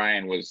while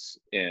Brian was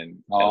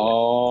in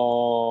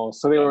LA.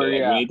 So they were, we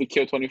need to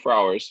kill 24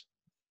 hours.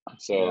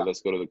 So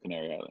let's go to the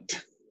Canary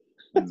Islands.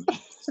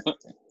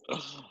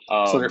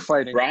 So they're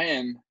fighting.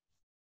 Brian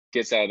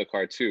gets out of the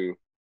car too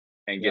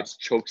and gets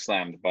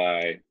chokeslammed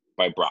by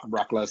Brock.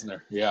 Brock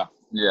Lesnar. Yeah.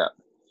 Yeah.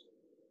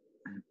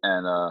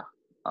 And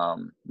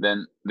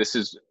then this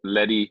is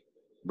Letty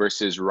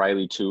versus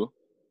Riley 2.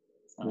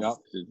 This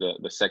is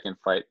the second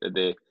fight that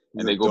they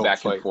go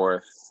back and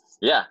forth.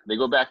 Yeah, they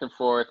go back and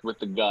forth with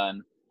the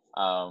gun.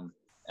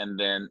 And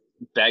then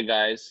bad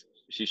guys,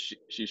 she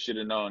should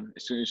have known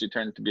as soon as she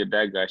turned to be a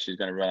bad guy, she's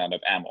gonna run out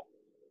of ammo,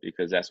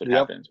 because that's what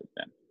happens with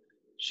them.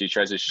 She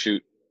tries to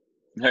shoot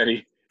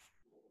Letty,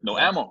 no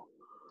ammo.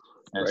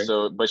 And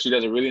so, but she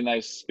does a really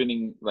nice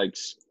spinning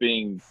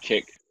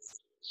kick,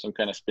 some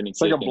kind of spinning kick.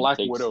 It's like a Black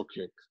Widow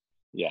kick.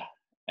 Yeah.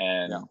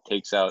 And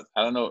takes out,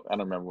 I don't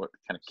remember what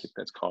kind of kick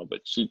that's called, but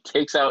she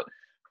takes out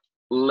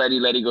Letty.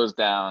 Letty goes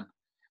down.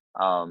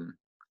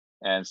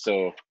 And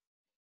so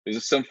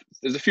there's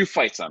a few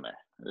fights on there.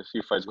 There's a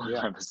few fights going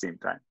on at the same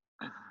time.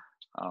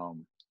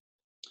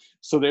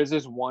 So there's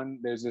this one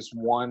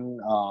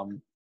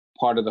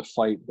part of the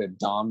fight that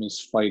Dom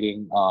is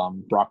fighting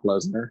Brock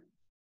Lesnar.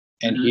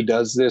 And he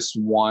does this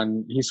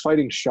one, he's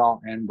fighting Shaw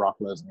and Brock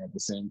Lesnar at the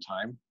same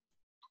time.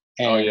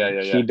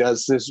 And he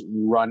does this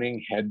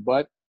running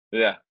headbutt.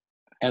 Yeah.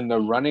 And the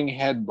running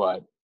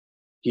headbutt,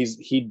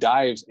 he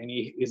dives and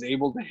he is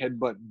able to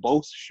headbutt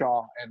both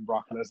Shaw and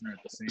Brock Lesnar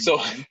at the same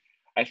time.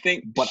 I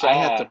think Shaw I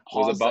had to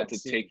was about to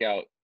take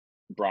out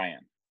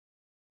Brian.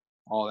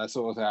 Oh, that's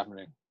what was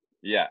happening.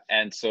 Yeah,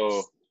 and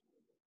so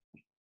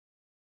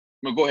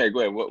go ahead.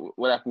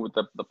 What happened with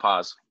the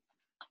pause?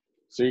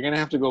 So you're gonna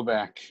have to go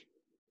back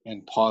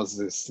and pause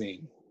this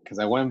scene because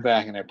I went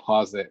back and I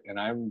paused it, and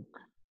I'm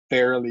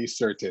fairly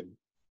certain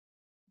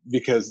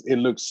because it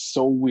looks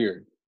so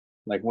weird.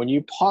 Like when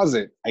you pause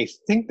it, I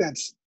think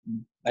that's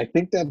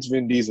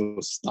Vin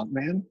Diesel's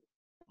stuntman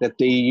that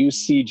they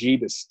use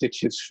CG to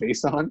stitch his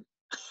face on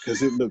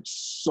because it looks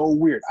so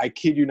weird. I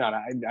kid you not.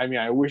 I mean,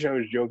 I wish I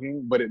was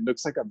joking, but it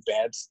looks like a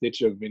bad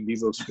stitch of Vin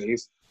Diesel's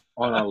face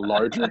on a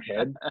larger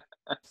head.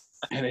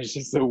 And it's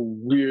just a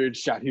weird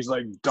shot. He's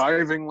like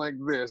diving like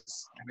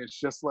this, and it's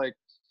just like,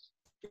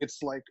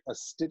 it's like a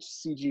stitched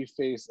CG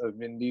face of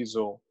Vin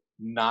Diesel,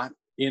 not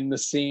in the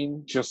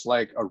scene, just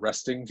like a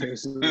resting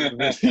face of Vin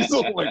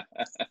Diesel. Like,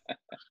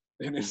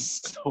 and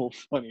it's so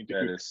funny,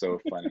 dude. That is so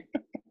funny.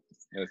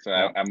 So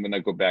I'm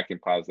gonna go back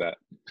and pause that.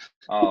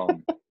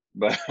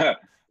 But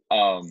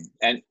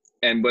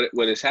and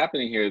what is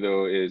happening here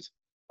though is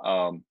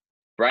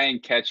Brian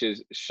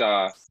catches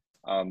Shaw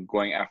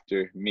going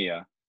after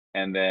Mia,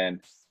 and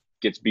then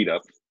gets beat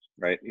up.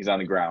 Right, he's on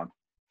the ground,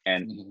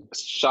 and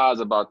Shaw's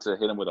about to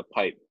hit him with a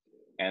pipe,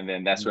 and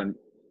then that's when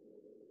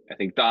I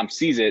think Dom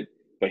sees it,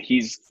 but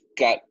he's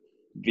got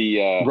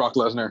the Brock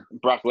Lesnar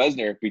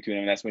between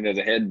him. And that's when he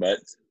does a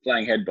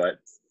flying headbutt.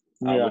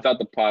 Without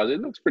the pause, it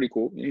looks pretty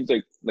cool. He's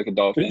like a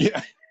dolphin.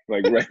 Yeah.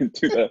 Like right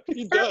into the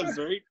he does,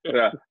 right?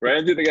 Yeah, right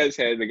into the guy's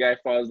head. The guy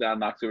falls down,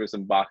 knocks over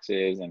some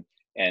boxes,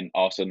 and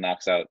also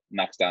knocks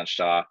down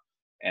Shaw.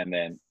 And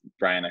then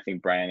I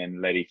think Brian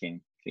and Letty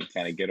can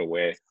kind of get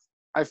away.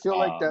 I feel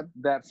like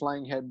that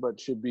flying headbutt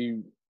should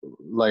be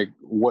like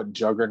what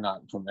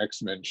Juggernaut from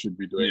X-Men should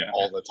be doing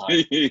all the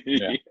time.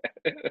 Yeah.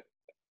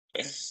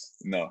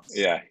 No,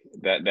 yeah,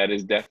 that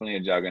is definitely a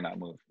Juggernaut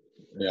move.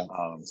 Yeah.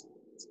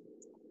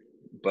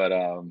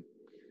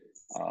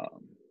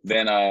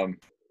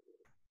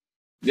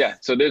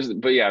 So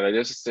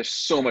there's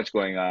so much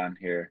going on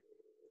here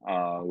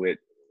with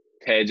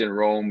Tej and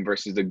Rome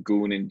versus the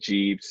Goon and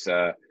Jeeps.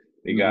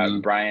 They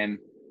got Brian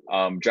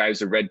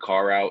drives a red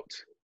car out,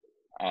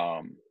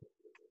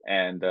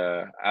 and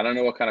I don't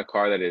know what kind of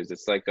car that is.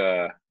 It's like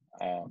a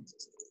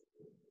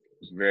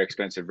very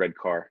expensive red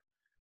car,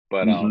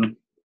 but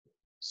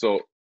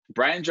so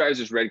Brian drives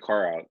his red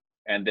car out,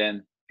 and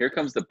then here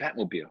comes the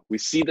Batmobile. We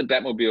see the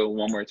Batmobile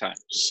one more time.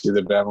 See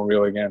the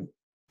Batmobile again.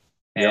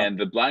 And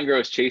the blind girl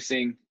is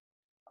chasing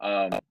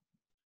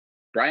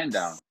Brian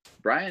down.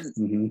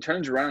 Brian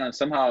turns around and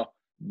somehow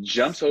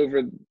jumps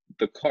over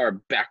the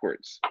car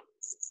backwards,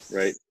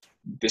 right?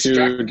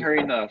 Distracting her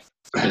enough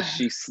that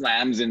she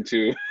slams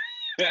into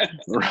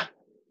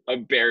a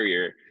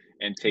barrier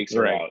and takes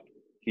her out.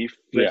 He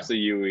flips the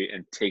Yui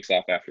and takes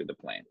off after the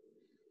plane.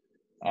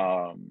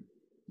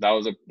 That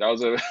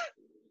was a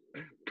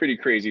pretty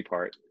crazy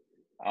part.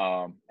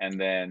 And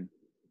then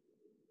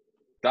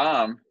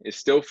Dom is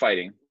still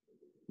fighting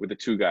with the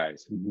two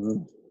guys.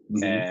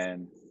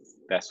 And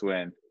that's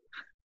when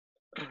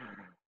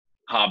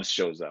Hobbs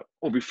shows up.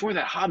 Oh, before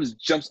that, Hobbs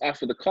jumps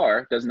off of the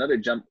car, does another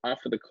jump off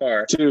of the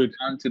car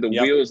onto the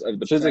wheels of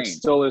the plane. Physics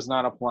still is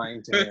not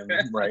applying to him.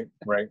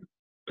 Right.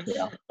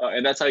 Yeah.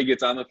 And that's how he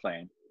gets on the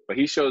plane. But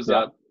he shows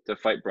up to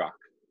fight Brock.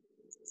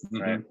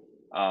 Right.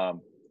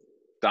 Dom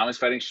is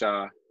fighting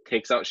Shaw,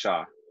 takes out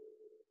Shaw,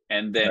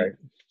 and then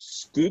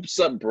scoops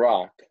up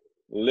Brock,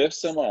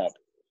 lifts him up,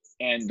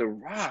 and The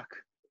Rock,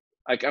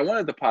 like, I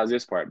wanted to pause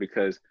this part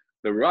because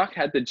The Rock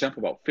had to jump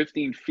about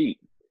 15 feet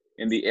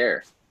in the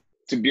air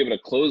to be able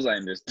to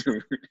clothesline this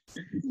dude.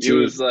 He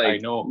was like, I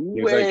know,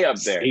 way up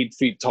there, 8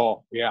 feet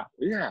tall. Yeah.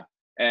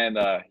 And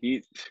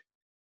he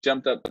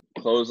jumped up,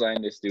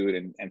 clotheslined this dude,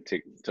 and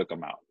took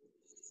him out.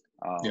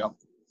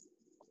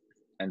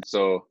 And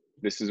so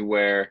this is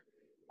where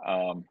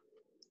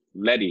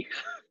Letty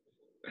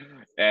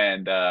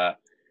and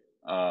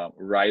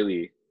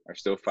Riley are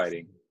still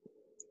fighting.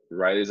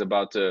 Riley's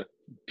about to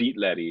beat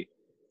Letty,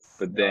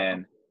 but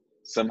then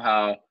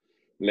somehow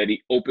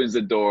Letty opens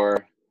the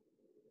door.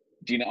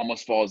 Gina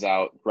almost falls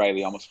out.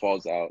 Riley almost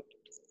falls out,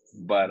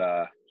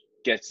 but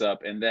gets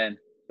up, and then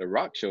The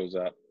Rock shows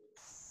up,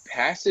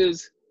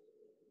 passes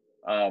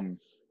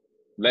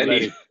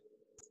Letty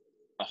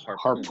a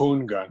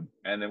harpoon gun.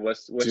 And then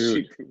what's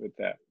she do with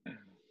that?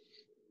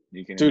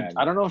 You can imagine.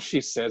 I don't know if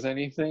she says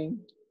anything.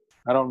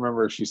 I don't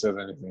remember if she says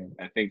anything.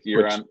 I think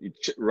you're on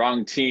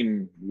wrong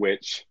team,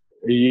 witch.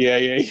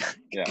 Yeah.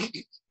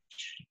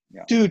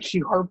 Dude, she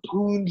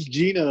harpoons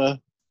Gina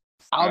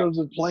out of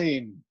the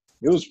plane.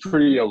 It was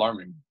pretty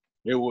alarming.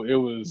 It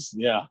was.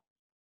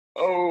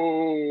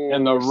 Oh.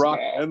 And the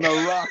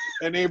Rock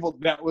enabled.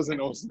 That was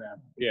an O snap.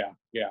 Yeah.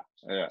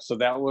 So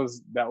that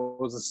was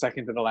the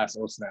second to the last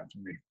O snap for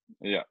me.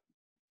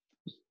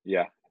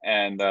 Yeah.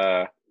 And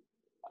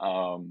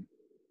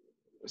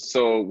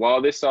so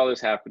while all this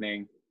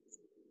happening,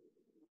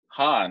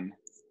 Han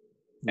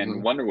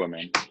and Wonder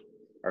Woman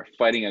are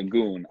fighting a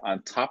goon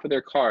on top of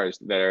their cars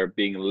that are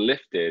being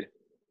lifted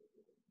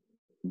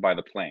by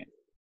the plane.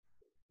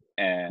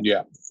 And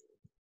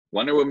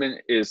Wonder Woman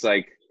is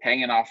like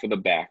hanging off of the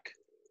back,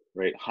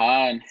 right?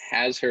 Han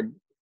has her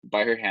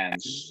by her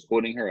hands,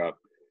 holding her up.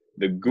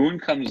 The goon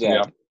comes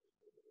up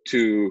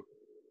to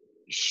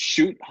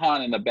shoot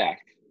Han in the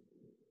back.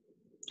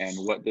 And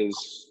what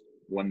does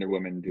Wonder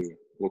Woman do?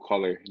 We'll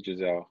call her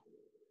Giselle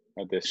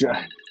at this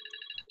time.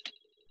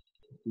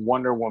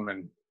 Wonder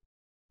Woman.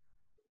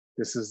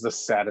 This is the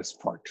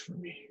saddest part for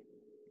me.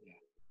 Yeah,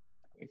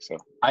 I think so.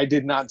 I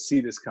did not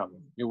see this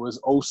coming. It was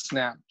oh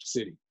snap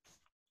city.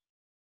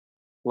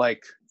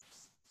 Like,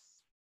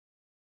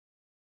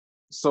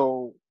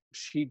 so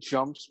she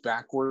jumps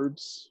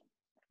backwards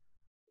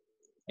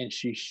and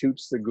she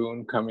shoots the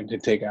goon coming to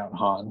take out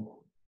Han.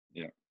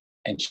 Yeah.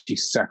 And she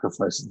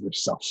sacrifices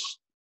herself.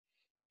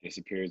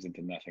 Disappears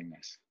into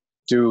nothingness.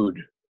 Dude,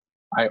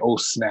 I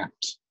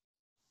snapped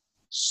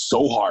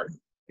so hard.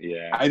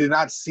 Yeah. I did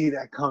not see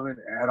that coming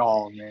at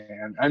all,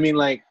 man. I mean,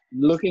 like,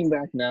 looking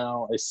back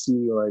now, I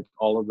see like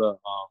all of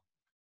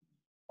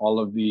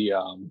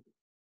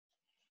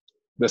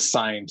the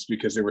signs,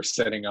 because they were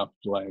setting up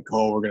like,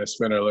 oh, we're gonna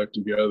spend our life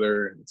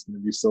together and it's gonna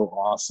be so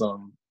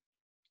awesome.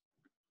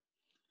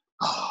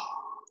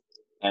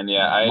 And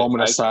yeah,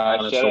 moment of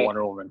silence for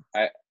Wonder Woman.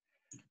 I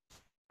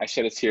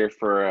shed a tear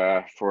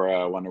for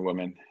Wonder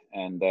Woman,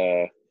 and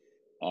but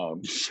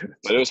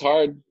it was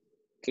hard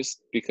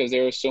just because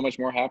there was so much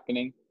more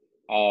happening.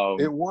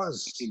 It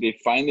was. They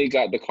finally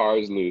got the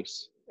cars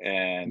loose,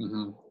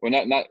 and well,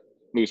 not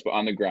loose, but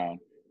on the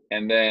ground,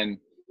 and then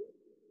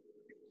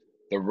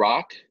The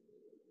Rock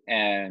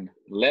and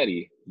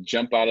Letty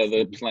jump out of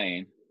the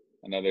plane.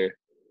 Another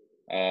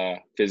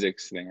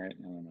physics thing, right?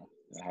 I don't know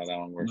how that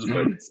one works,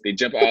 but they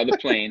jump out of the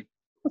plane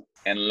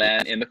and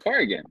land in the car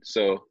again.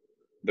 So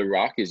The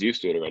Rock is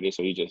used to it already,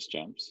 so he just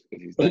jumps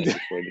because he's done it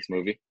before this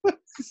movie.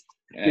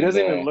 And, he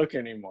doesn't even look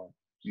anymore.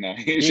 No,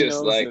 he's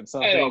just like, as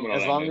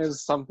long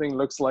as something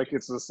looks like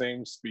it's the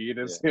same speed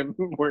as him,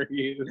 where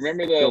he is.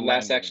 Remember the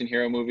Last Action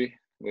Hero movie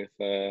with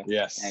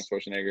yes, Arnold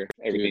Schwarzenegger?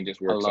 Everything just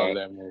works out. I love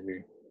that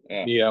movie.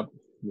 Yeah.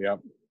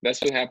 Yep.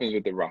 That's what happens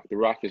with The Rock. The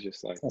Rock is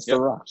just like, The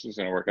Rock. It's just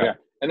gonna work out.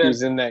 And then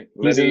he's in that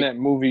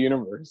movie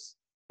universe.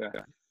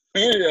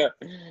 Yeah.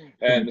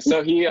 And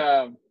so he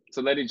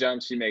so Letty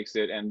jumps, she makes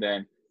it, and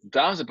then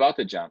Dom's about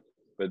to jump,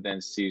 but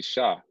then sees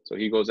Shaw. So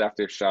he goes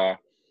after Shaw.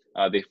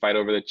 They fight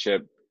over the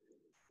chip.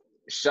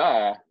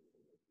 Shaw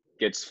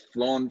gets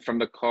flown from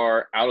the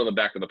car out of the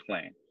back of the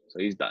plane. So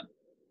he's done.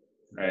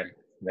 Right.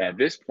 Yeah. At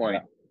this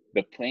point,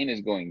 the plane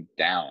is going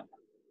down.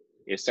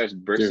 It starts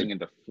bursting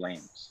into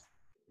flames.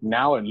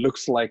 Now it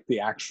looks like the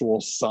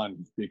actual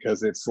sun,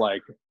 because it's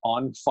like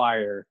on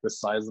fire the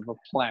size of a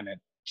planet,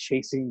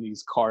 chasing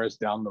these cars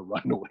down the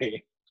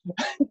runway.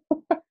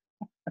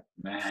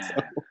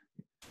 Man.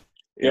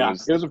 It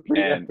was a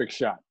pretty epic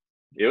shot.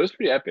 It was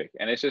pretty epic.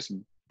 And it's just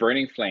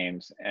burning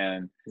flames.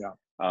 And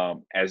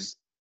as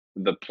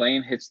the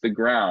plane hits the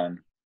ground,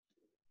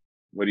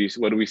 what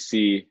do we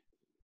see?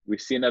 We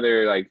see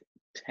another like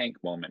tank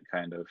moment,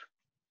 kind of.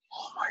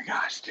 Oh my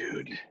gosh,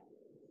 dude.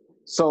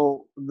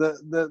 So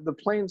the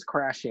plane's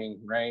crashing,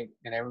 right?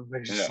 And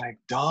everybody's just like,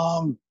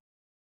 Dom,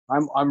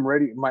 I'm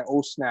ready. My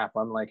snap.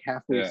 I'm like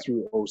halfway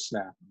through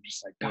snap. I'm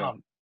just like,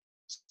 Dom,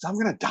 I'm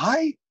gonna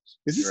die?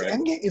 Is this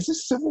Endgame? Is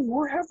this Civil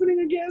War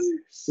happening again?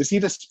 Is he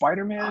the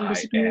Spider-Man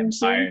disappearing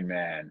soon? Iron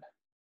Man.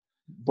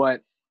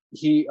 But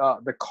he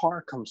the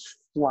car comes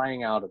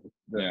flying out of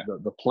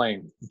the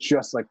plane,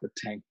 just like the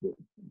tank did.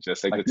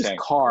 Just like the this tank.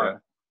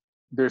 Car,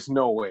 there's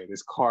no way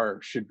this car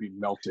should be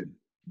melted.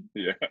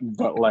 Yeah.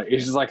 But like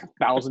it's just like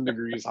 1,000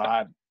 degrees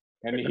hot.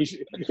 And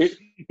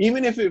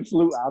even if it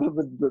flew out of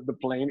the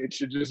plane, it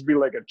should just be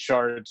like a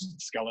charged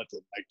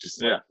skeleton, like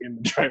just like in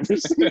the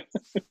driver's seat.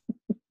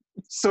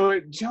 So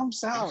it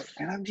jumps out,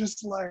 and I'm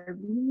just like,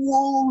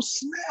 whoa,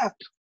 snap.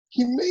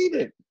 He made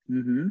it.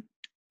 Mm-hmm.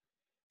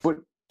 But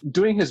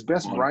doing his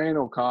best Brian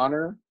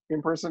O'Connor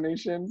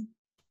impersonation,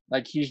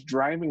 like he's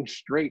driving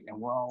straight and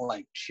we're all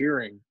like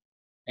cheering.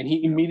 And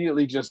he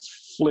immediately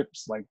just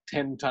flips like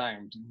 10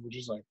 times. And we're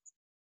just like,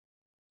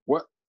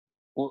 what?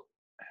 Well,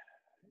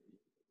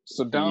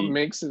 so Dom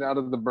makes it out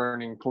of the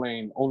burning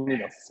plane only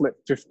to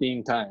flip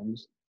 15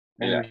 times.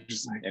 And you're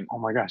just like, oh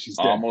my gosh, he's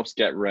dead. Almost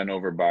get run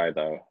over by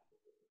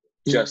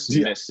just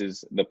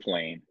misses the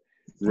plane,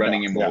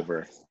 running him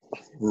over.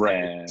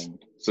 Right. And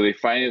so they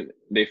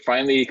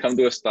finally come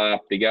to a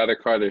stop. They get out of their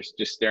car. They're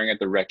just staring at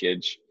the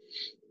wreckage.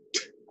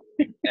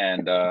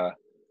 And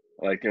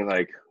like they're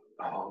like,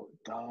 oh,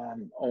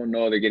 Dom, oh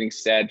no, they're getting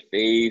sad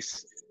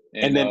face.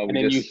 And then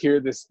you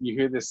hear this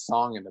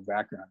song in the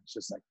background. It's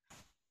just like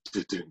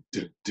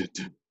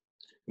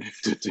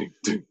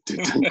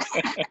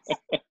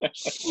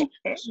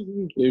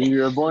if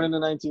you were born in the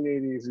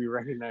 1980s, you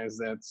recognize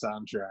that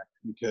soundtrack,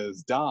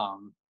 because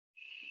Dom,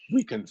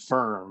 we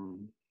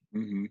confirm,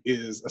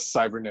 is a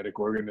cybernetic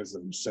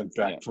organism sent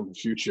back from the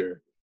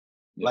future.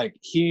 Like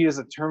he is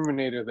a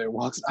Terminator that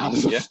walks out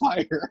of the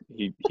fire.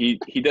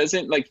 He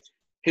doesn't like,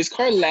 his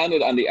car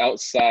landed on the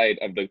outside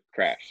of the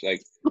crash.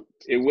 Like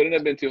it wouldn't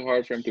have been too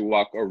hard for him to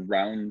walk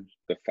around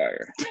the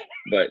fire,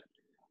 but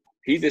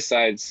he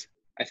decides.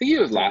 I think he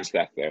was last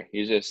back there.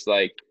 He's just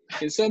like,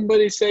 can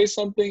somebody say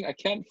something? I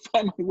can't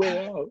find my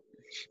way out.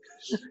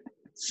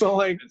 So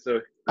like,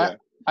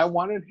 I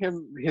wanted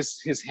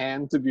his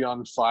hand to be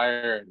on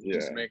fire and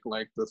just make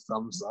like the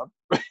thumbs up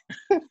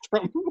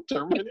from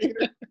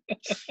Terminator.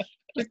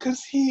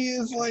 Because he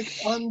is like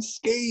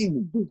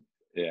unscathed.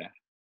 Yeah,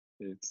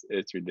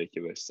 it's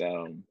ridiculous.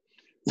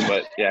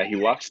 But yeah, he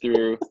walks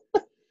through,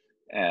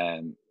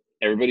 and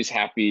everybody's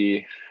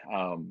happy,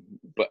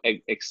 but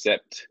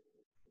except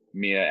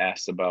Mia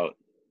asks about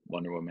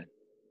Wonder Woman.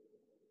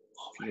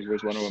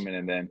 Where's Wonder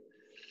Woman?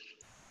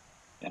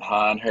 And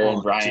Han, her,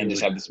 and Brian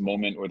just have this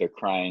moment where they're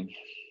crying.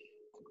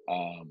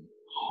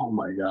 Oh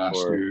my gosh,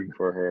 dude.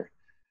 For her.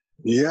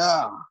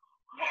 Yeah.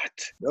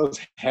 What? That was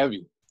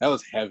heavy.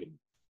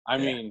 I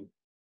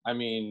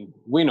mean,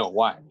 we know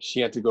why. She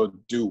had to go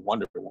do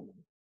Wonder Woman.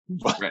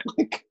 But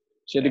like,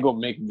 she had to go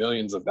make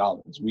millions of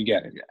dollars. We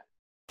get it. Yeah.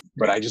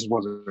 But I just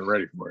wasn't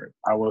ready for it.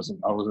 I wasn't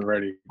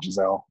ready,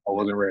 Giselle. I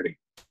wasn't ready.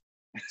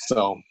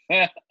 So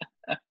I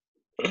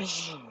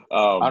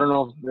don't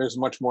know if there's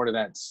much more to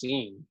that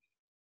scene.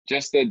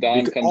 Just that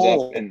Dom comes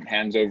up and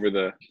hands over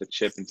the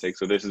chip and takes,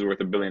 so this is worth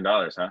 $1 billion,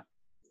 huh?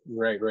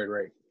 Right.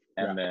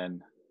 And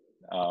then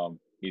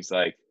he's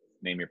like,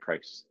 name your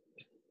price.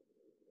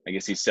 I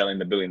guess he's selling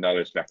the $1 billion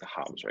back to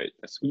Hobbs, right?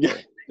 That's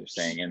what they're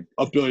saying. And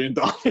 $1 billion.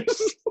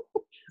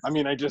 I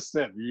mean, I just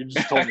said, you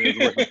just told me it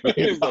was worth $1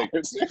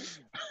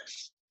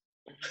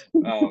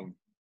 billion.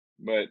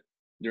 But do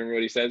you remember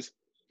what he says?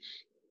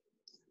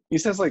 He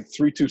says like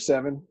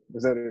 327.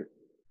 Is that it?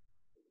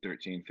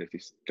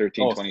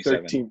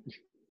 1327.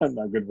 I'm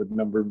not good with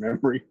number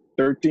memory.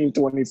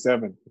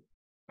 1327.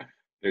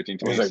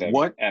 1327. I was like,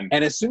 what? And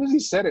as soon as he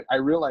said it, I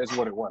realized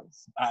what it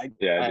was. I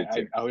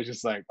was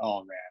just like,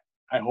 oh man,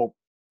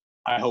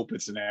 I hope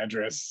it's an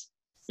address.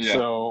 Yeah.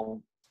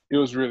 So it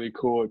was really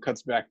cool. It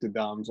cuts back to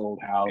Dom's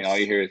old house. And all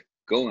you hear is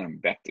going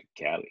back to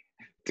Cali.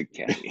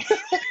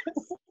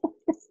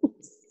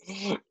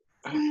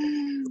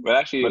 But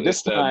actually,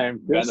 this time,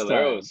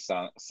 Bandolero's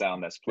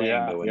sound that's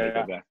playing though when they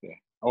go back there.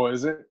 Oh,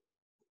 is it?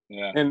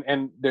 Yeah.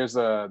 And there's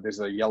a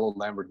yellow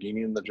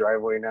Lamborghini in the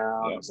driveway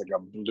now. Yeah. It's like a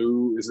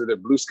blue. Is it a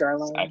blue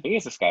Skyline? I think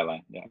it's a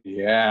Skyline. Yeah.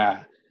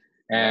 Yeah.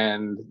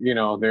 And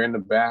they're in the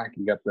back.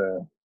 You got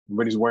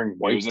everybody's wearing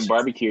white. Beers and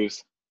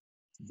barbecues.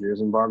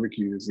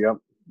 Yep.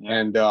 Yeah.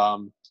 And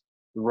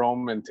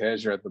Rome and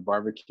Tej are at the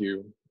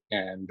barbecue,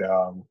 and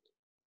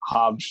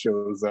Hobbs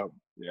shows up.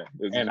 Yeah.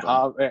 And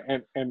Hobbs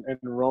and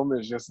Rome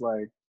is just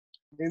like,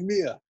 "Hey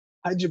Mia,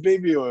 hide your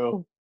baby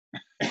oil."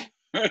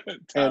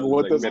 And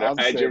what does Hobbs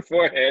say? Hide your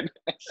forehead.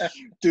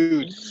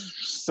 Dude,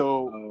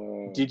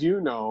 so did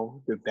you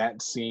know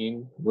that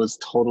scene was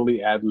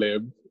totally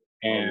ad-libbed,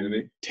 and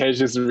really?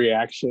 Tej's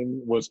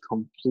reaction was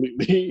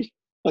completely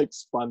like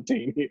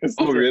spontaneous?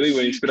 Oh really?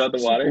 When he spit out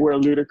the water? Where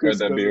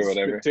Ludacris or the beer or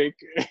whatever.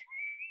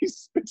 He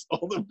spits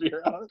all the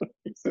beer out.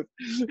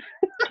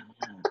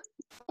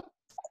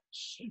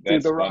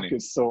 Dude, The Rock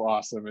is so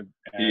awesome.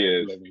 He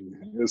is.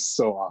 It's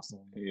so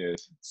awesome. He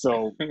is.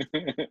 So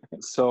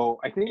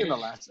I think in the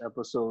last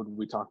episode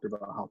we talked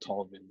about how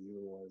tall Vin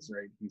Diesel was,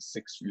 right? He's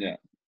 6 feet. Yeah.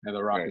 And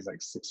The Rock is like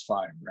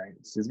 6'5", right?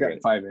 So he's got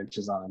 5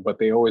 inches on him, but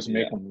they always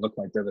make him look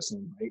like they're the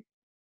same height.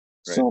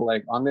 Right. So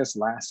like on this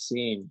last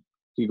scene,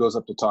 he goes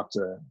up to talk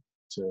to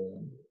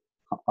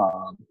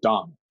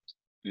Dom.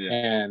 Yeah.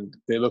 And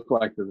they look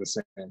like they're the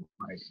same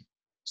height.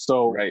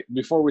 So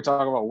before we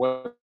talk about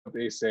what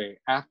they say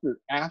after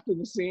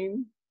the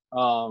scene,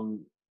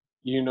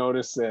 you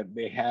notice that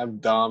they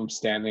have Dom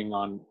standing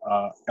on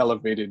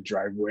elevated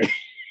driveway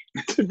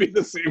to be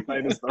the same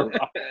height as The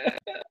Rock.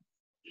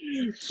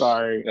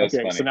 Sorry. That's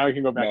okay, funny. So now we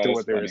can go back to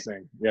what they were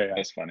saying. Yeah.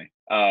 That's funny.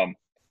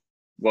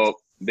 Well,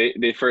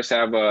 they first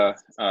have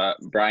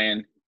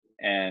Brian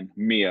and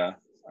Mia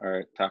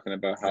are talking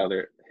about how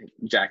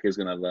Jack is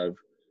gonna love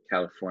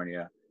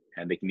California,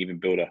 and they can even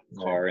build a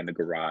car in the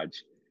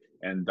garage.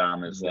 And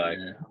Dom is like,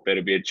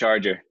 better be a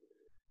Charger.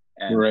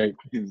 And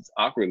he's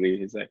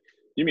he's like,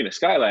 you mean a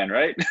Skyline,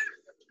 right?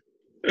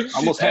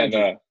 Almost had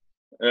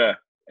yeah.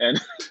 And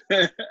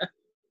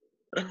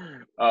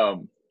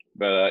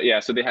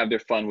so they have their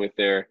fun with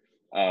their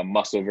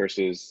muscle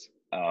versus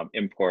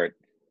import.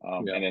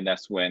 And then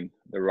that's when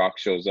The Rock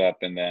shows up,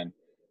 and then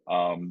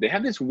they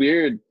have this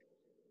weird,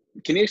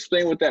 can you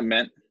explain what that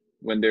meant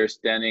when they're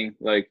standing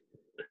like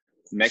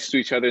next to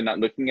each other, not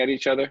looking at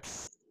each other?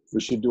 We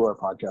should do our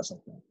podcast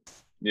like that.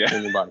 Yeah.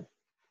 Anybody.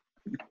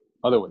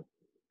 Other way.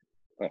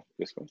 Oh,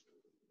 this one.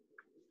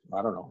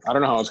 I don't know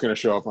how it's going to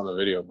show up on the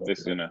video. But this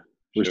is gonna.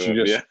 We should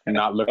just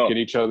not look at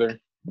each other.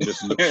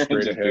 Just look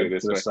straight ahead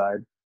to the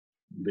side.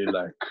 Be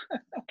like,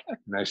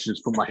 and I should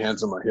just put my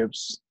hands on my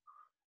hips.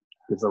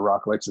 Because The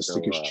Rock likes to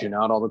stick his chin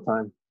out all the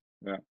time.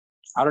 Yeah.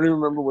 I don't even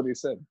remember what he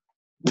said.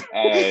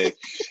 It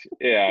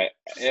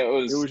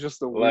was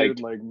just a weird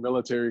like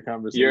military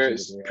conversation.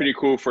 You're pretty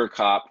cool for a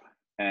cop,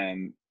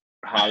 and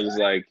Hobbs is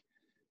like,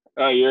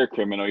 oh, you're a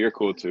criminal. You're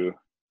cool too.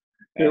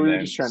 They were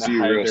just trying to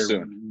hide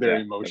their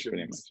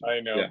emotions. I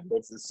know. Yeah.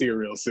 Let's see you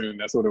real soon.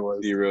 That's what it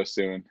was. See you real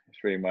soon.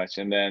 Pretty much.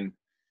 And then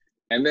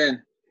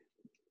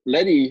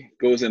Letty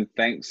goes and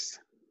thanks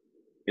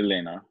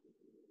Elena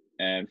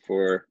and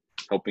for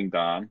helping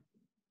Dom.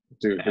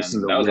 Dude, this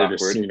is the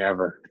weirdest scene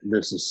ever.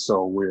 This is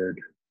so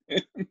weird.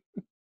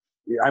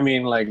 I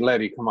mean, like,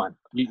 Letty, come on.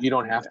 You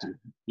don't have to.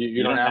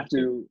 You don't have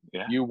to.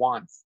 Yeah. You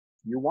want.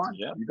 You won.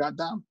 Yeah. You got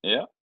Dom.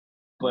 Yeah.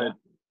 But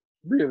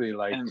really,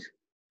 like,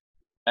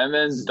 and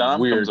then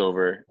Dom comes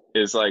over.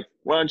 Is like,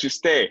 why don't you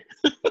stay?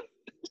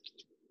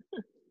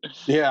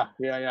 Yeah.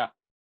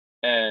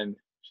 And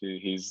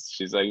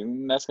she's like,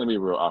 that's gonna be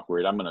real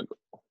awkward. I'm gonna go.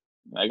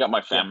 I got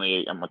my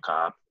family. I'm a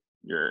cop.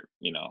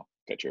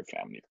 Got your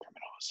family of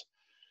criminals.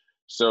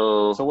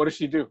 So what does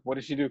she do? What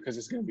does she do? Because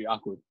it's gonna be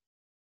awkward.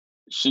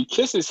 She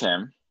kisses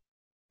him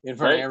in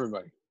front of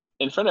everybody.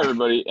 In front of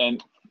everybody,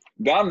 and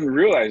Dom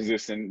realizes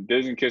this and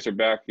doesn't kiss her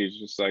back. He's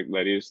just like,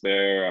 Letty's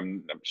there.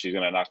 She's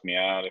gonna knock me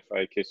out if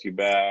I kiss you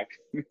back.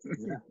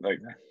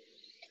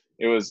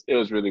 It was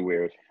really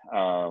weird.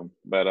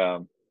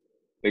 But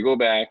they go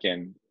back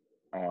and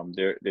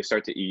they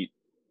start to eat,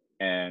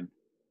 and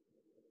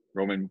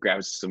Roman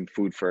grabs some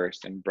food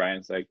first, and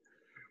Brian's like,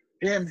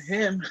 him.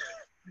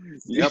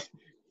 Yep.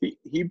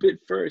 he bit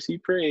first. He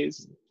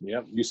prays.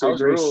 Yep. You say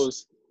grace.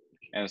 Rules.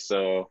 And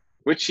so,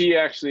 which he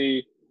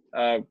actually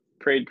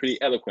prayed pretty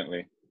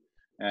eloquently,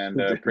 and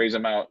praised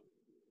him out.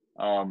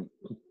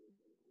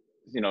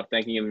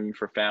 Thanking him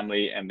for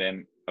family, and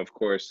then of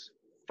course,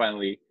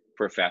 finally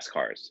for fast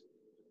cars,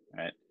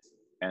 right?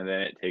 And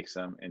then it takes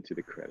them into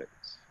the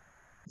credits.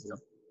 Yep.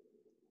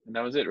 And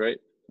that was it, right?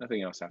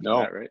 Nothing else after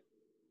that, right?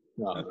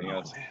 No, nothing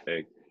else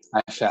big.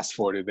 I fast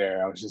forwarded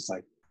there. I was just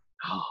like,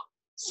 oh,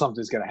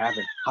 something's gonna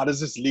happen. How does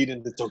this lead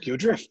into Tokyo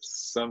Drift?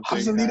 How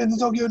does it lead into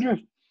Tokyo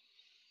Drift?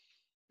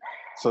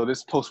 So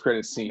this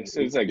post-credit scene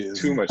is like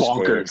too much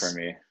spoiler for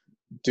me.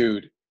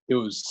 Dude, it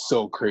was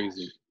so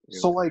crazy.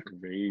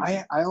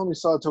 I only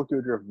saw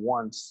Tokyo Drift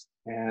once,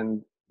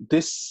 and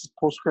this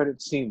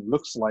post-credit scene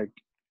looks like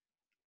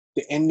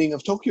the ending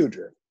of Tokyo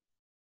Drift.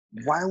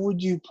 Why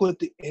would you put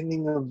the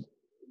ending of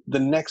the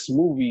next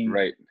movie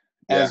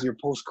as your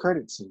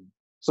post-credit scene?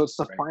 So it's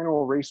the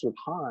final race with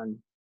Han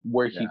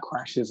where he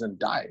crashes and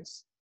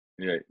dies.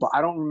 Right. But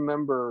I don't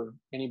remember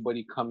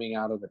anybody coming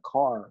out of the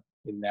car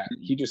in that.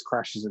 He just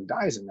crashes and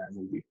dies in that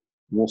movie.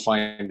 We'll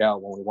find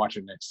out when we watch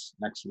it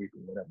next week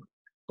or whatever.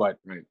 But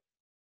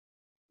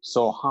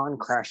so Han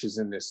crashes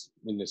in this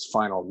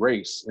final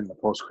race in the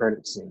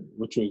post-credit scene,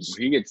 which was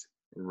he gets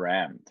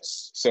rammed.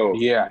 So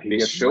they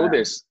show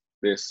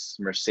this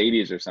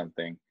Mercedes or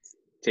something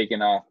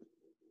taking off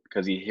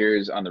because he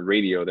hears on the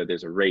radio that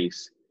there's a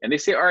race, and they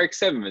say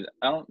RX-7.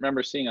 I don't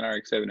remember seeing an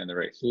RX-7 in the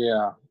race.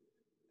 Yeah.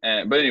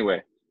 But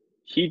anyway,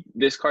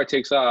 this car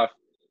takes off,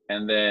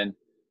 and then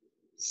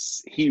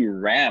he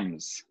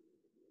rams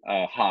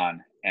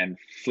Han and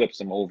flips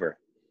him over.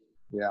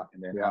 Yeah.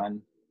 And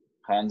then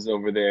Han's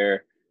over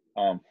there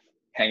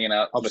hanging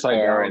out upside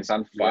the car down. And it's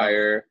on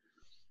fire.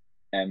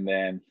 And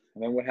then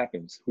what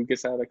happens? Who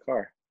gets out of the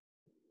car?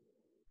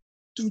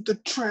 Dude, the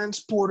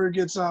transporter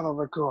gets out of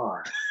the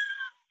car.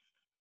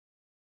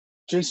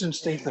 Jason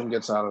Statham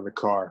gets out of the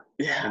car.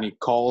 Yeah. And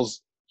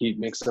he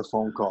makes a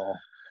phone call.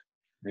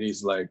 And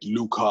he's like,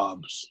 Luke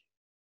Hobbs,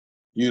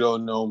 you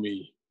don't know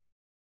me.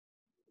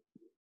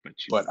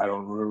 But I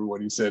don't remember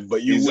what he said.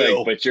 But you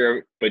will. Like,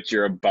 but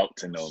you're about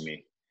to know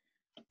me.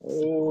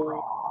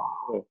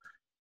 Oh,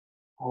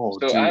 so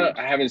dude.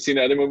 I haven't seen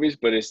the other movies,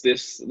 but is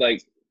this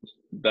like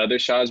the other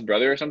Shaw's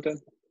brother or something?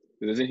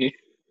 Isn't he?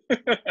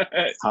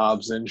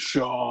 Hobbs and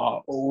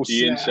Shaw. Oh,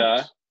 Ian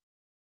Shaw.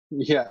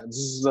 Yeah, this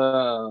is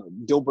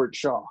Gilbert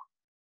Shaw.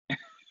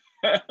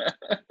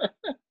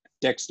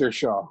 Dexter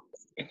Shaw.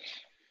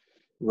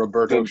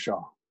 Roberto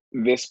Shaw.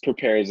 This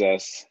prepares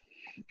us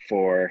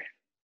for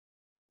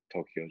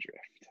Tokyo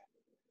Drift.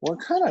 Well,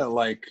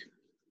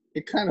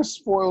 it kind of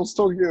spoils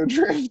Tokyo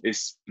Drift. It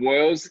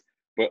spoils,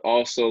 but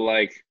also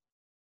like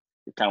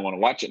you kind of want to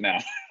watch it now.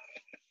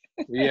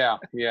 Yeah.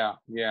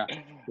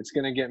 It's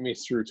gonna get me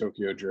through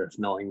Tokyo Drift,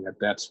 knowing that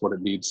that's what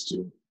it leads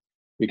to,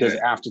 because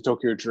after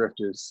Tokyo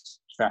Drift is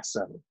Fast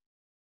 7.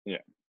 Yeah,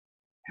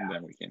 and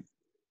then we can,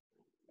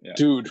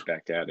 dude,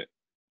 back at it.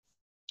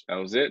 That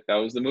was it. That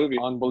was the movie.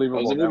 Unbelievable.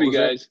 That was the movie,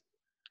 guys.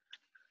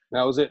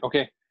 That was it.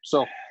 Okay,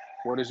 so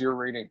what is your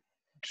rating?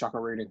 Shaka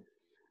rating?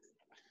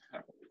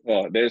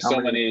 Well, there's so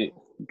many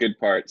good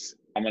parts.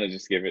 I'm gonna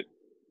just give it.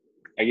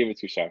 I give it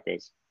 2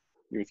 shakas.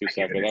 Give it 2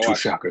 shakas. 2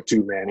 shaka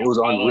too, man. It was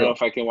unreal. I don't know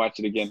if I can watch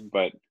it again,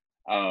 but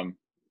I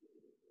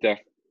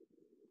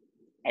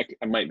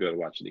might be able to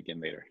watch it again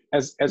later.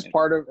 As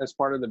part of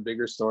the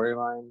bigger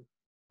storyline,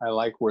 I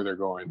like where they're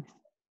going.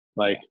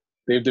 Like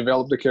they've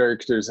developed the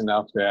characters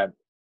enough that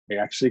I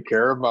actually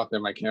care about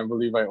them. I can't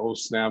believe I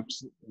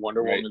snapped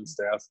Wonder Woman's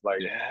death,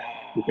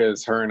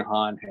 because her and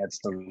Han had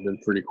something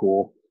pretty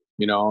cool,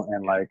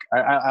 and like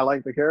I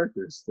like the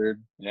characters. They're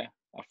I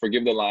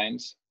forgive the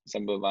lines,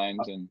 some of the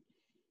lines and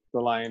the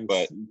lines,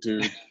 but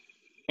dude,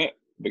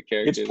 the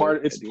characters.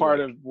 It's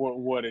part of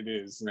what it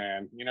is,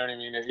 man. You know what I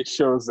mean? It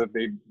shows that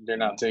they're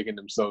not taking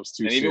themselves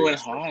too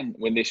seriously. And even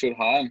when they showed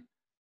Han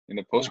in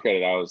the post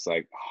credit, I was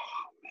like,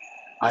 oh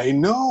man, I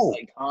know,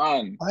 like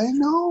Han. I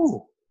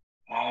know.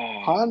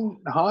 Han,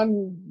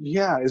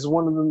 is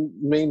one of the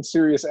main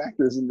serious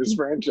actors in this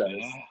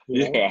franchise.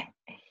 Yeah.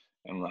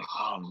 I'm like,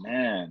 oh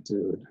man,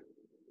 dude.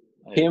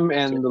 Him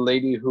and the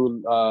lady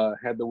who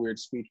had the weird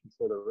speech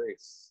before the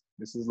race.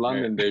 This is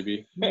London,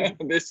 baby.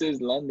 This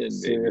is London, baby.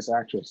 Serious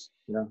actress.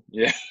 Yeah.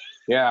 Yeah.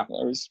 Yeah.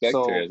 I respect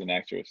her as an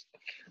actress.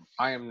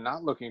 I am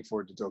not looking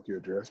forward to Tokyo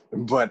Drift,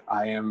 but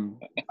I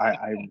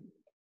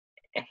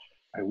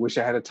wish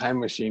I had a time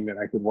machine that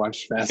I could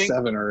watch Fast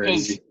 7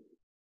 already.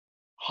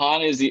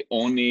 Han is the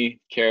only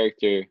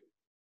character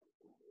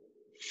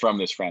from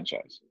this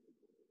franchise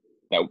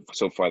that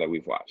so far that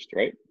we've watched,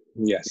 right?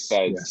 Yes.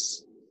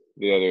 Besides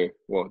the other,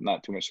 well,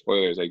 not too much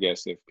spoilers, I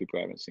guess, if people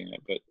haven't seen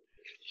it, but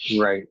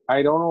right.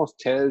 I don't know if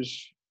Tej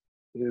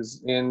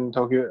is in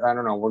Tokyo. I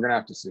don't know. We're gonna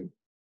have to see.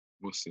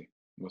 We'll see.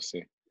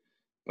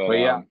 But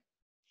yeah,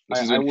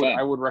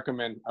 I would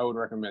recommend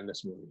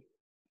this movie.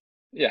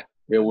 Yeah.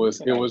 It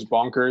was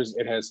bonkers.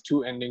 It has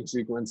 2 ending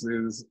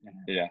sequences.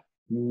 Yeah.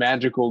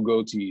 Magical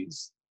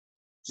goatees.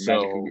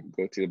 Magical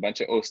goatee, a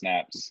bunch of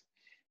snaps.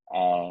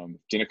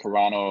 Gina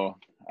Carano.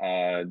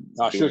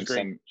 She was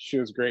great. She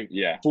was great.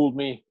 Yeah. Fooled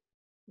me.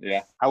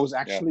 Yeah. I was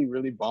actually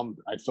really bummed.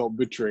 I felt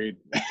betrayed.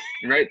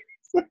 Right.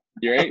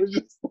 You're right.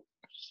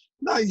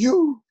 Not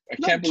you. I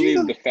can't believe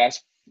I'm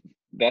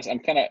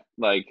kind of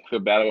like feel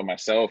bad about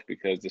myself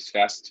because this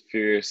Fast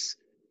Furious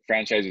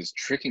franchise is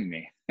tricking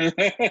me.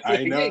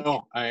 I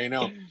know.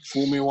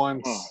 Fool me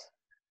once. Oh.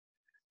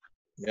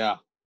 Yeah.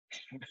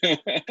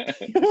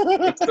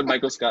 What's the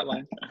Michael Scott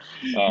line?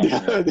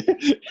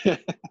 I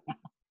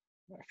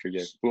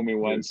forget. Fool me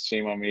once,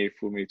 shame on me.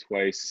 Fool me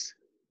twice,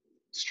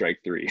 strike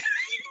 3.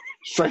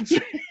 Strike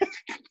 3.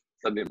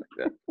 Something like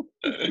that.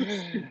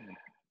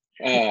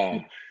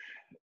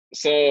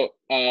 So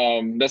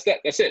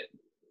that's it.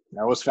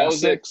 That was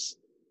Fast 6.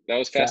 That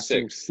was Fast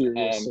 6.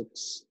 Furious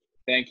 6.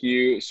 Thank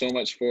you so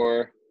much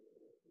for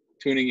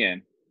tuning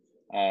in.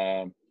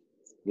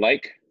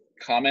 Like,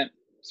 comment,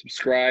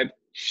 subscribe,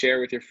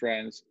 share with your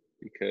friends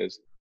because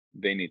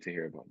they need to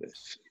hear about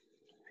this.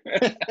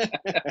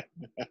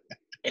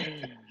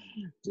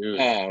 Dude,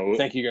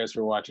 thank you guys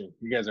for watching.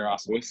 You guys are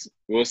awesome.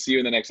 We'll see you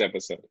in the next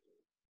episode.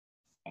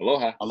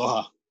 Aloha.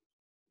 Aloha.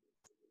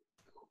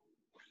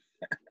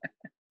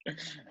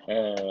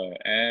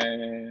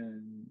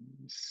 And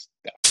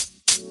stop.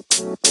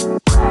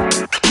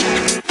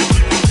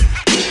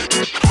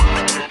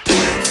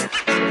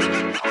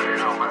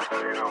 You know,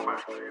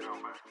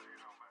 man.